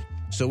problem?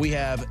 So we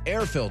have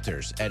air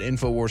filters at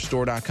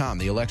InfoWarsStore.com,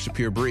 the Alexa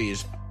Pure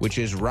Breeze, which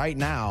is right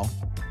now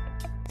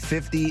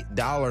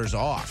 $50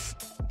 off.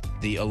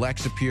 The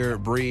Alexa Pure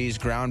Breeze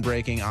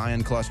groundbreaking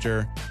ion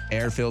cluster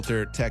air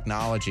filter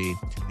technology.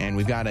 And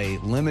we've got a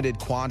limited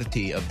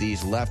quantity of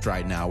these left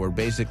right now. We're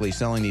basically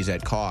selling these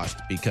at cost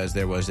because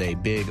there was a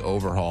big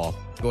overhaul.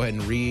 Go ahead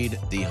and read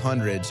the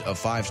hundreds of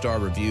 5-star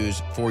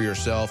reviews for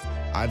yourself.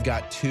 I've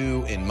got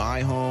 2 in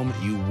my home.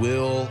 You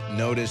will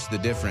notice the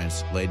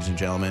difference, ladies and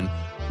gentlemen,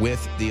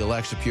 with the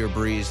Alexa Pure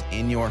Breeze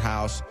in your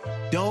house.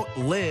 Don't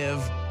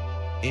live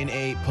in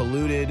a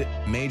polluted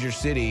major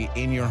city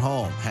in your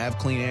home. Have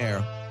clean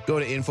air. Go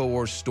to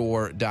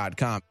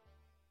InfoWarsStore.com.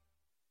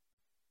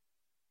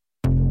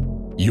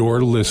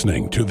 You're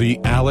listening to The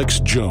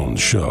Alex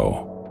Jones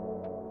Show.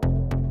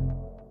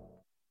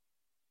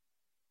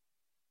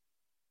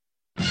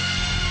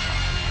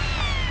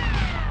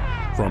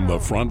 From the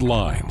front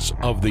lines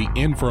of the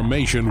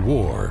information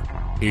war,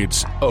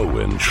 it's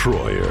Owen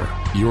Schroyer.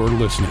 You're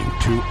listening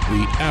to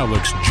The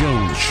Alex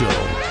Jones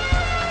Show.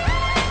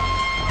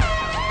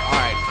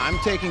 I'm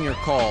taking your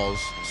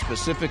calls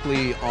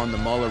specifically on the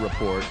Mueller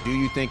report. Do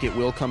you think it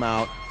will come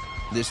out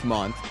this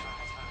month?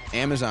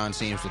 Amazon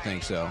seems to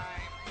think so.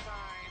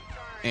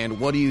 And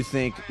what do you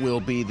think will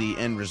be the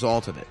end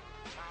result of it?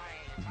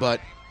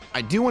 But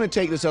I do want to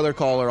take this other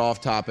caller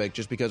off topic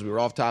just because we were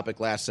off topic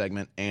last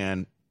segment,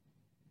 and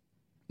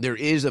there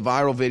is a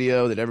viral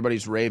video that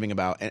everybody's raving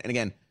about. And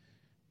again,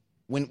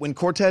 when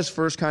Cortez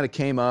first kind of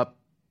came up,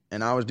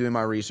 and I was doing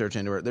my research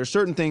into it, there's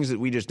certain things that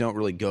we just don't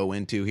really go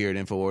into here at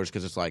InfoWars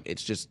because it's like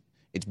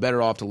it's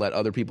better off to let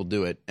other people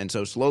do it. And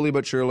so slowly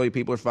but surely,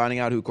 people are finding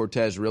out who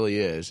Cortez really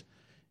is.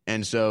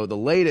 And so the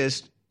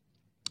latest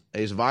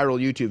is a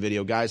viral YouTube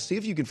video. Guys, see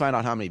if you can find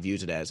out how many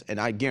views it has. And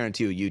I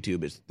guarantee you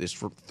YouTube is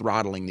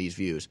throttling these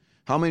views.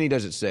 How many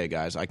does it say,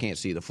 guys? I can't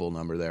see the full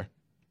number there.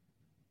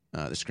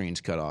 The screen's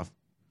cut off.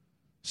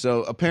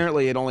 So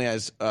apparently it only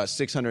has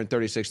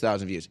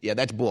 636,000 views. Yeah,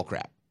 that's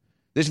bullcrap.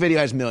 This video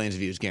has millions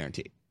of views,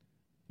 guaranteed.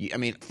 I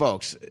mean,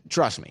 folks,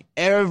 trust me.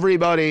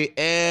 Everybody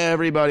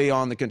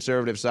on the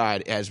conservative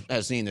side has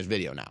seen this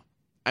video now.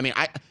 I mean,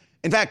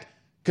 in fact,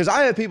 because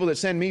I have people that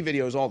send me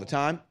videos all the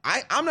time.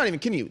 I'm not even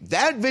kidding you.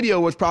 That video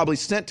was probably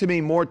sent to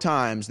me more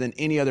times than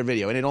any other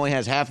video, and it only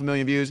has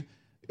 500,000 views.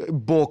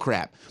 Bull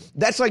crap.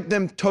 That's like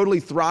them totally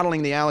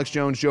throttling the Alex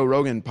Jones, Joe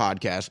Rogan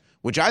podcast,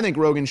 which I think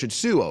Rogan should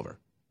sue over.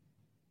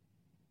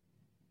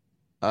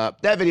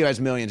 That video has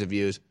millions of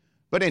views.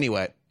 But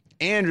anyway,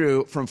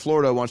 Andrew from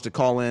Florida wants to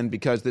call in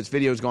because this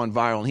video has gone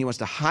viral, and he wants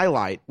to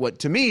highlight what,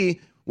 to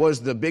me,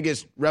 was the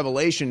biggest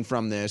revelation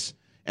from this,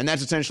 and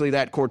that's essentially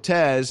that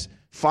Cortez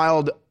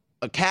filed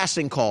a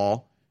casting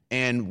call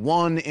and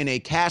won in a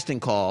casting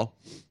call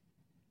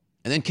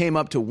and then came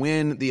up to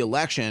win the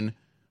election,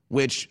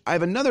 which I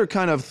have another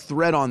kind of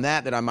thread on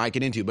that I might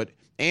get into. But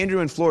Andrew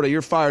in Florida,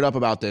 you're fired up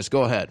about this.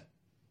 Go ahead.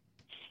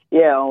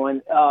 Yeah,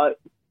 Owen.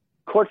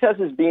 Cortez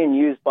is being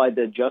used by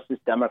the Justice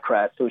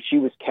Democrats, so she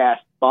was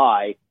cast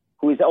by,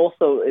 who is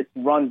also, it's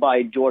run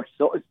by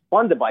it's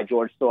funded by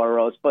George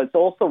Soros, but it's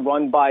also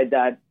run by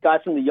that guy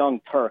from the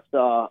Young Turks.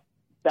 I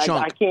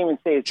can't even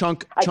say his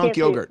Chunk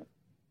Yogurt.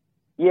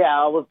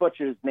 Yeah, I will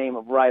butcher his name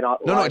right on.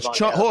 No, it's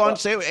Chunk. Hold on,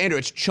 say it, Andrew.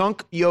 It's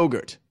Chunk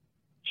Yogurt.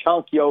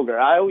 Chunk Yogurt.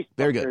 I always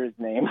butcher his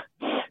name.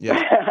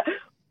 Yeah.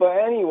 But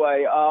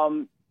anyway,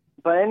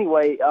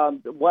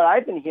 what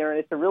I've been hearing,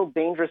 it's a real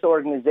dangerous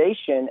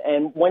organization.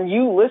 And when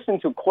you listen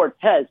to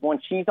Cortez, when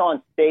she's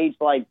on stage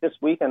like this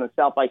weekend at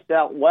South by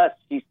Southwest,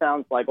 she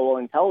sounds like all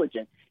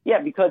intelligent. Yeah,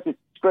 because it's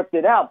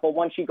scripted out. But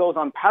when she goes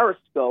on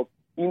Periscope,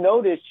 you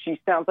notice she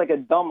sounds like a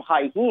dumb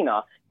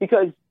hyena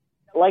because,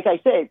 like I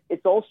said,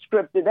 it's all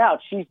scripted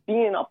out. She's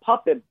being a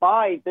puppet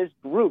by this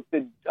group,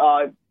 the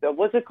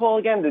what's it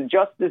called again? The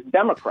Justice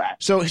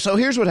Democrats. So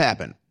here's what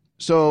happened.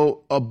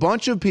 So a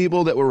bunch of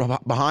people that were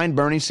behind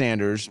Bernie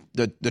Sanders,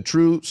 the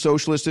true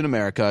socialist in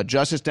America,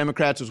 Justice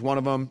Democrats was one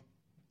of them.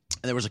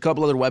 And there was a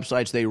couple other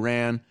websites they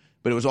ran,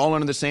 but it was all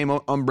under the same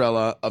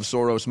umbrella of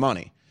Soros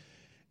money.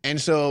 And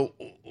so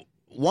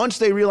once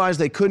they realized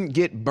they couldn't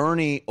get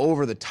Bernie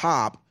over the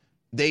top,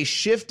 they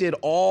shifted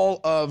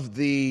all of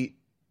the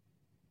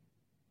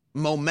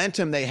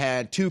momentum they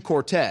had to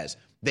Cortez.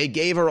 They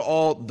gave her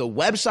all the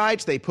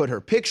websites. They put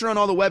her picture on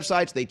all the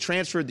websites. They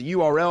transferred the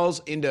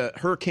URLs into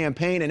her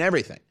campaign and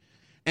everything.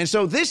 And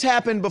so this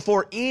happened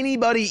before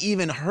anybody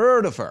even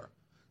heard of her.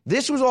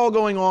 This was all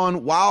going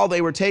on while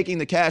they were taking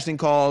the casting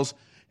calls,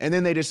 and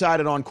then they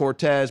decided on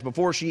Cortez.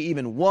 Before she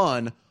even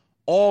won,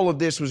 all of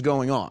this was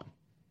going on.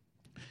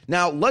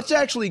 Now, let's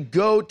actually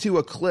go to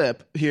a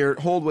clip here,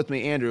 hold with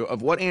me, Andrew,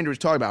 of what Andrew's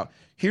talking about.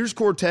 Here's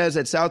Cortez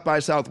at South by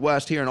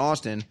Southwest here in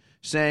Austin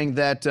saying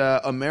that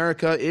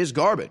America is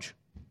garbage.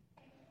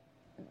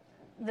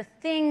 The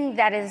thing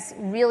that is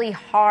really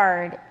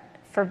hard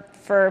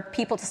for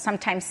people to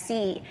sometimes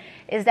see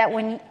is that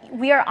when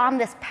we are on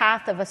this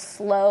path of a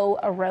slow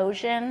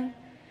erosion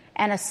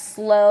and a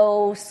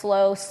slow,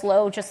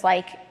 just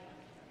like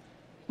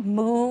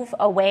move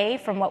away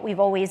from what we've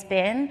always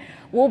been,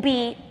 we'll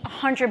be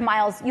 100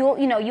 miles. You won't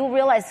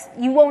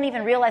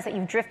even realize that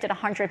you've drifted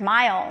 100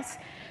 miles.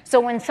 So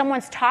when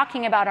someone's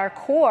talking about our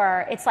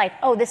core, it's like,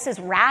 oh, this is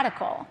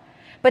radical.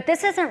 But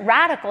this isn't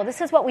radical.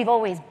 This is what we've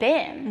always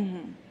been.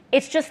 Mm-hmm.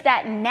 It's just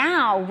that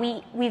now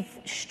we've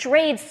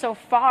strayed so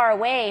far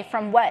away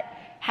from what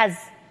has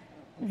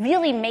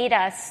really made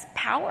us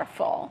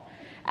powerful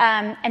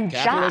and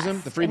capitalism,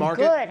 just, the free and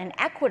market, good and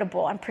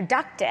equitable and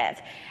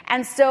productive.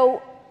 And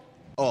so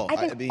I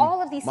think all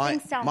of these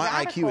things sound my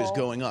radical. IQ is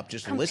going up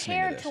just listening to this.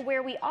 Compared to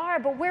where we are,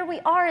 but where we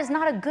are is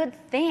not a good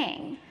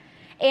thing.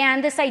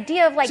 And this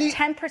idea of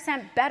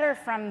 10% better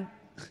from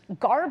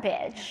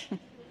garbage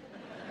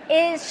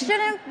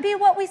shouldn't be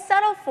what we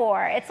settle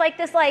for. It's like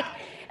this,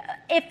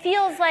 it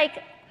feels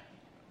like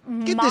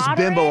get this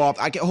bimbo off.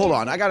 Hold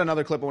on, I got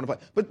another clip I want to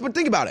play. But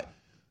think about it.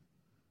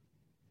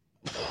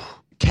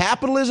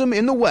 Capitalism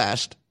in the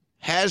West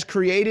has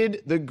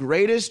created the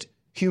greatest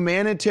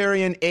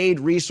humanitarian aid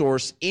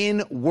resource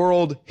in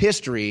world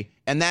history,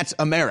 and that's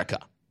America.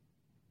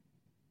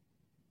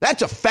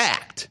 That's a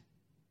fact.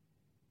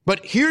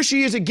 But here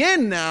she is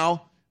again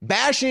now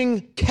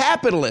bashing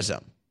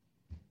capitalism.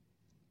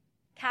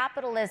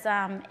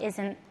 Capitalism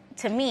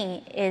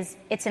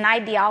it's an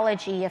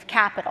ideology of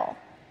capital.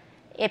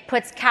 It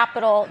puts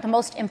capital, the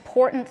most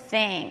important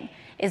thing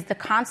is the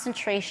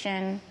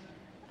concentration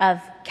of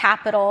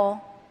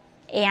capital,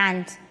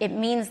 and it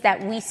means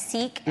that we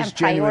seek and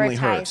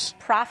prioritize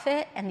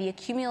profit and the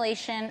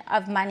accumulation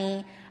of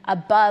money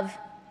above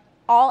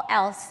all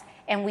else,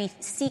 and we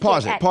seek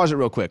Pause it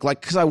real quick,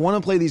 because I want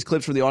to play these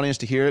clips for the audience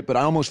to hear it, but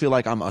I almost feel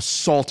like I'm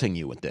assaulting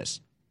you with this.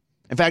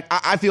 In fact,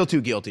 I feel too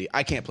guilty.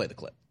 I can't play the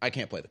clip.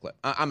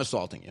 I'm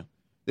assaulting you.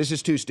 This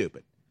is too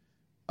stupid.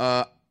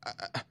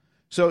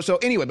 So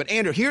anyway, but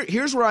Andrew,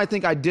 here's where I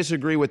think I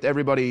disagree with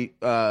everybody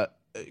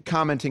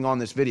commenting on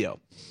this video.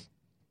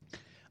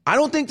 I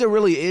don't think there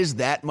really is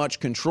that much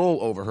control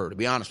over her, to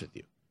be honest with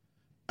you.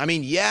 I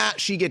mean, yeah,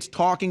 she gets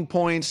talking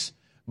points,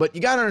 but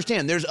you got to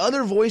understand, there's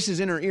other voices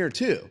in her ear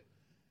too.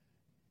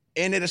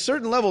 And at a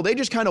certain level, they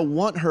just kind of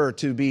want her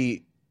to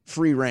be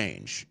free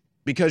range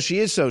because she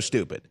is so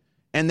stupid.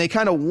 And they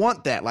kind of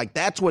want that.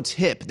 That's what's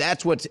hip.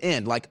 That's what's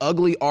in.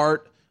 Ugly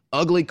art,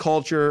 ugly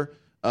culture,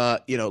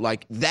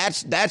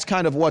 that's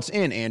kind of what's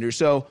in, Andrew.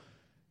 So,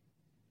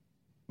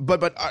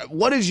 but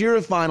what is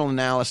your final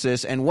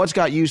analysis, and what's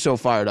got you so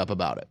fired up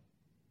about it?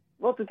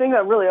 Well, the thing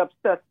that really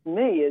upsets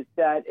me is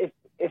that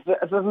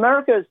if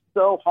America is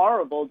so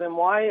horrible, then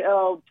why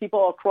people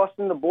are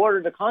crossing the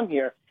border to come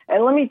here?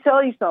 And let me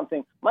tell you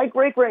something. My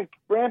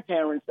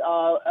great-great-grandparents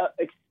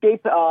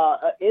escaped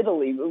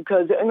Italy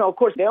because, of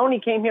course, they only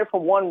came here for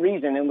one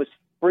reason, and it was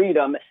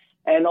freedom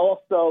and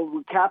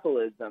also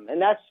capitalism.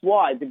 And that's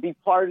why, to be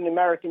part of the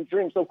American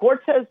dream. So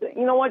Cortez,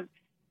 you know what?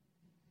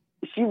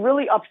 She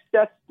really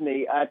upsets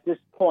me at this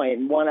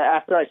point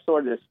after I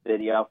saw this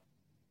video.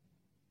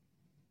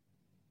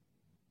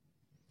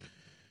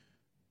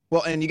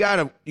 Well, and you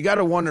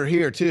gotta wonder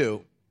here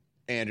too,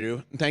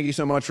 Andrew. Thank you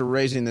so much for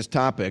raising this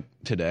topic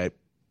today.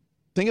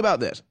 Think about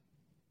this.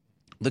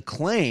 The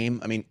claim,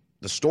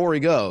 the story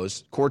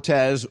goes,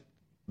 Cortez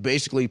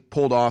basically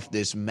pulled off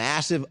this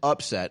massive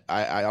upset.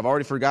 I've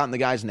already forgotten the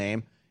guy's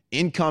name.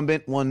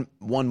 Incumbent, won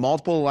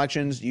multiple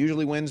elections,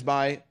 usually wins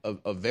by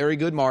a very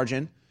good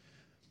margin.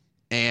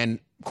 And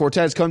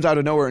Cortez comes out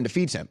of nowhere and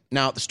defeats him.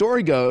 Now, the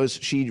story goes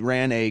she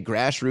ran a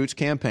grassroots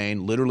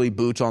campaign, literally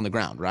boots on the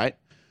ground, right?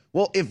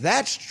 Well, if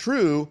that's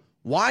true,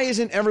 why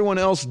isn't everyone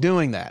else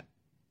doing that?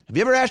 Have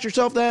you ever asked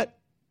yourself that?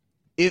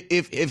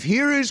 If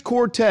here is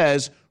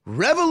Cortez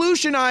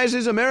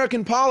revolutionizes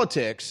American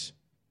politics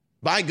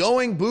by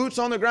going boots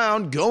on the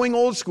ground, going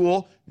old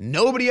school,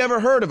 nobody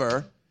ever heard of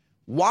her,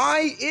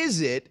 why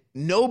is it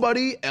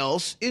nobody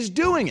else is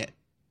doing it?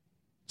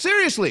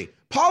 Seriously,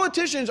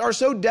 politicians are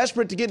so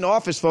desperate to get in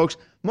office, folks.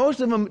 Most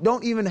of them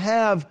don't even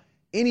have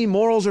any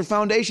morals or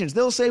foundations.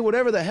 They'll say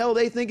whatever the hell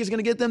they think is going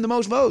to get them the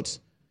most votes.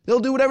 They'll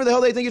do whatever the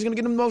hell they think is going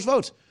to get them the most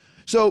votes.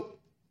 So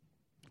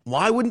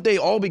why wouldn't they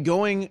all be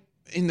going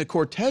in the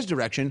Cortez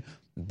direction?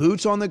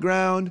 Boots on the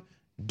ground,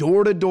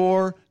 door to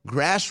door,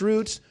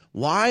 grassroots.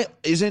 Why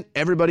isn't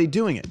everybody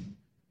doing it?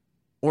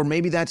 Or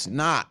maybe that's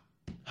not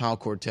how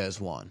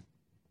Cortez won.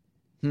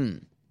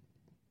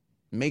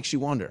 Makes you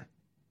wonder.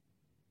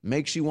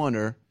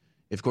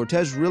 If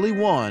Cortez really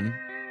won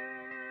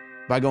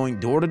by going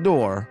door to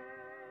door,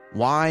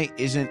 why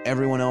isn't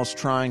everyone else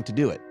trying to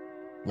do it?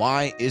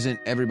 Why isn't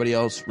everybody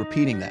else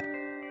repeating that?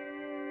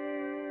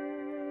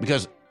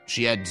 Because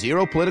she had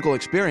zero political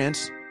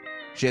experience.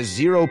 She has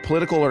zero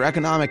political or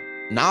economic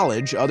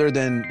knowledge other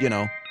than,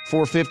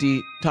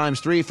 450 times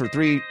 3 for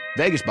 3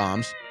 Vegas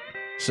bombs.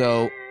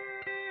 So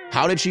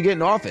how did she get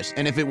in office?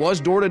 And if it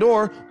was door to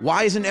door,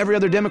 why isn't every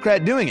other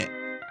Democrat doing it?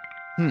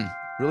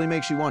 Really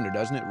makes you wonder,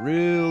 doesn't it?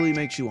 Really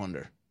makes you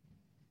wonder.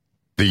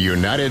 The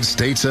United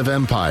States of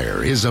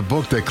Empire is a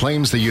book that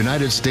claims the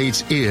United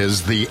States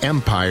is the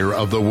empire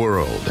of the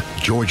world.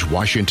 George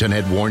Washington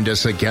had warned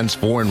us against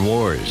foreign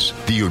wars.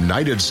 The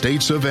United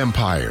States of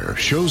Empire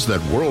shows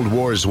that World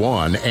Wars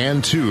I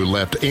and II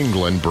left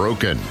England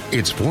broken.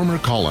 Its former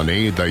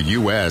colony, the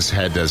U.S.,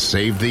 had to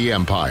save the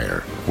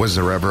empire. Was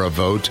there ever a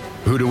vote?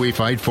 Who do we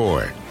fight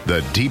for?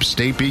 The deep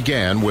state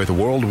began with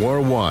World War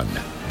I.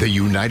 The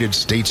United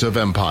States of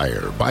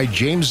Empire by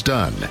James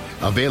Dunn.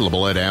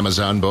 Available at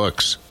Amazon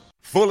Books.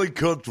 Fully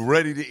cooked,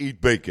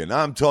 ready-to-eat bacon.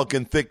 I'm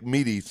talking thick,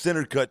 meaty,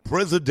 center-cut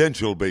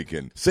presidential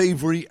bacon.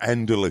 Savory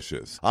and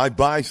delicious. I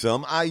buy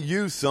some, I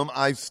use some,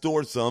 I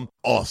store some.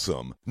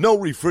 Awesome. No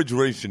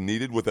refrigeration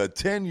needed with a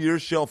 10-year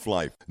shelf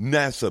life.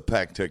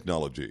 NASA-packed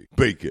technology.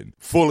 Bacon.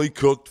 Fully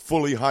cooked,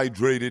 fully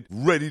hydrated,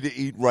 ready to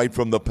eat right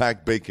from the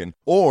packed bacon.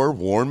 Or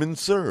warm and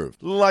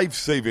served.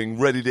 Life-saving,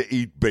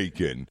 ready-to-eat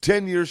bacon.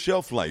 10-year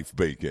shelf life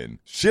bacon.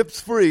 Ships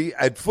free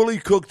at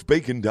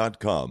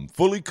fullycookedbacon.com.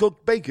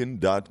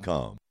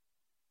 Fullycookedbacon.com.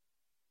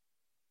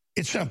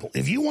 It's simple.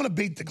 If you want to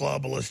beat the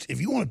globalists, if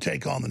you want to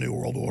take on the New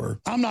World Order,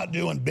 I'm not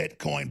doing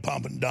Bitcoin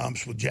pump and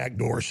dumps with Jack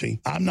Dorsey.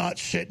 I'm not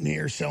sitting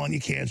here selling you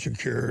cancer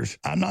cures.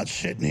 I'm not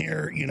sitting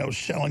here,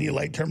 selling you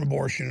late-term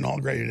abortion and all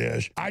great it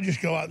is. I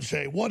just go out and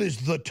say, what is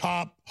the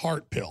top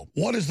heart pill?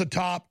 What is the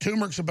top?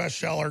 Turmeric's a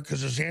bestseller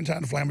because it's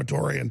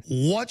anti-inflammatory. And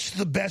what's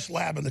the best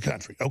lab in the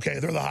country? Okay,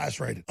 they're the highest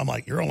rated. I'm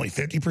like, you're only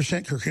 50%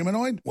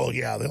 curcuminoid? Well,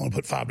 yeah, they only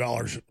put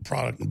 $5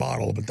 product in the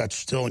bottle, but that's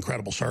still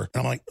incredible, sir.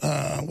 And I'm like,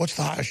 what's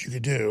the highest you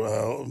could do?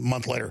 A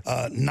month later,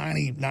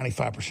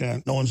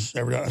 95%. No one's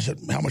ever done it. I said,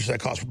 how much does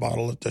that cost per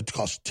bottle? It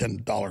costs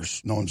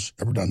 $10. No one's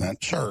ever done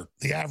that. Sir,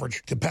 the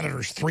average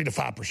competitor's 3 to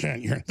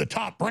 5%. The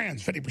top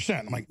brand's 50%.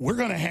 I'm like, we're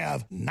going to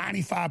have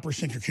 95%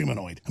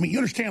 curcuminoid. I mean, you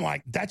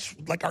understand, that's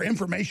our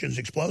information is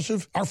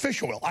explosive. Our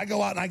fish oil, I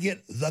go out and I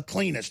get the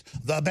cleanest,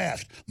 the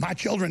best. My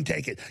children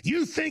take it.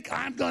 You think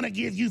I'm going to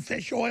give you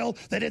fish oil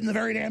that isn't the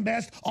very damn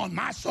best on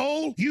my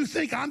soul? You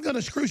think I'm going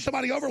to screw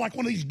somebody over like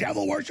one of these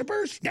devil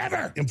worshipers?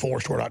 Never.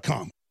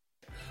 InfoWarsStore.com.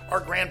 Our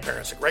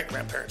grandparents and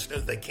great-grandparents knew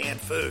that they canned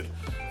food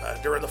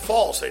during the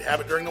fall, so they'd have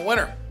it during the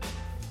winter.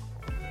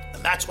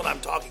 And that's what I'm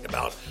talking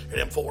about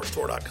at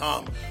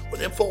InfoWarsStore.com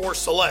with InfoWars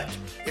Select.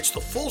 It's the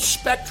full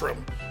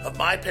spectrum of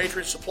My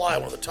Patriot Supply,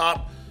 one of the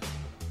top,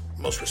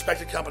 most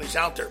respected companies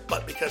out there.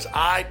 But because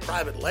I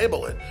private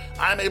label it,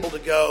 I'm able to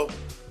go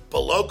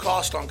below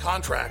cost on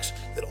contracts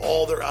that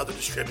all their other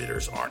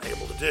distributors aren't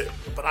able to do.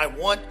 But I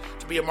want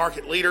to be a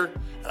market leader,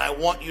 and I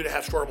want you to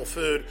have storable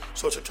food,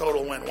 so it's a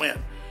total win-win.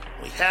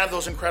 We have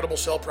those incredible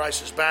sale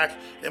prices back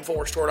at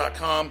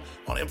InfoWarsStore.com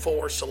on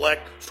InfoWars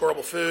Select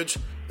storable foods.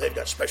 They've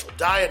got special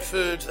diet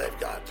foods. They've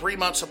got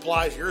 3-month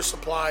supplies, year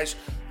supplies,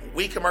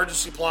 week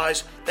emergency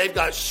supplies. They've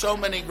got so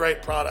many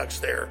great products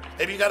there.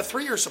 Maybe you got a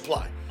 3-year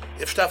supply.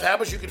 If stuff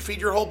happens, you can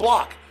feed your whole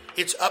block.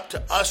 It's up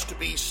to us to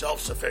be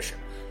self-sufficient.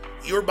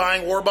 You're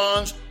buying war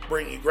bonds,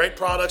 bringing you great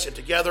products, and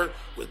together,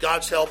 with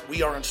God's help,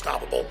 we are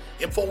unstoppable.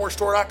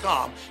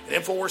 InfoWarsStore.com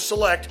and InfoWars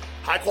Select,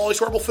 high-quality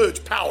storable foods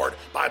powered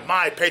by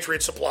My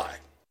Patriot Supply.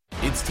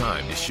 It's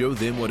time to show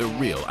them what a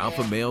real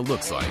alpha male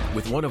looks like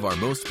with one of our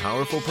most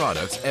powerful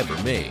products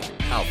ever made,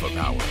 Alpha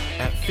Power,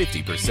 at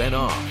 50%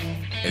 off.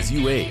 As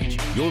you age,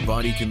 your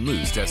body can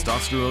lose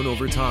testosterone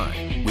over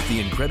time. With the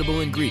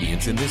incredible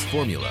ingredients in this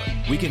formula,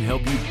 we can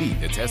help you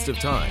beat the test of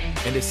time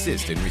and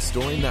assist in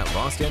restoring that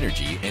lost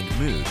energy and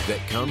mood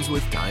that comes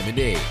with time and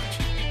age.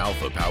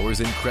 Alpha Power's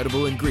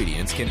incredible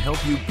ingredients can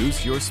help you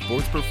boost your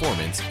sports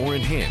performance or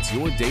enhance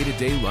your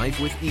day-to-day life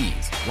with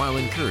ease while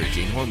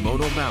encouraging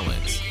hormonal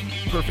balance.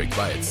 Perfect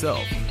by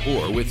itself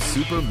or with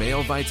super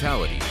male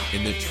vitality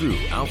in the true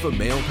Alpha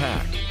Male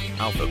Pack.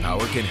 Alpha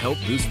Power can help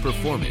boost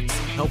performance,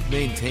 help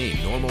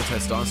maintain normal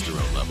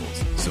testosterone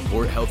levels,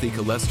 support healthy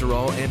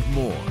cholesterol, and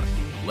more.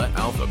 Let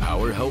Alpha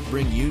Power help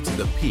bring you to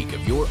the peak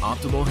of your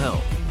optimal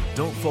health.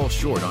 Don't fall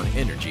short on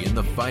energy in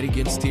the fight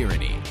against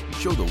tyranny.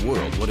 Show the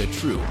world what a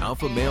true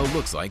alpha male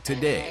looks like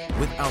today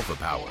with Alpha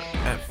Power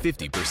at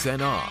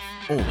 50% off,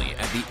 only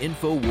at the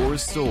InfoWars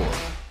store.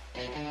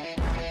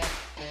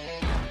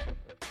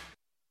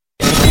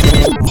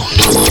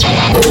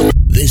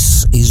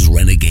 This is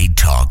Renegade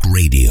Talk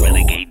Radio.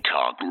 Renegade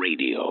Talk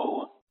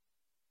Radio.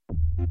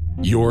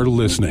 You're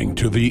listening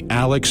to The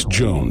Alex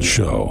Jones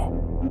Show.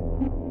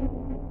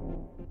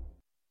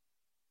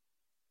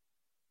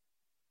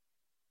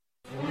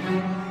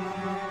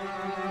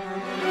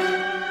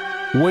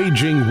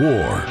 Waging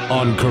war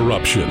on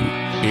corruption.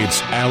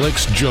 It's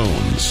Alex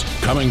Jones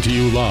coming to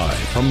you live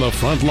from the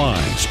front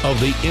lines of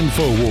the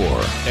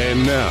InfoWar.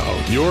 And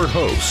now, your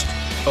host,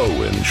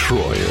 Owen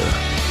Schroyer.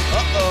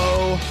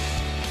 Uh-oh.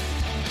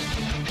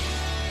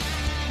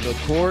 The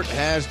court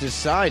has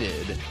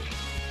decided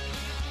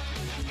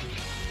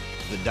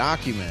the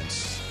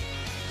documents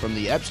from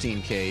the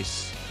Epstein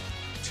case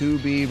to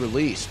be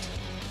released.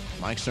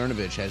 Mike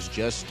Cernovich has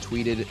just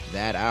tweeted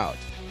that out.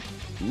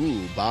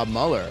 Ooh, Bob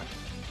Mueller.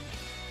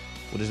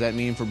 What does that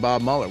mean for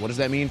Bob Mueller? What does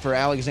that mean for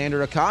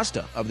Alexander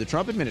Acosta of the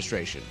Trump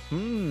administration?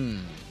 Who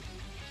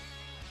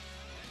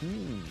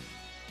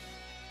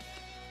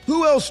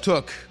else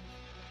took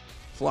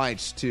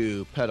flights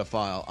to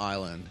Pedophile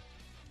Island?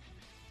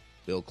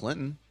 Bill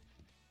Clinton.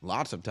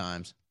 Lots of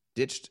times.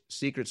 Ditched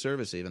Secret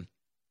Service even.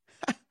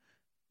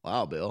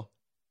 Wow, Bill.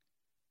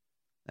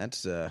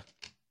 That's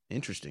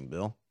interesting,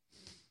 Bill.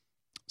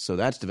 So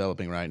that's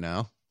developing right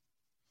now.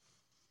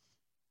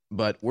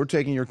 But we're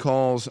taking your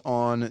calls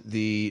on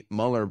the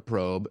Mueller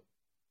probe,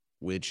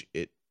 which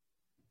it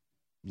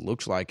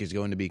looks like is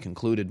going to be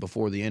concluded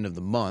before the end of the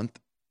month.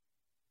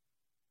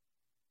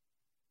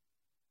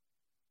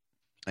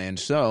 And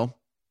so,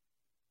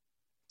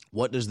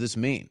 what does this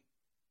mean?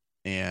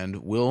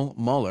 And will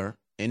Mueller,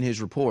 in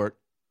his report,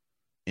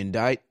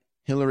 indict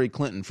Hillary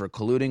Clinton for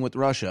colluding with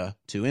Russia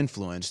to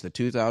influence the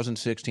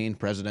 2016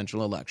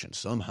 presidential election?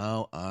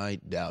 Somehow, I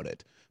doubt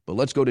it. But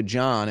let's go to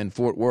John in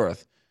Fort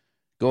Worth.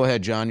 Go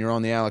ahead, John. You're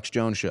on the Alex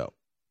Jones Show.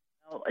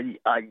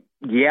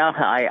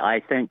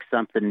 I think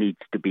something needs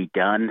to be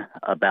done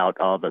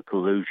about all the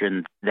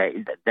collusion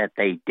that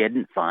they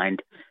didn't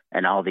find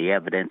and all the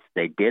evidence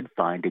they did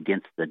find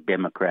against the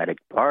Democratic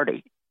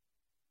Party.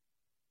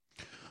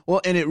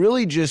 Well, and it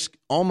really just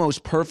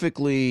almost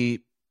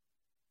perfectly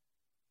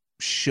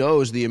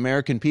shows the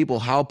American people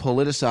how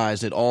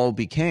politicized it all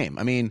became.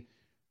 I mean,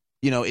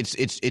 you know,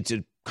 it's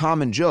a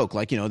common joke,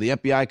 like, you know, the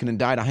FBI can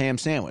indict a ham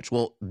sandwich.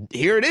 Well,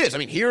 here it is. I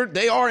mean, here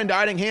they are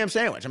indicting ham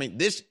sandwich. I mean,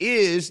 this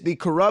is the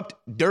corrupt,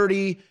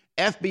 dirty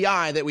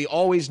FBI that we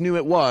always knew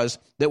it was,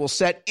 that will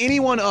set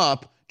anyone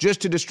up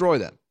just to destroy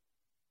them.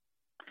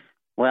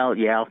 Well,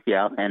 yeah,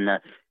 and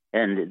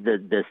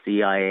the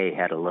CIA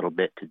had a little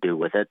bit to do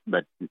with it,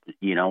 but,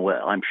 you know,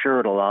 I'm sure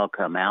it'll all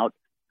come out,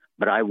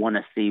 but I want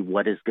to see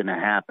what is going to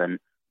happen.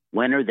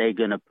 When are they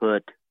going to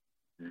put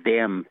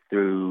them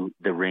through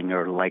the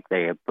ringer like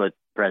they have put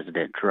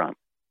President Trump?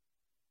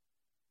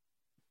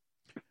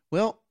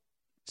 Well,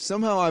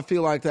 somehow I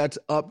feel like that's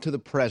up to the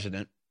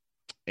president,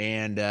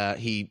 and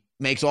he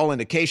makes all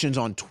indications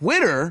on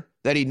Twitter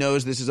that he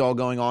knows this is all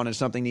going on and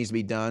something needs to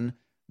be done.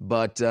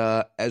 But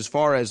as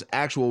far as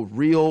actual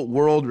real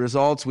world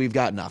results, we've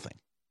got nothing.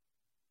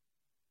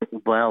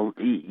 Well,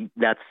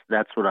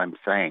 that's what I'm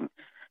saying.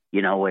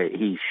 You know,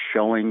 he's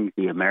showing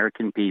the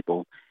American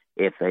people,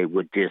 if they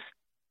would just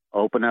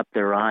open up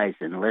their eyes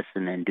and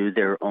listen and do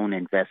their own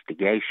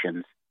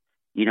investigations,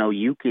 you know,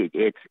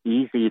 it's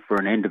easy for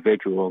an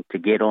individual to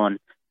get on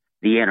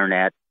the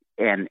internet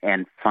and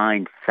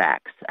find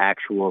facts,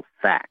 actual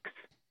facts.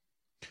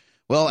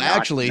 Well,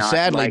 sadly,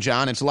 like,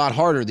 John, it's a lot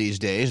harder these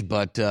days,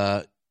 but,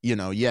 you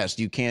know, yes,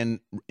 you can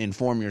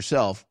inform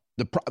yourself.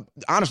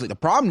 Honestly, the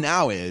problem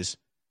now is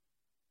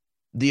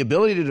the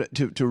ability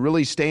to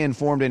really stay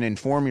informed and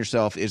inform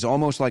yourself is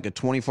almost like a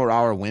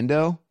 24-hour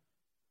window,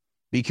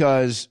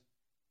 because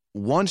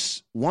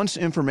once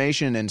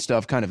information and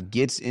stuff kind of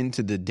gets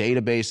into the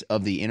database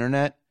of the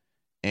internet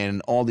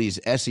and all these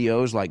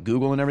SEOs like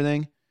Google and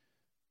everything,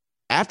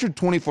 after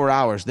 24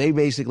 hours, they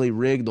basically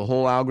rig the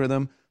whole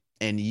algorithm,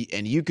 and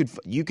you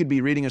could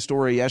be reading a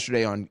story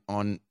yesterday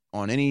on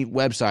any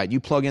website. You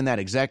plug in that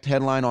exact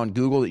headline on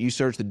Google that you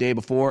searched the day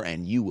before,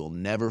 and you will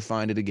never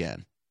find it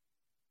again.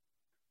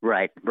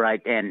 Right.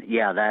 And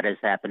yeah, that has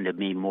happened to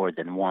me more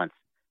than once.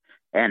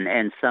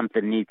 And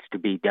something needs to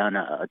be done,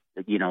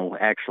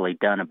 actually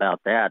done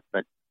about that.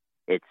 But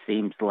it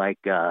seems like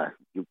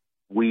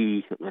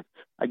we,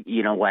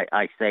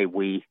 I say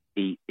we,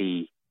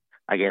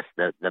 I guess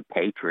the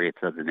patriots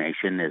of the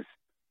nation,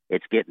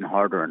 it's getting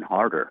harder and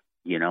harder,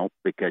 you know,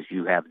 because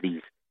you have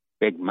these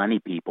big money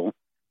people,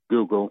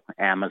 Google,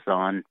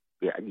 Amazon,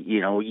 you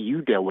know,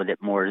 you deal with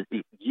it more.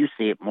 You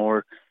see it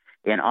more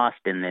in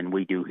Austin than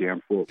we do here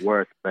in Fort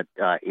Worth, but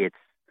it's.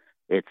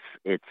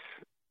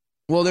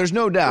 Well, there's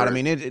no doubt. I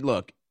mean,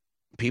 look,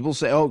 people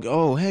say,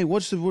 oh, hey,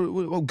 what's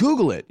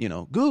Google it, you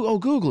know,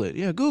 Google it.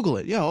 Yeah, Google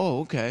it. Yeah, oh,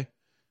 okay.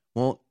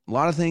 Well, a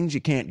lot of things you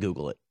can't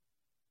Google it.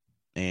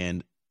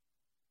 And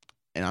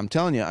I'm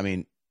telling you, I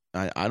mean,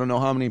 I don't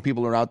know how many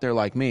people are out there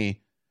like me,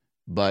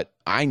 but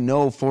I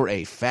know for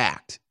a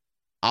fact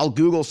I'll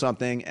Google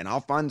something and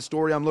I'll find the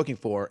story I'm looking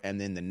for, and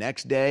then the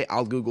next day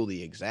I'll Google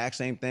the exact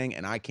same thing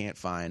and I can't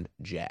find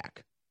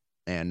jack.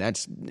 And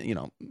that's, you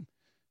know,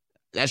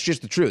 that's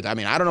just the truth. I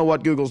mean, I don't know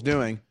what Google's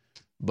doing,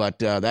 but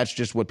that's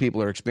just what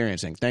people are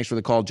experiencing. Thanks for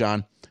the call,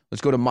 John.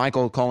 Let's go to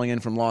Michael calling in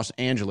from Los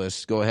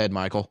Angeles. Go ahead,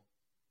 Michael.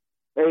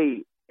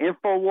 Hey,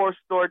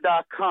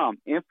 InfoWarsStore.com.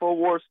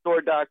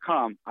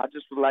 InfoWarsStore.com. I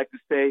just would like to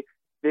say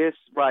this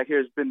right here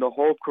has been the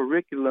whole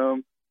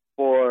curriculum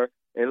for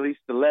at least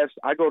the left.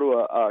 I go to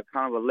a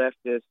kind of a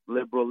leftist,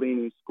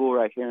 liberal-leaning school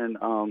right here in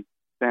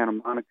Santa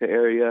Monica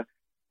area,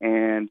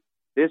 and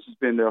this has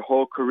been their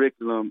whole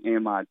curriculum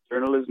in my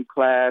journalism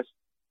class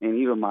and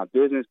even my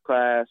business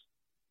class.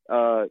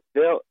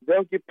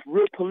 They'll get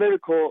real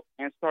political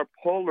and start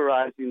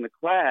polarizing the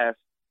class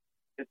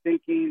to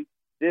thinking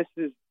this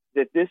is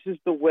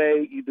the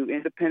way you do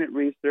independent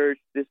research.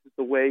 This is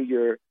the way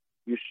you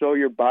show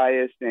your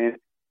bias, and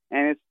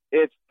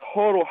it's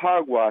total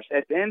hogwash.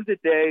 At the end of the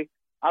day,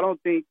 I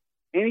don't think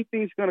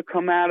anything's going to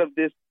come out of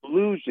this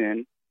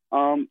delusion.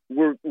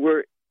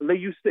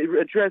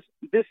 Address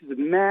this is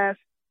mass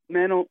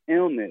mental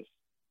illness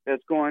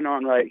that's going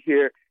on right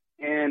here,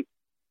 and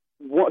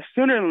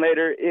sooner than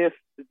later, if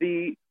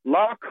the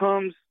law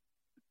comes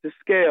to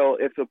scale,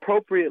 if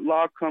appropriate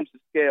law comes to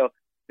scale,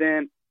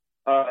 then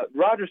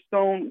Roger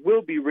Stone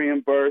will be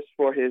reimbursed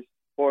for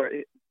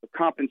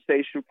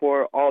compensation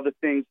for all the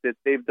things that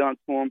they've done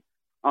to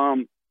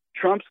him.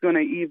 Trump's going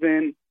to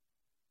even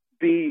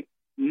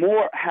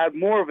have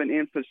more of an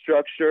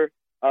infrastructure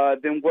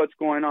than what's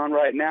going on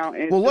right now.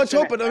 And well, let's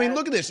hope it. I mean,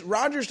 look at this.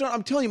 Roger Stone,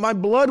 I'm telling you, my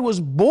blood was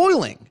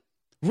boiling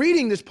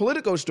reading this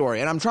Politico story,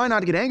 and I'm trying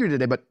not to get angry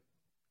today, but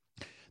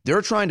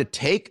they're trying to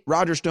take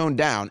Roger Stone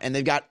down, and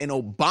they've got an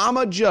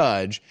Obama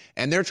judge,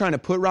 and they're trying to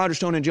put Roger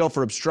Stone in jail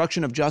for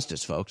obstruction of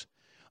justice, folks.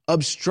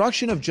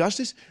 Obstruction of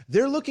justice?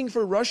 They're looking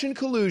for Russian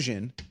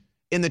collusion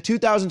in the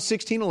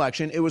 2016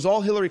 election. It was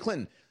all Hillary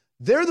Clinton.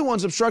 They're the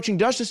ones obstructing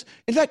justice.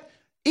 In fact,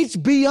 it's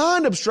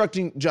beyond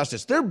obstructing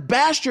justice. They're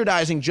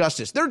bastardizing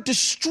justice. They're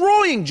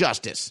destroying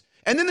justice.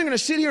 And then they're going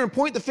to sit here and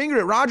point the finger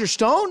at Roger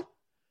Stone?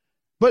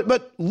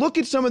 But look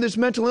at some of this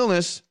mental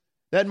illness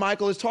that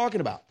Michael is talking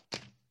about.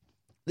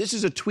 This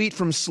is a tweet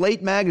from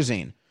Slate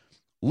Magazine.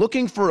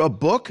 Looking for a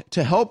book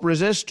to help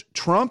resist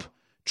Trump?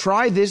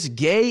 Try this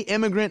gay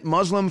immigrant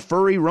Muslim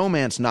furry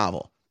romance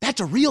novel. That's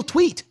a real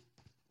tweet.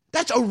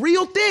 That's a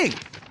real thing.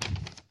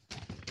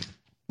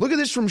 Look at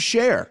this from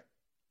Cher.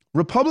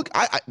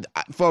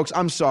 Folks,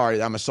 I'm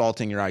sorry I'm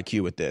assaulting your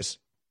IQ with this.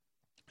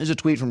 This is a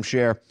tweet from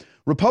Cher.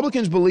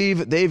 Republicans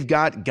believe they've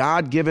got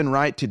God-given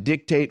right to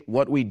dictate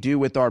what we do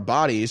with our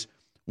bodies.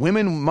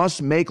 Women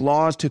must make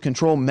laws to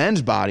control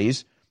men's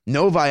bodies.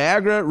 No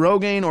Viagra,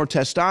 Rogaine, or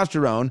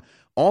testosterone.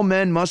 All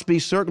men must be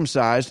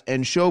circumcised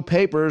and show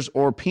papers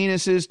or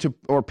penis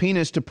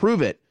to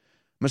prove it.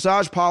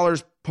 Massage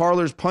parlors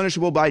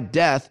punishable by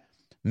death.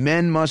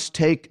 Men must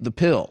take the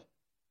pill.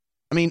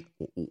 I mean,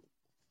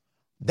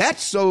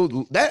 that's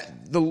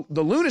the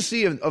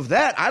lunacy of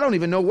that. I don't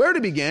even know where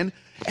to begin.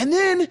 And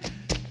then,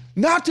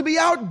 not to be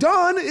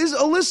outdone, is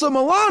Alyssa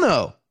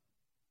Milano.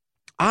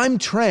 I'm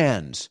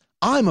trans.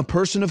 I'm a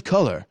person of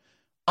color.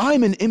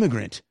 I'm an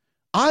immigrant.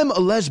 I'm a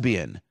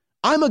lesbian.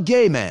 I'm a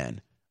gay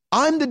man.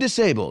 I'm the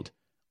disabled.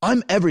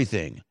 I'm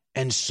everything.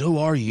 And so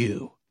are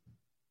you.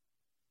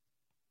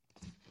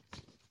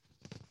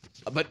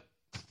 But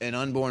an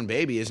unborn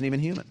baby isn't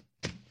even human.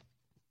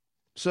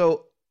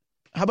 So,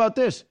 how about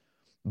this?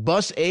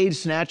 Bus aide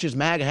snatches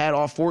MAGA hat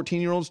off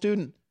 14-year-old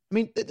student. I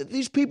mean,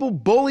 these people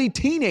bully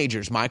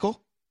teenagers, Michael.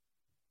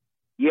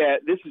 Yeah,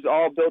 this is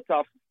all built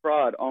off of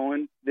fraud,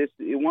 Owen.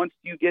 Once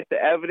you get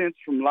the evidence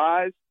from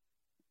lies,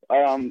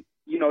 I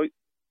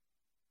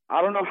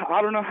don't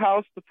know how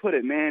else to put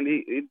it, man.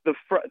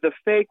 The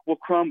fake will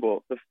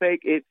crumble. The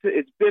fake,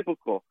 it's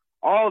biblical.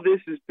 All this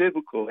is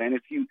biblical. And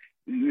if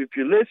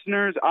your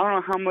listeners, I don't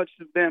know how much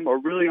of them are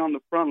really on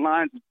the front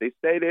lines if they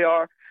say they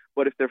are,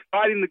 but if they're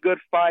fighting the good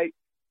fight,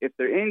 if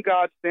they're in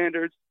God's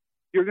standards,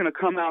 you're going to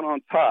come out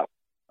on top.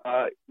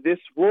 This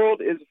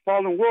world is a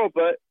fallen world,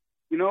 but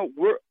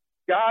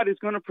God is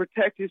going to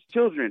protect his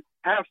children.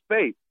 Have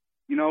faith,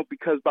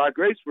 because by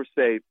grace we're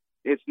saved.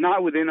 It's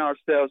not within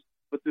ourselves,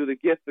 but through the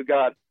gift of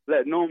God.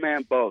 Let no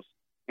man boast.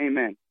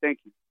 Amen. Thank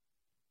you.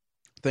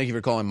 Thank you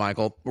for calling,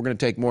 Michael. We're going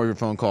to take more of your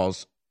phone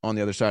calls on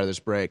the other side of this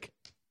break.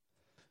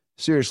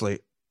 Seriously,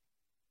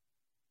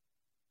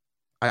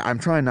 I'm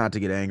trying not to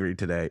get angry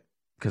today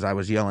because I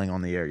was yelling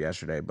on the air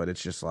yesterday, but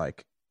it's just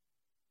like,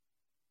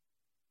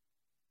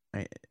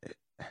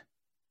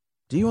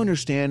 do you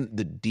understand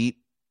the deep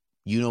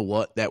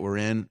you-know-what that we're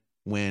in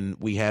when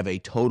we have a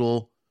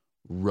total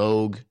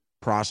rogue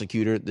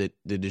prosecutor that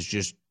is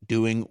just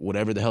doing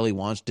whatever the hell he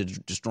wants, to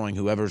destroying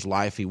whoever's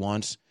life he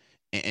wants,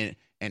 and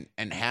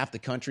half the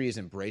country is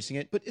embracing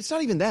it? But it's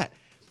not even that.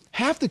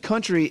 Half the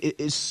country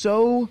is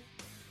so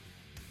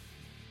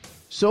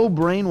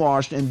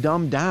brainwashed and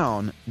dumbed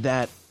down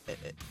that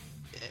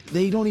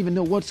they don't even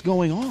know what's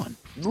going on.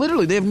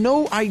 Literally, they have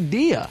no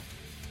idea.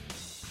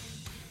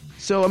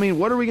 So, I mean,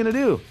 what are we going to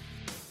do?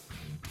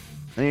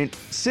 I mean,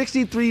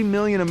 63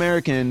 million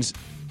Americans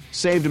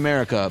saved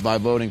America by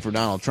voting for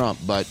Donald Trump,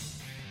 but,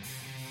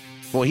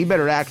 well, he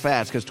better act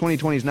fast because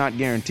 2020 is not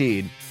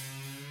guaranteed.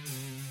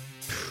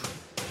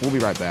 We'll be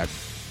right back.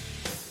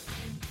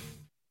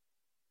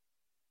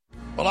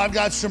 Well, I've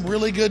got some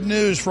really good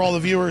news for all the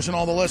viewers and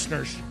all the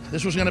listeners.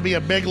 This was going to be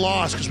a big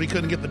loss because we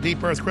couldn't get the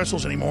deep earth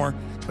crystals anymore.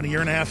 It's been a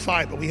 1.5-year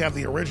fight, but we have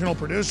the original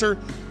producer,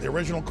 the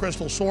original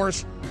crystal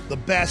source, the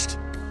best,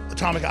 the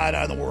atomic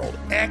iodine in the world.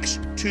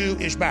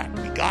 X2 is back.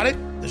 We got it.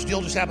 This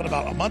deal just happened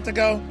about a month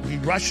ago. We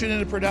rushed it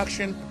into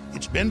production.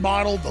 It's been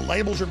bottled. The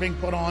labels are being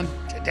put on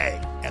today.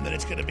 And then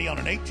it's going to be on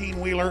an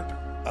 18-wheeler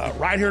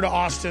right here to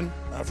Austin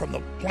from the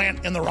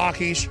plant in the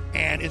Rockies.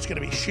 And it's going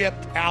to be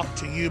shipped out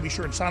to you. Be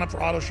sure and sign up for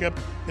AutoShip.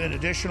 Get an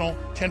additional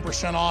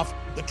 10% off.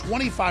 The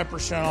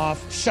 25%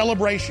 off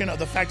celebration of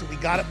the fact that we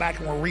got it back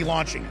and we're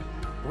relaunching it.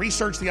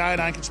 Research the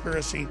iodine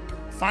conspiracy.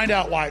 Find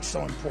out why it's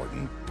so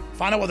important.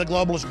 Find out why the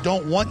globalists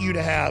don't want you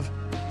to have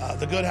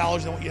the good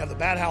halogens, they want you to have the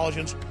bad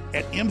halogens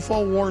at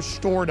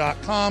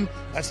InfoWarsStore.com.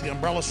 That's the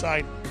umbrella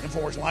site.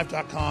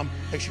 InfoWarsLife.com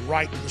takes you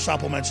right to the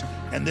supplements.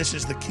 And this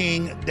is the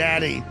King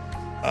Daddy,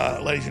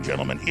 ladies and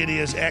gentlemen. It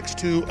is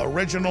X2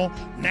 Original,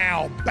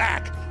 now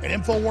back at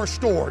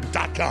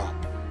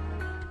InfoWarsStore.com.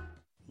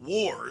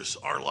 Wars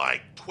are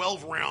like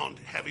 12-round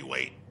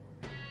heavyweight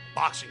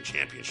boxing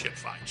championship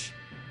fights.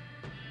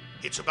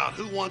 It's about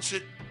who wants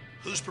it,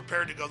 who's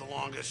prepared to go the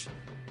longest,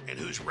 and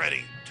who's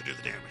ready to do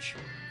the damage.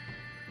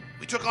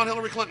 We took on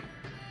Hillary Clinton.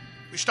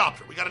 We stopped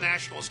her. We got a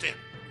nationalist in.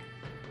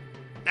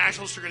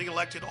 Nationalists are getting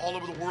elected all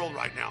over the world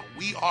right now.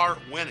 We are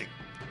winning.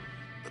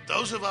 But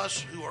those of us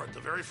who are at the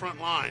very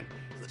front line,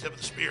 at the tip of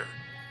the spear,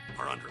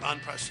 are under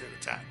unprecedented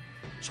attack.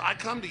 So I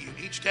come to you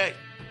each day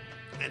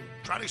and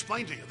try to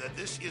explain to you that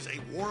this is a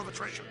war of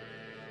attrition.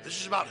 This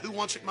is about who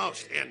wants it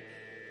most. And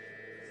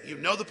you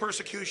know the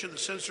persecution, the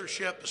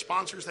censorship, the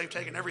sponsors they've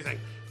taken, everything.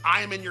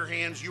 I am in your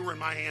hands. You are in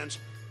my hands.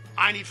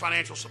 I need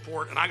financial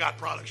support, and I got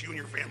products you and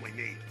your family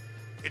need.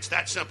 It's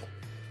that simple.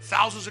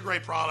 Thousands of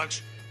great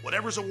products,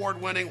 whatever's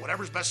award-winning,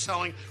 whatever's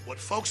best-selling, what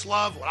folks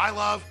love, what I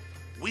love,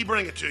 we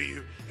bring it to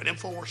you at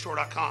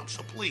InfoWarsStore.com.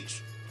 So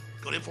please,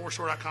 go to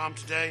InfoWarsStore.com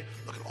today.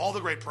 Look at all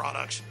the great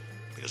products,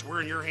 because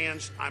we're in your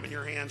hands, I'm in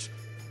your hands,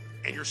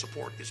 and your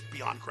support is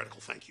beyond critical.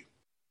 Thank you.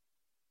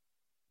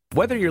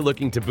 Whether you're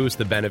looking to boost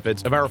the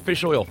benefits of our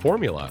fish oil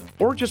formula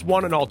or just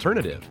want an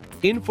alternative,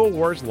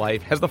 InfoWars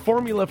Life has the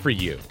formula for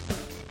you.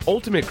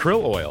 Ultimate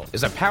Krill Oil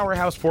is a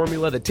powerhouse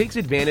formula that takes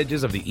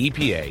advantages of the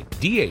EPA,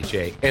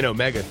 DHA, and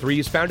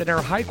omega-3s found in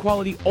our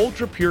high-quality,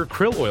 ultra-pure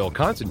krill oil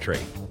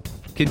concentrate.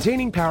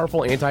 Containing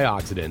powerful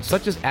antioxidants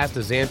such as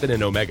astaxanthin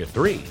and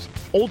omega-3s,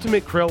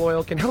 Ultimate Krill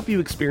Oil can help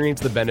you experience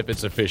the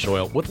benefits of fish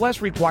oil with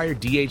less required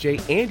DHA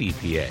and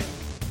EPA.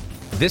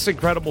 This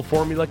incredible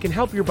formula can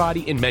help your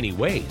body in many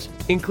ways,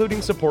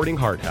 including supporting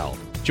heart health,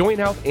 joint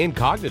health, and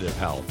cognitive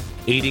health,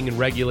 aiding in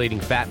regulating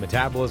fat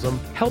metabolism,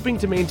 helping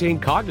to maintain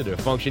cognitive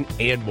function,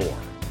 and more.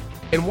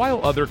 And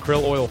while other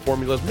krill oil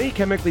formulas may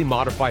chemically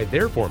modify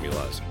their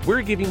formulas,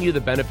 we're giving you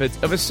the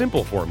benefits of a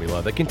simple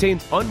formula that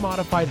contains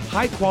unmodified,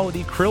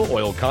 high-quality krill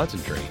oil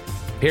concentrate.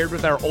 Paired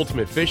with our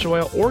Ultimate Fish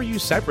Oil or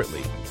used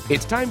separately,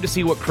 it's time to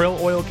see what krill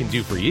oil can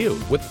do for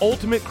you with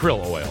Ultimate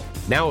Krill Oil,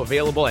 now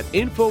available at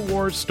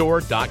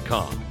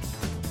InfoWarsStore.com.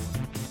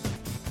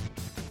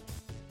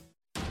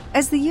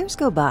 As the years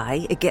go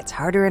by, it gets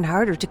harder and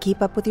harder to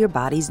keep up with your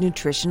body's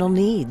nutritional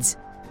needs.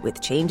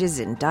 With changes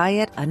in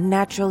diet,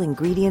 unnatural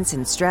ingredients,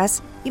 and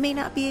stress, you may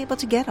not be able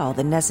to get all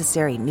the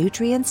necessary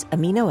nutrients,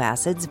 amino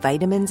acids,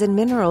 vitamins, and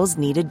minerals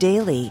needed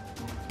daily.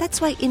 That's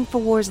why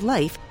InfoWars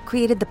Life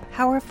created the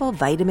powerful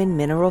Vitamin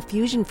Mineral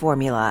Fusion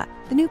formula.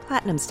 The new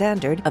platinum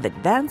standard of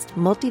advanced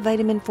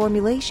multivitamin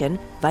formulation,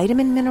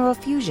 Vitamin Mineral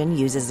Fusion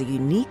uses a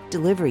unique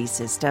delivery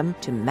system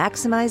to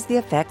maximize the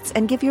effects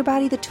and give your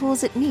body the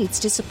tools it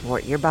needs to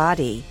support your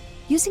body.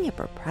 Using a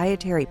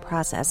proprietary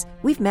process,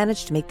 we've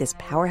managed to make this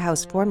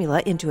powerhouse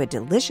formula into a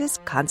delicious,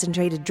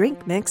 concentrated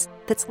drink mix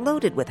that's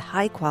loaded with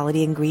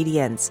high-quality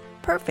ingredients.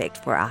 Perfect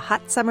for a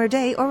hot summer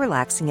day or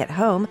relaxing at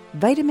home,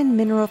 Vitamin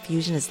Mineral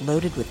Fusion is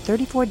loaded with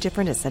 34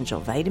 different essential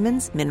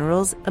vitamins,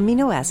 minerals,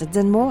 amino acids,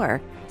 and more.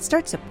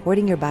 Start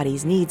supporting your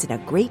body's needs in a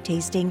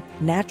great-tasting,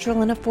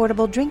 natural, and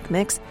affordable drink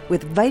mix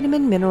with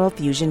Vitamin Mineral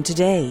Fusion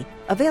today.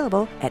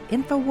 Available at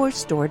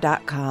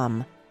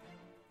InfoWarsStore.com.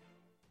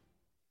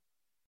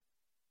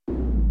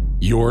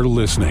 You're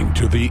listening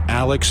to The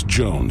Alex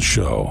Jones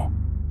Show.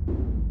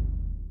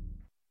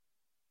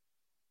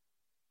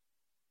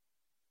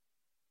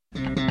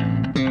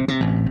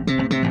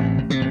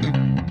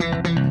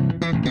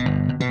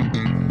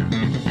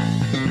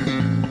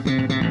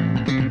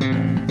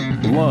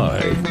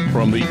 Live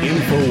from the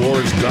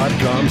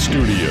Infowars.com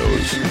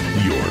studios,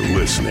 you're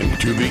listening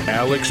to The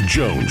Alex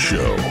Jones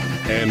Show.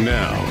 And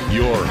now,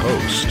 your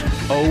host,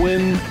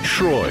 Owen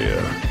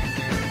Schroyer.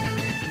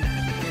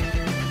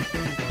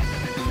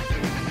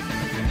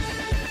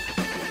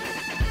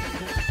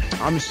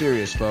 I'm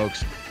serious,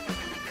 folks.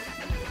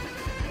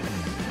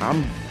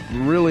 I'm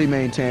really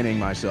maintaining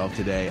myself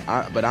today,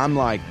 but I'm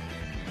like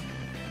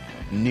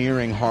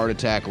nearing heart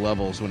attack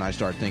levels when I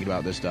start thinking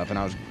about this stuff. And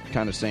I was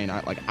kind of saying,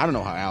 I don't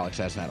know how Alex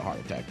hasn't had a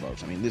heart attack,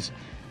 folks. I mean,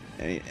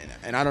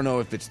 and I don't know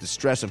if it's the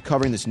stress of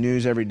covering this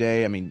news every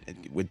day. I mean,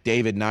 with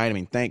David Knight, I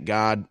mean, thank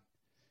God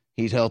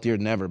he's healthier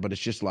than ever. But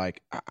it's just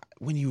like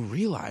when you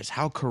realize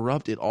how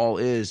corrupt it all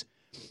is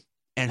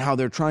and how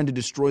they're trying to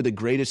destroy the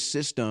greatest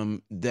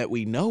system that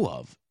we know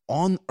of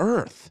on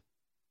earth.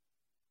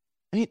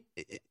 I mean,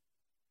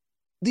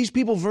 These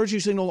people virtue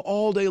signal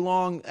all day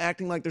long,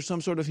 acting like they're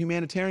some sort of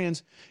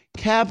humanitarians.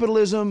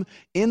 Capitalism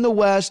in the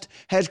West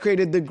has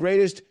created the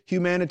greatest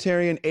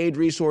humanitarian aid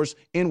resource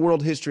in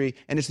world history,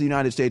 and it's the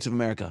United States of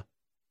America.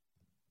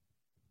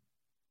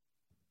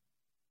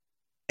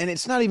 And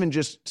it's not even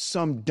just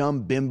some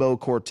dumb bimbo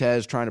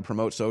Cortez trying to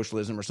promote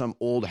socialism or some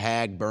old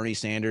hag Bernie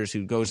Sanders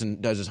who goes and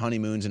does his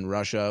honeymoons in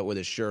Russia with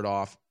his shirt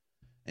off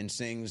and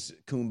sings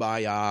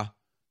Kumbaya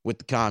with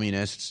the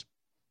communists.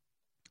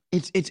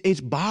 It's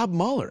Bob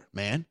Mueller,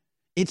 man.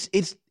 It's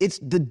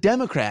the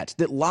Democrats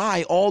that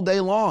lie all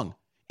day long.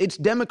 It's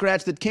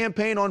Democrats that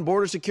campaign on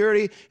border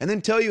security and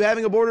then tell you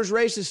having a border is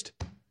racist.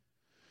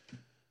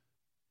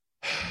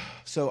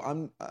 So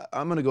I'm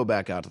going to go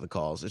back out to the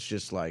calls. It's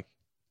just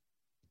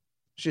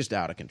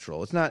out of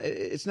control.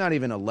 It's not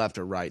even a left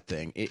or right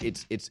thing.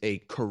 It's a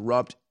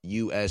corrupt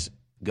U.S.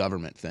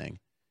 government thing.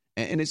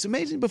 And it's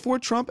amazing. Before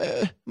Trump,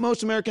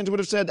 most Americans would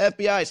have said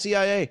FBI,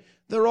 CIA,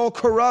 they're all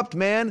corrupt,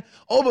 man.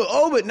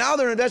 But now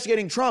they're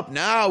investigating Trump.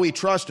 Now we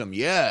trust him.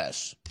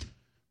 Yes.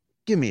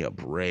 Give me a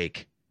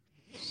break.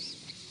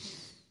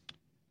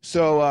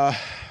 So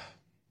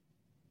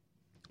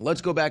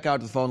let's go back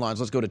out to the phone lines.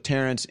 Let's go to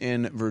Terrence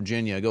in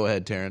Virginia. Go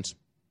ahead, Terrence.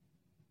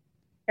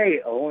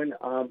 Hey, Owen.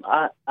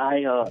 I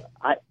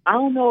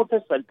don't know if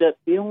it's a good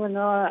feeling or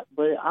not,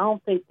 but I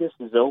don't think this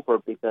is over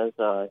because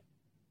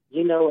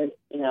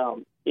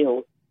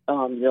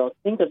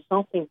think of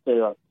something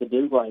to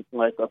do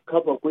like a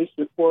couple of weeks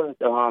before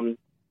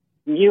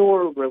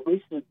Mueller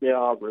releases their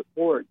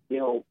report.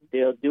 They'll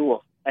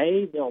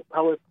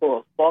probably put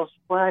a false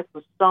flag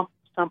for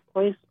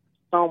someplace,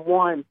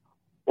 someone,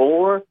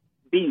 or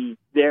B.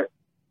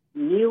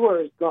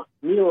 Mueller is gonna.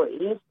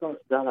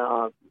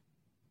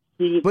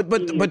 But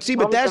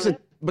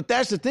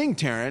that's the thing,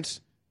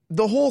 Terrence.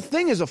 The whole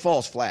thing is a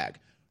false flag.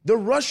 The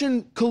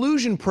Russian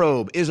collusion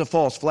probe is a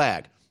false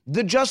flag.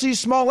 The Jussie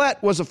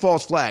Smollett was a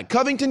false flag.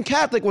 Covington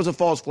Catholic was a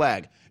false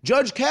flag.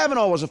 Judge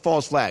Kavanaugh was a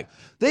false flag.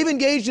 They've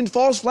engaged in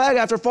false flag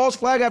after false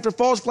flag after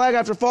false flag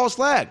after false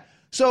flag.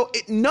 So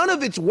none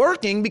of it's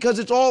working because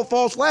it's all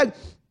false flag.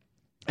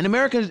 And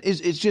America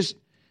it's just,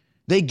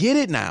 they get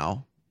it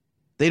now.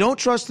 They don't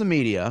trust the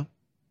media.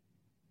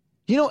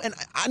 And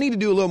I need to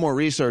do a little more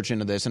research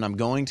into this, and I'm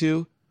going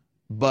to,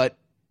 but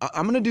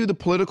I'm going to do the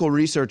political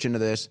research into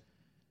this.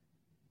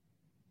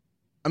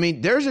 I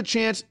mean, there's a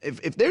chance,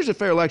 if there's a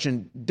fair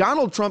election,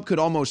 Donald Trump could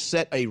almost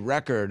set a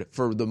record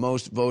for the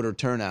most voter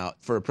turnout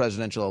for a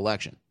presidential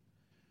election.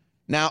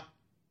 Now,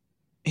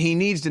 he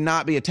needs to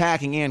not be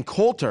attacking Ann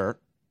Coulter,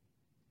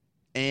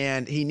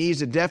 and he needs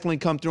to definitely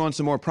come through on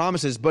some more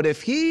promises. But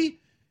if he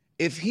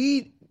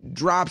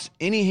drops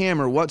any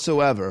hammer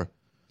whatsoever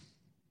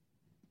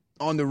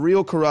on the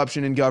real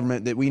corruption in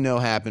government that we know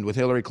happened with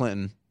Hillary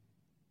Clinton,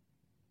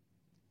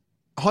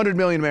 100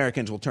 million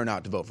Americans will turn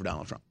out to vote for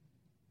Donald Trump.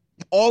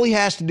 All he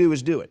has to do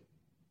is do it.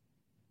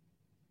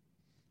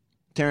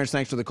 Terrence,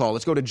 thanks for the call.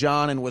 Let's go to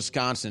John in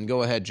Wisconsin.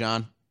 Go ahead,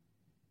 John.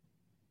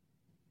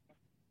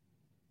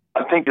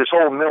 I think this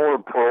whole Miller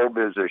probe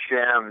is a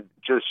sham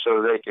just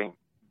so they can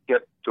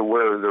get to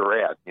where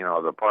they're at,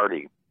 the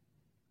party.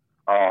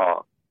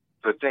 The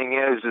thing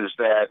is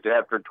that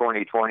after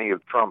 2020,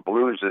 if Trump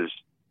loses,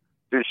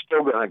 they're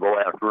still going to go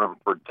after him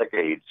for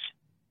decades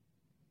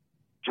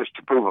just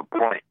to prove a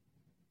point.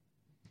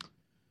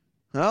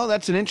 Well,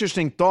 that's an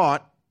interesting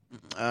thought.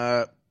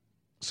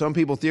 Some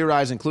people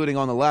theorize, including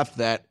on the left,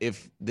 that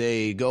if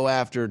they go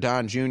after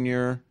Don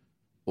Jr.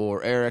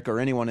 or Eric or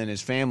anyone in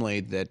his family,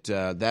 that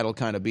that'll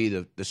kind of be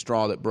the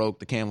straw that broke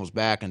the camel's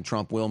back, and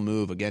Trump will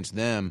move against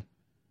them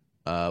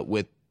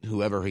with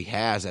whoever he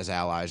has as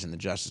allies in the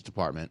Justice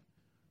Department.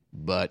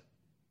 But,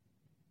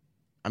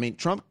 I mean,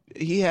 Trump,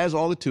 he has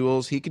all the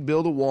tools. He could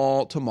build a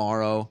wall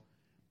tomorrow.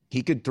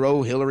 He could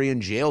throw Hillary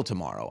in jail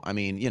tomorrow. I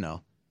mean,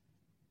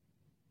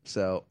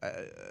 So,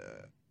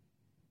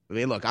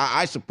 look,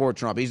 I support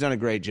Trump. He's done a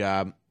great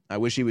job. I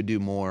wish he would do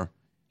more.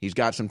 He's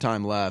got some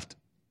time left.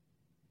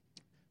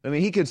 I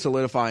mean, he could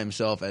solidify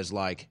himself as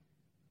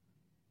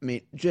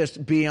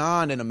just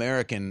beyond an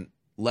American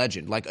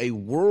legend, like a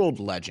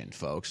world legend,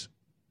 folks.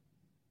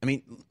 I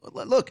mean,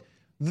 look,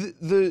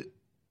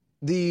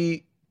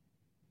 the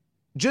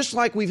just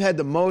like we've had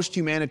the most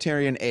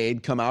humanitarian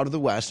aid come out of the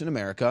West in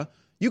America,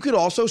 you could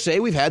also say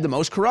we've had the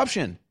most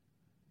corruption.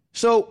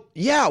 So,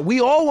 yeah,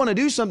 we all want to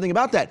do something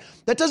about that.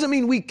 That doesn't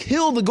mean we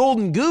kill the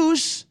golden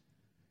goose.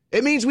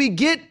 It means we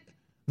get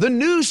the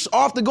noose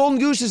off the golden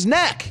goose's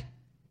neck.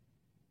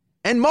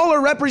 And Mueller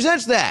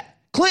represents that.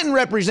 Clinton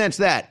represents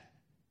that.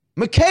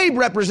 McCabe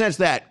represents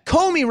that.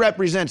 Comey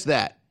represents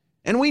that.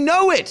 And we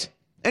know it.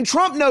 And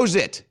Trump knows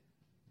it.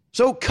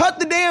 So cut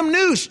the damn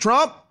noose,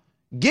 Trump.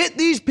 Get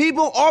these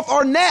people off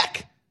our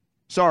neck.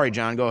 Sorry,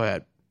 John, go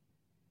ahead.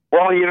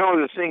 Well,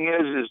 the thing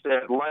is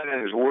that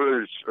Lenin's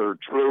words are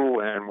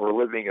true, and we're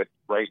living it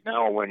right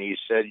now when he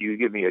said, you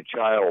give me a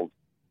child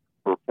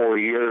for 4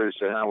 years,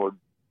 and I would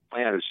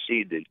plant a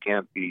seed that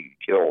can't be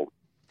killed.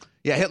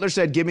 Yeah, Hitler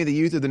said, give me the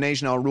youth of the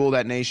nation, I'll rule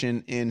that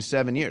nation in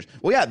 7 years.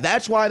 Well, yeah,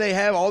 that's why they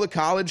have all the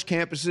college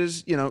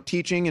campuses,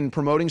 teaching and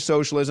promoting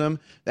socialism.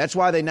 That's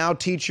why they now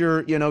teach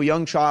your,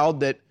 young child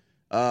that,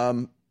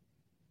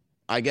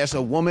 I guess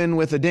a woman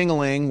with a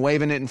ding-a-ling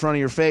waving it in front of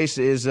your face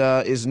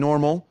is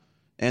normal.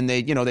 And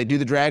they do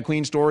the drag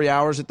queen story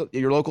hours at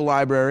your local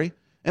library.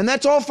 And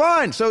that's all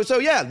fine. So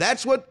yeah,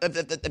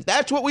 if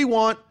that's what we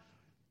want,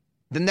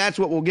 then that's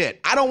what we'll get.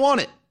 I don't want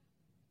it.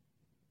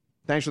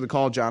 Thanks for the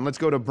call, John. Let's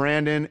go to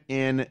Brandon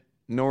in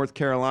North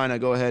Carolina.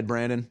 Go ahead,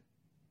 Brandon.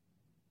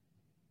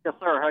 Yes,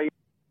 sir. How are you?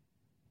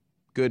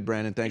 Good,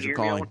 Brandon. Thanks for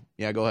calling.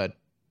 Yeah, go ahead.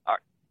 All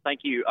right. Thank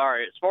you. All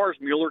right. As far as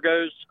Mueller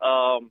goes,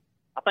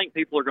 I think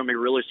people are going to be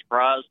really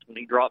surprised when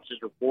he drops his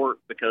report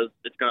because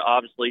it's going to,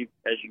 obviously,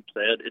 as you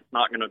said, it's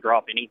not going to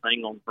drop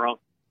anything on Trump.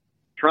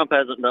 Trump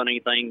hasn't done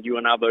anything. You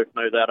and I both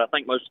know that. I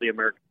think most of the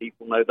American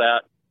people know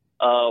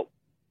that.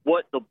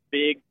 What the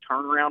big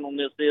turnaround on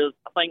this is,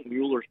 I think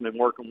Mueller's been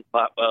working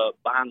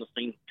behind the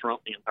scenes with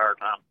Trump the entire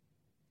time.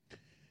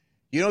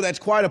 That's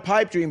quite a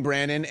pipe dream,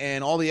 Brandon,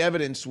 and all the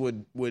evidence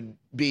would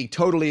be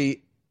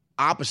totally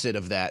opposite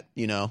of that,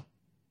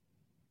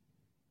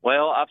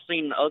 Well, I've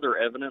seen other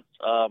evidence.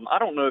 I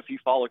don't know if you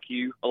follow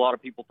Q. A lot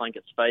of people think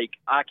it's fake.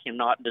 I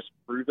cannot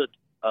disprove it.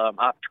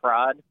 I've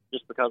tried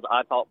just because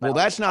I thought... Well,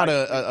 that's not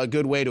a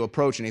good way to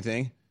approach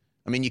anything.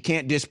 I mean, you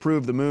can't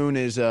disprove the moon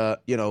is,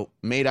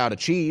 made out of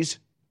cheese.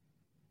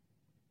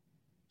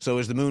 So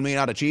is the moon made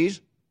out of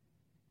cheese?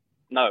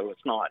 No,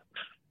 it's not.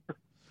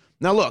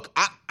 Now, look,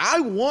 I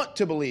want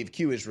to believe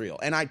Q is real,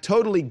 and I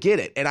totally get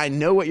it, and I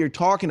know what you're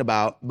talking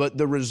about, but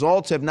the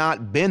results have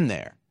not been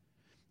there.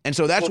 And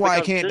so that's why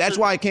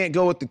I can't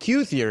go with the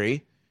Q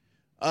theory,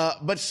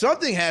 but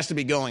something has to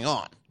be going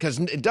on because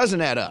it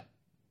doesn't add up.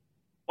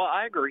 Well,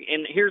 I agree,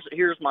 and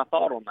here's my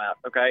thought on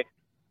that, okay?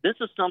 This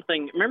is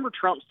something, remember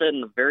Trump said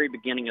in the very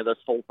beginning of this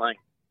whole thing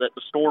that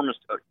the storm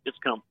is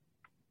coming,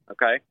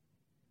 okay?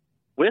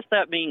 With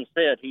that being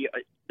said,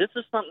 this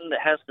is something that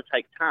has to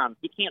take time.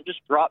 He can't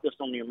just drop this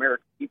on the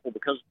American people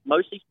because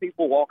most of these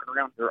people walking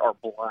around here are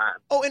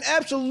blind. Oh, and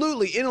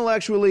absolutely,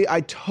 intellectually,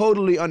 I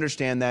totally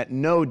understand that,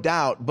 no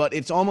doubt. But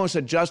it's almost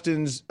a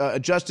justice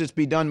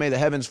be done, may the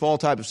heavens fall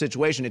type of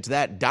situation. It's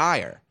that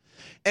dire.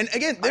 And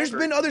again, there's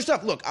been other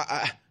stuff. Look,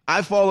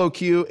 I follow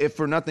Q, if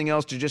for nothing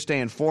else, to just stay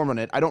informed on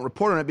it. I don't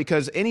report on it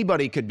because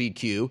anybody could be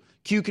Q.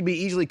 Q could be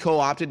easily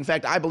co-opted. In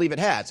fact, I believe it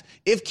has.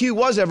 If Q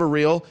was ever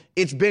real,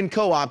 it's been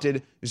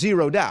co-opted,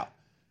 zero doubt.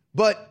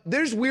 But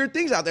there's weird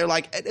things out there.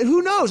 Like,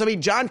 who knows? I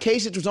mean, John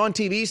Kasich was on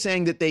TV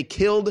saying that they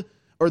killed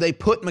or they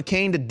put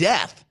McCain to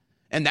death.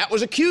 And that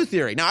was a Q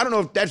theory. Now, I don't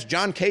know if that's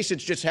John Kasich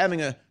just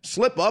having a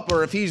slip up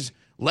or if he's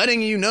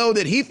letting you know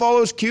that he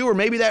follows Q or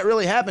maybe that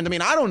really happened. I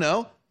mean, I don't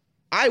know.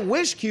 I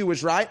wish Q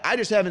was right. I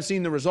just haven't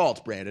seen the results,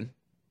 Brandon.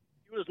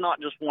 Q is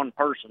not just one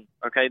person,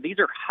 okay? These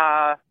are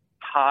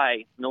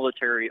high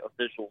military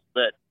officials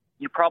that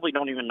you probably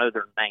don't even know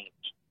their names.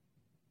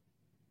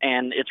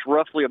 And it's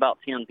roughly about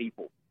 10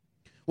 people.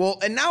 Well,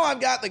 and now I've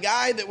got the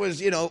guy that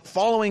was,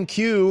 following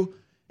Q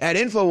at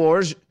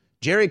InfoWars,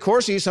 Jerry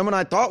Corsi, someone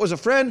I thought was a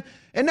friend,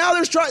 and now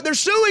they're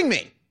suing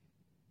me.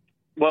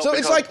 Well, so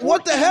it's like,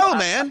 what the hell,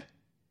 man?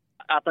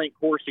 I think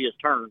Corsi has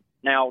turned.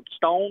 Now,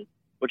 Stone,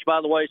 which, by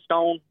the way,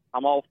 Stone,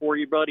 I'm all for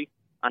you, buddy.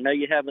 I know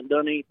you haven't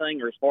done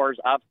anything, or as far as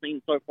I've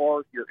seen so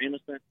far, you're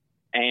innocent,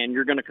 and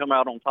you're going to come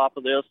out on top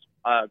of this.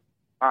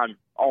 I'm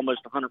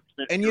almost 100%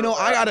 And, sure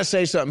I got to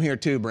say something here,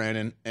 too,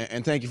 Brandon,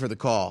 and thank you for the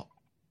call.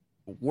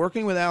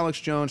 Working with Alex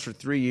Jones for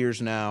 3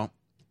 years now,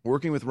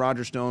 working with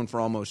Roger Stone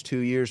for almost 2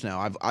 years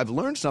now, I've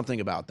learned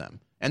something about them.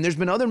 And there's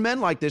been other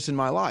men like this in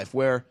my life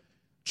where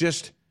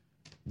just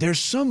there's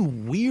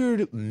some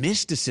weird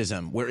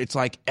mysticism where it's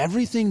like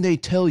everything they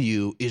tell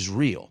you is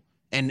real.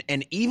 And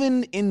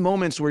even in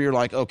moments where you're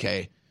like,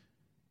 okay,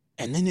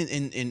 and then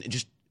in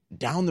just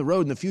down the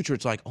road in the future,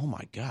 it's like, oh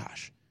my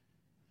gosh.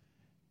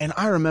 And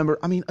I remember,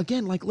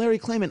 again, like Larry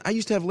Klayman, I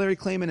used to have Larry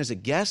Klayman as a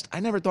guest. I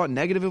never thought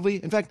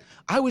negatively. In fact,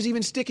 I was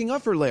even sticking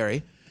up for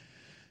Larry.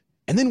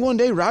 And then one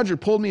day Roger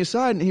pulled me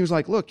aside and he was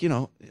like, look,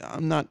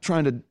 I'm not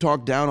trying to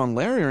talk down on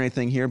Larry or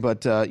anything here,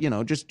 but,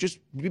 just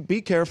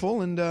be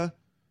careful. And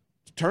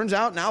turns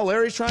out now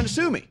Larry's trying to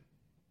sue me.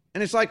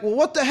 And it's like, well,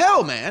 what the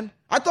hell, man?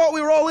 I thought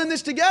we were all in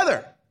this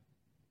together.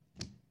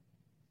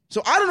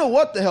 So I don't know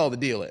what the hell the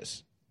deal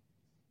is.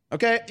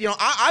 Okay?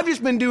 I've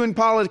just been doing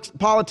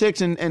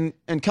politics and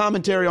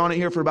commentary on it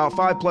here for about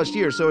 5+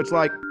 years. So it's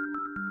like,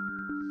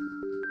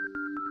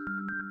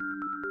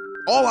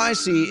 all I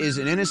see is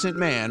an innocent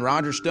man,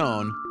 Roger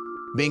Stone,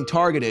 being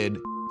targeted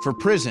for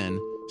prison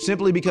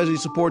simply because he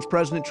supports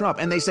President Trump.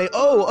 And they say,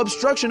 oh,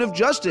 obstruction of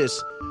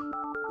justice.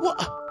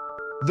 What?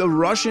 The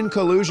Russian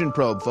collusion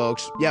probe,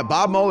 folks. Yeah,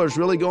 Bob Mueller's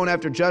really going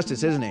after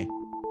justice, isn't he?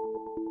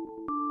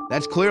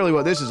 That's clearly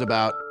what this is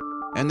about.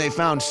 And they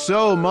found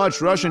so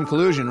much Russian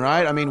collusion,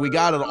 right? We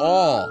got it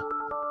all.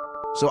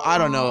 So I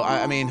don't know.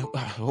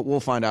 We'll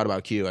find out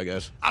about Q, I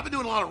guess. I've been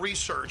doing a lot of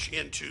research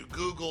into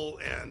Google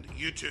and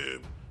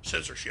YouTube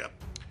censorship,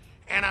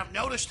 and I've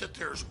noticed that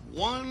there's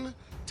one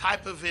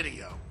type of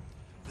video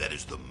that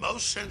is the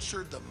most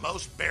censored, the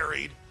most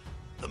buried,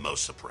 the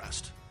most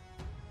suppressed.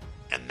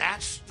 And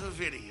that's the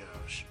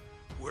videos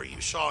where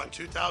you saw in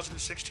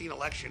 2016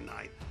 election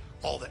night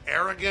all the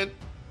arrogant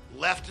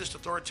leftist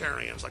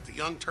authoritarians like the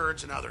Young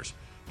Turds and others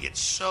get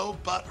so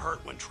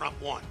butthurt when Trump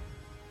won.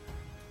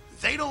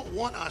 They don't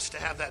want us to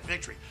have that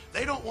victory.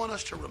 They don't want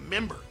us to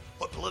remember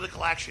what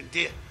political action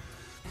did.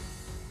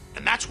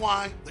 And that's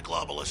why the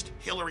globalist,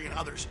 Hillary and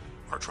others,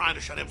 are trying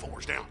to shut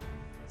InfoWars down.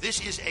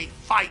 This is a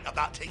fight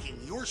about taking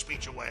your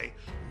speech away,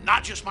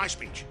 not just my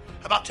speech,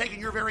 about taking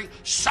your very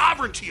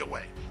sovereignty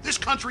away. This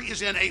country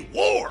is in a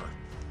war.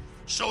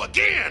 So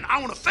again, I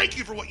want to thank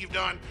you for what you've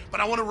done, but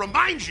I want to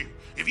remind you,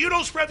 if you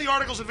don't spread the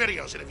articles and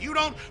videos, and if you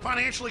don't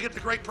financially get the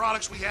great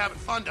products we have and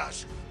fund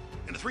us,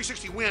 in the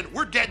 360 win,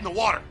 we're dead in the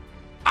water.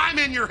 I'm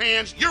in your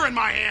hands, you're in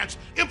my hands,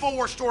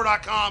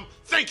 InfoWarsStore.com.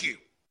 Thank you.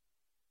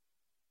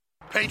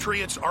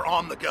 Patriots are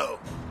on the go.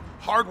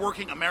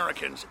 Hardworking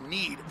Americans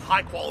need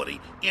high-quality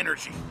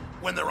energy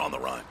when they're on the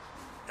run.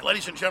 And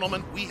ladies and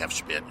gentlemen, we have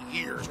spent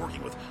years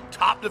working with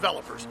top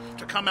developers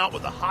to come out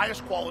with the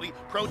highest quality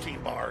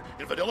protein bar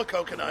in vanilla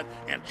coconut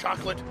and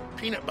chocolate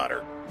peanut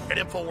butter at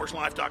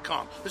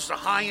InfoWarsLife.com. This is a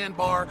high-end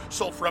bar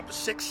sold for up to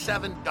 $6,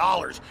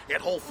 $7 at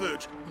Whole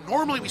Foods.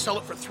 Normally we sell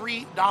it for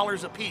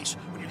 $3 a piece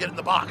when you get it in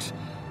the box.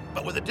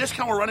 But with the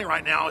discount we're running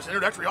right now as an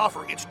introductory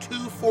offer, it's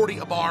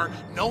 $2.40 a bar.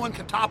 No one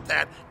can top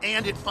that,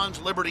 and it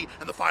funds liberty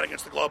and the fight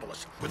against the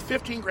globalists. With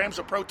 15 grams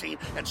of protein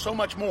and so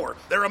much more,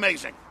 they're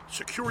amazing.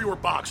 Secure your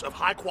box of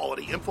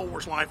high-quality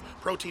InfoWars Life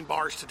protein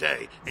bars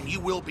today, and you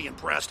will be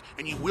impressed,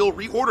 and you will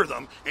reorder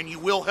them, and you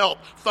will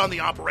help fund the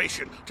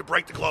operation to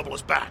break the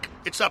globalists back.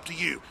 It's up to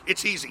you.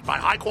 It's easy. Buy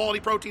high-quality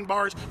protein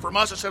bars from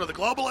us instead of the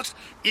globalists.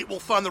 It will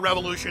fund the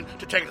revolution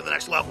to take it to the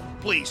next level.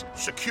 Please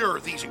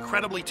secure these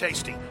incredibly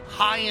tasty,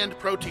 high-end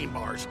protein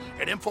bars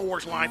at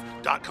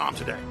InfoWarsLife.com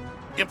today.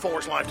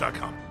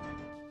 InfoWarsLife.com.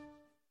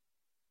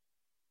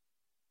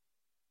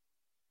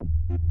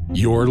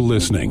 You're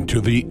listening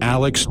to The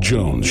Alex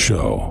Jones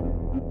Show.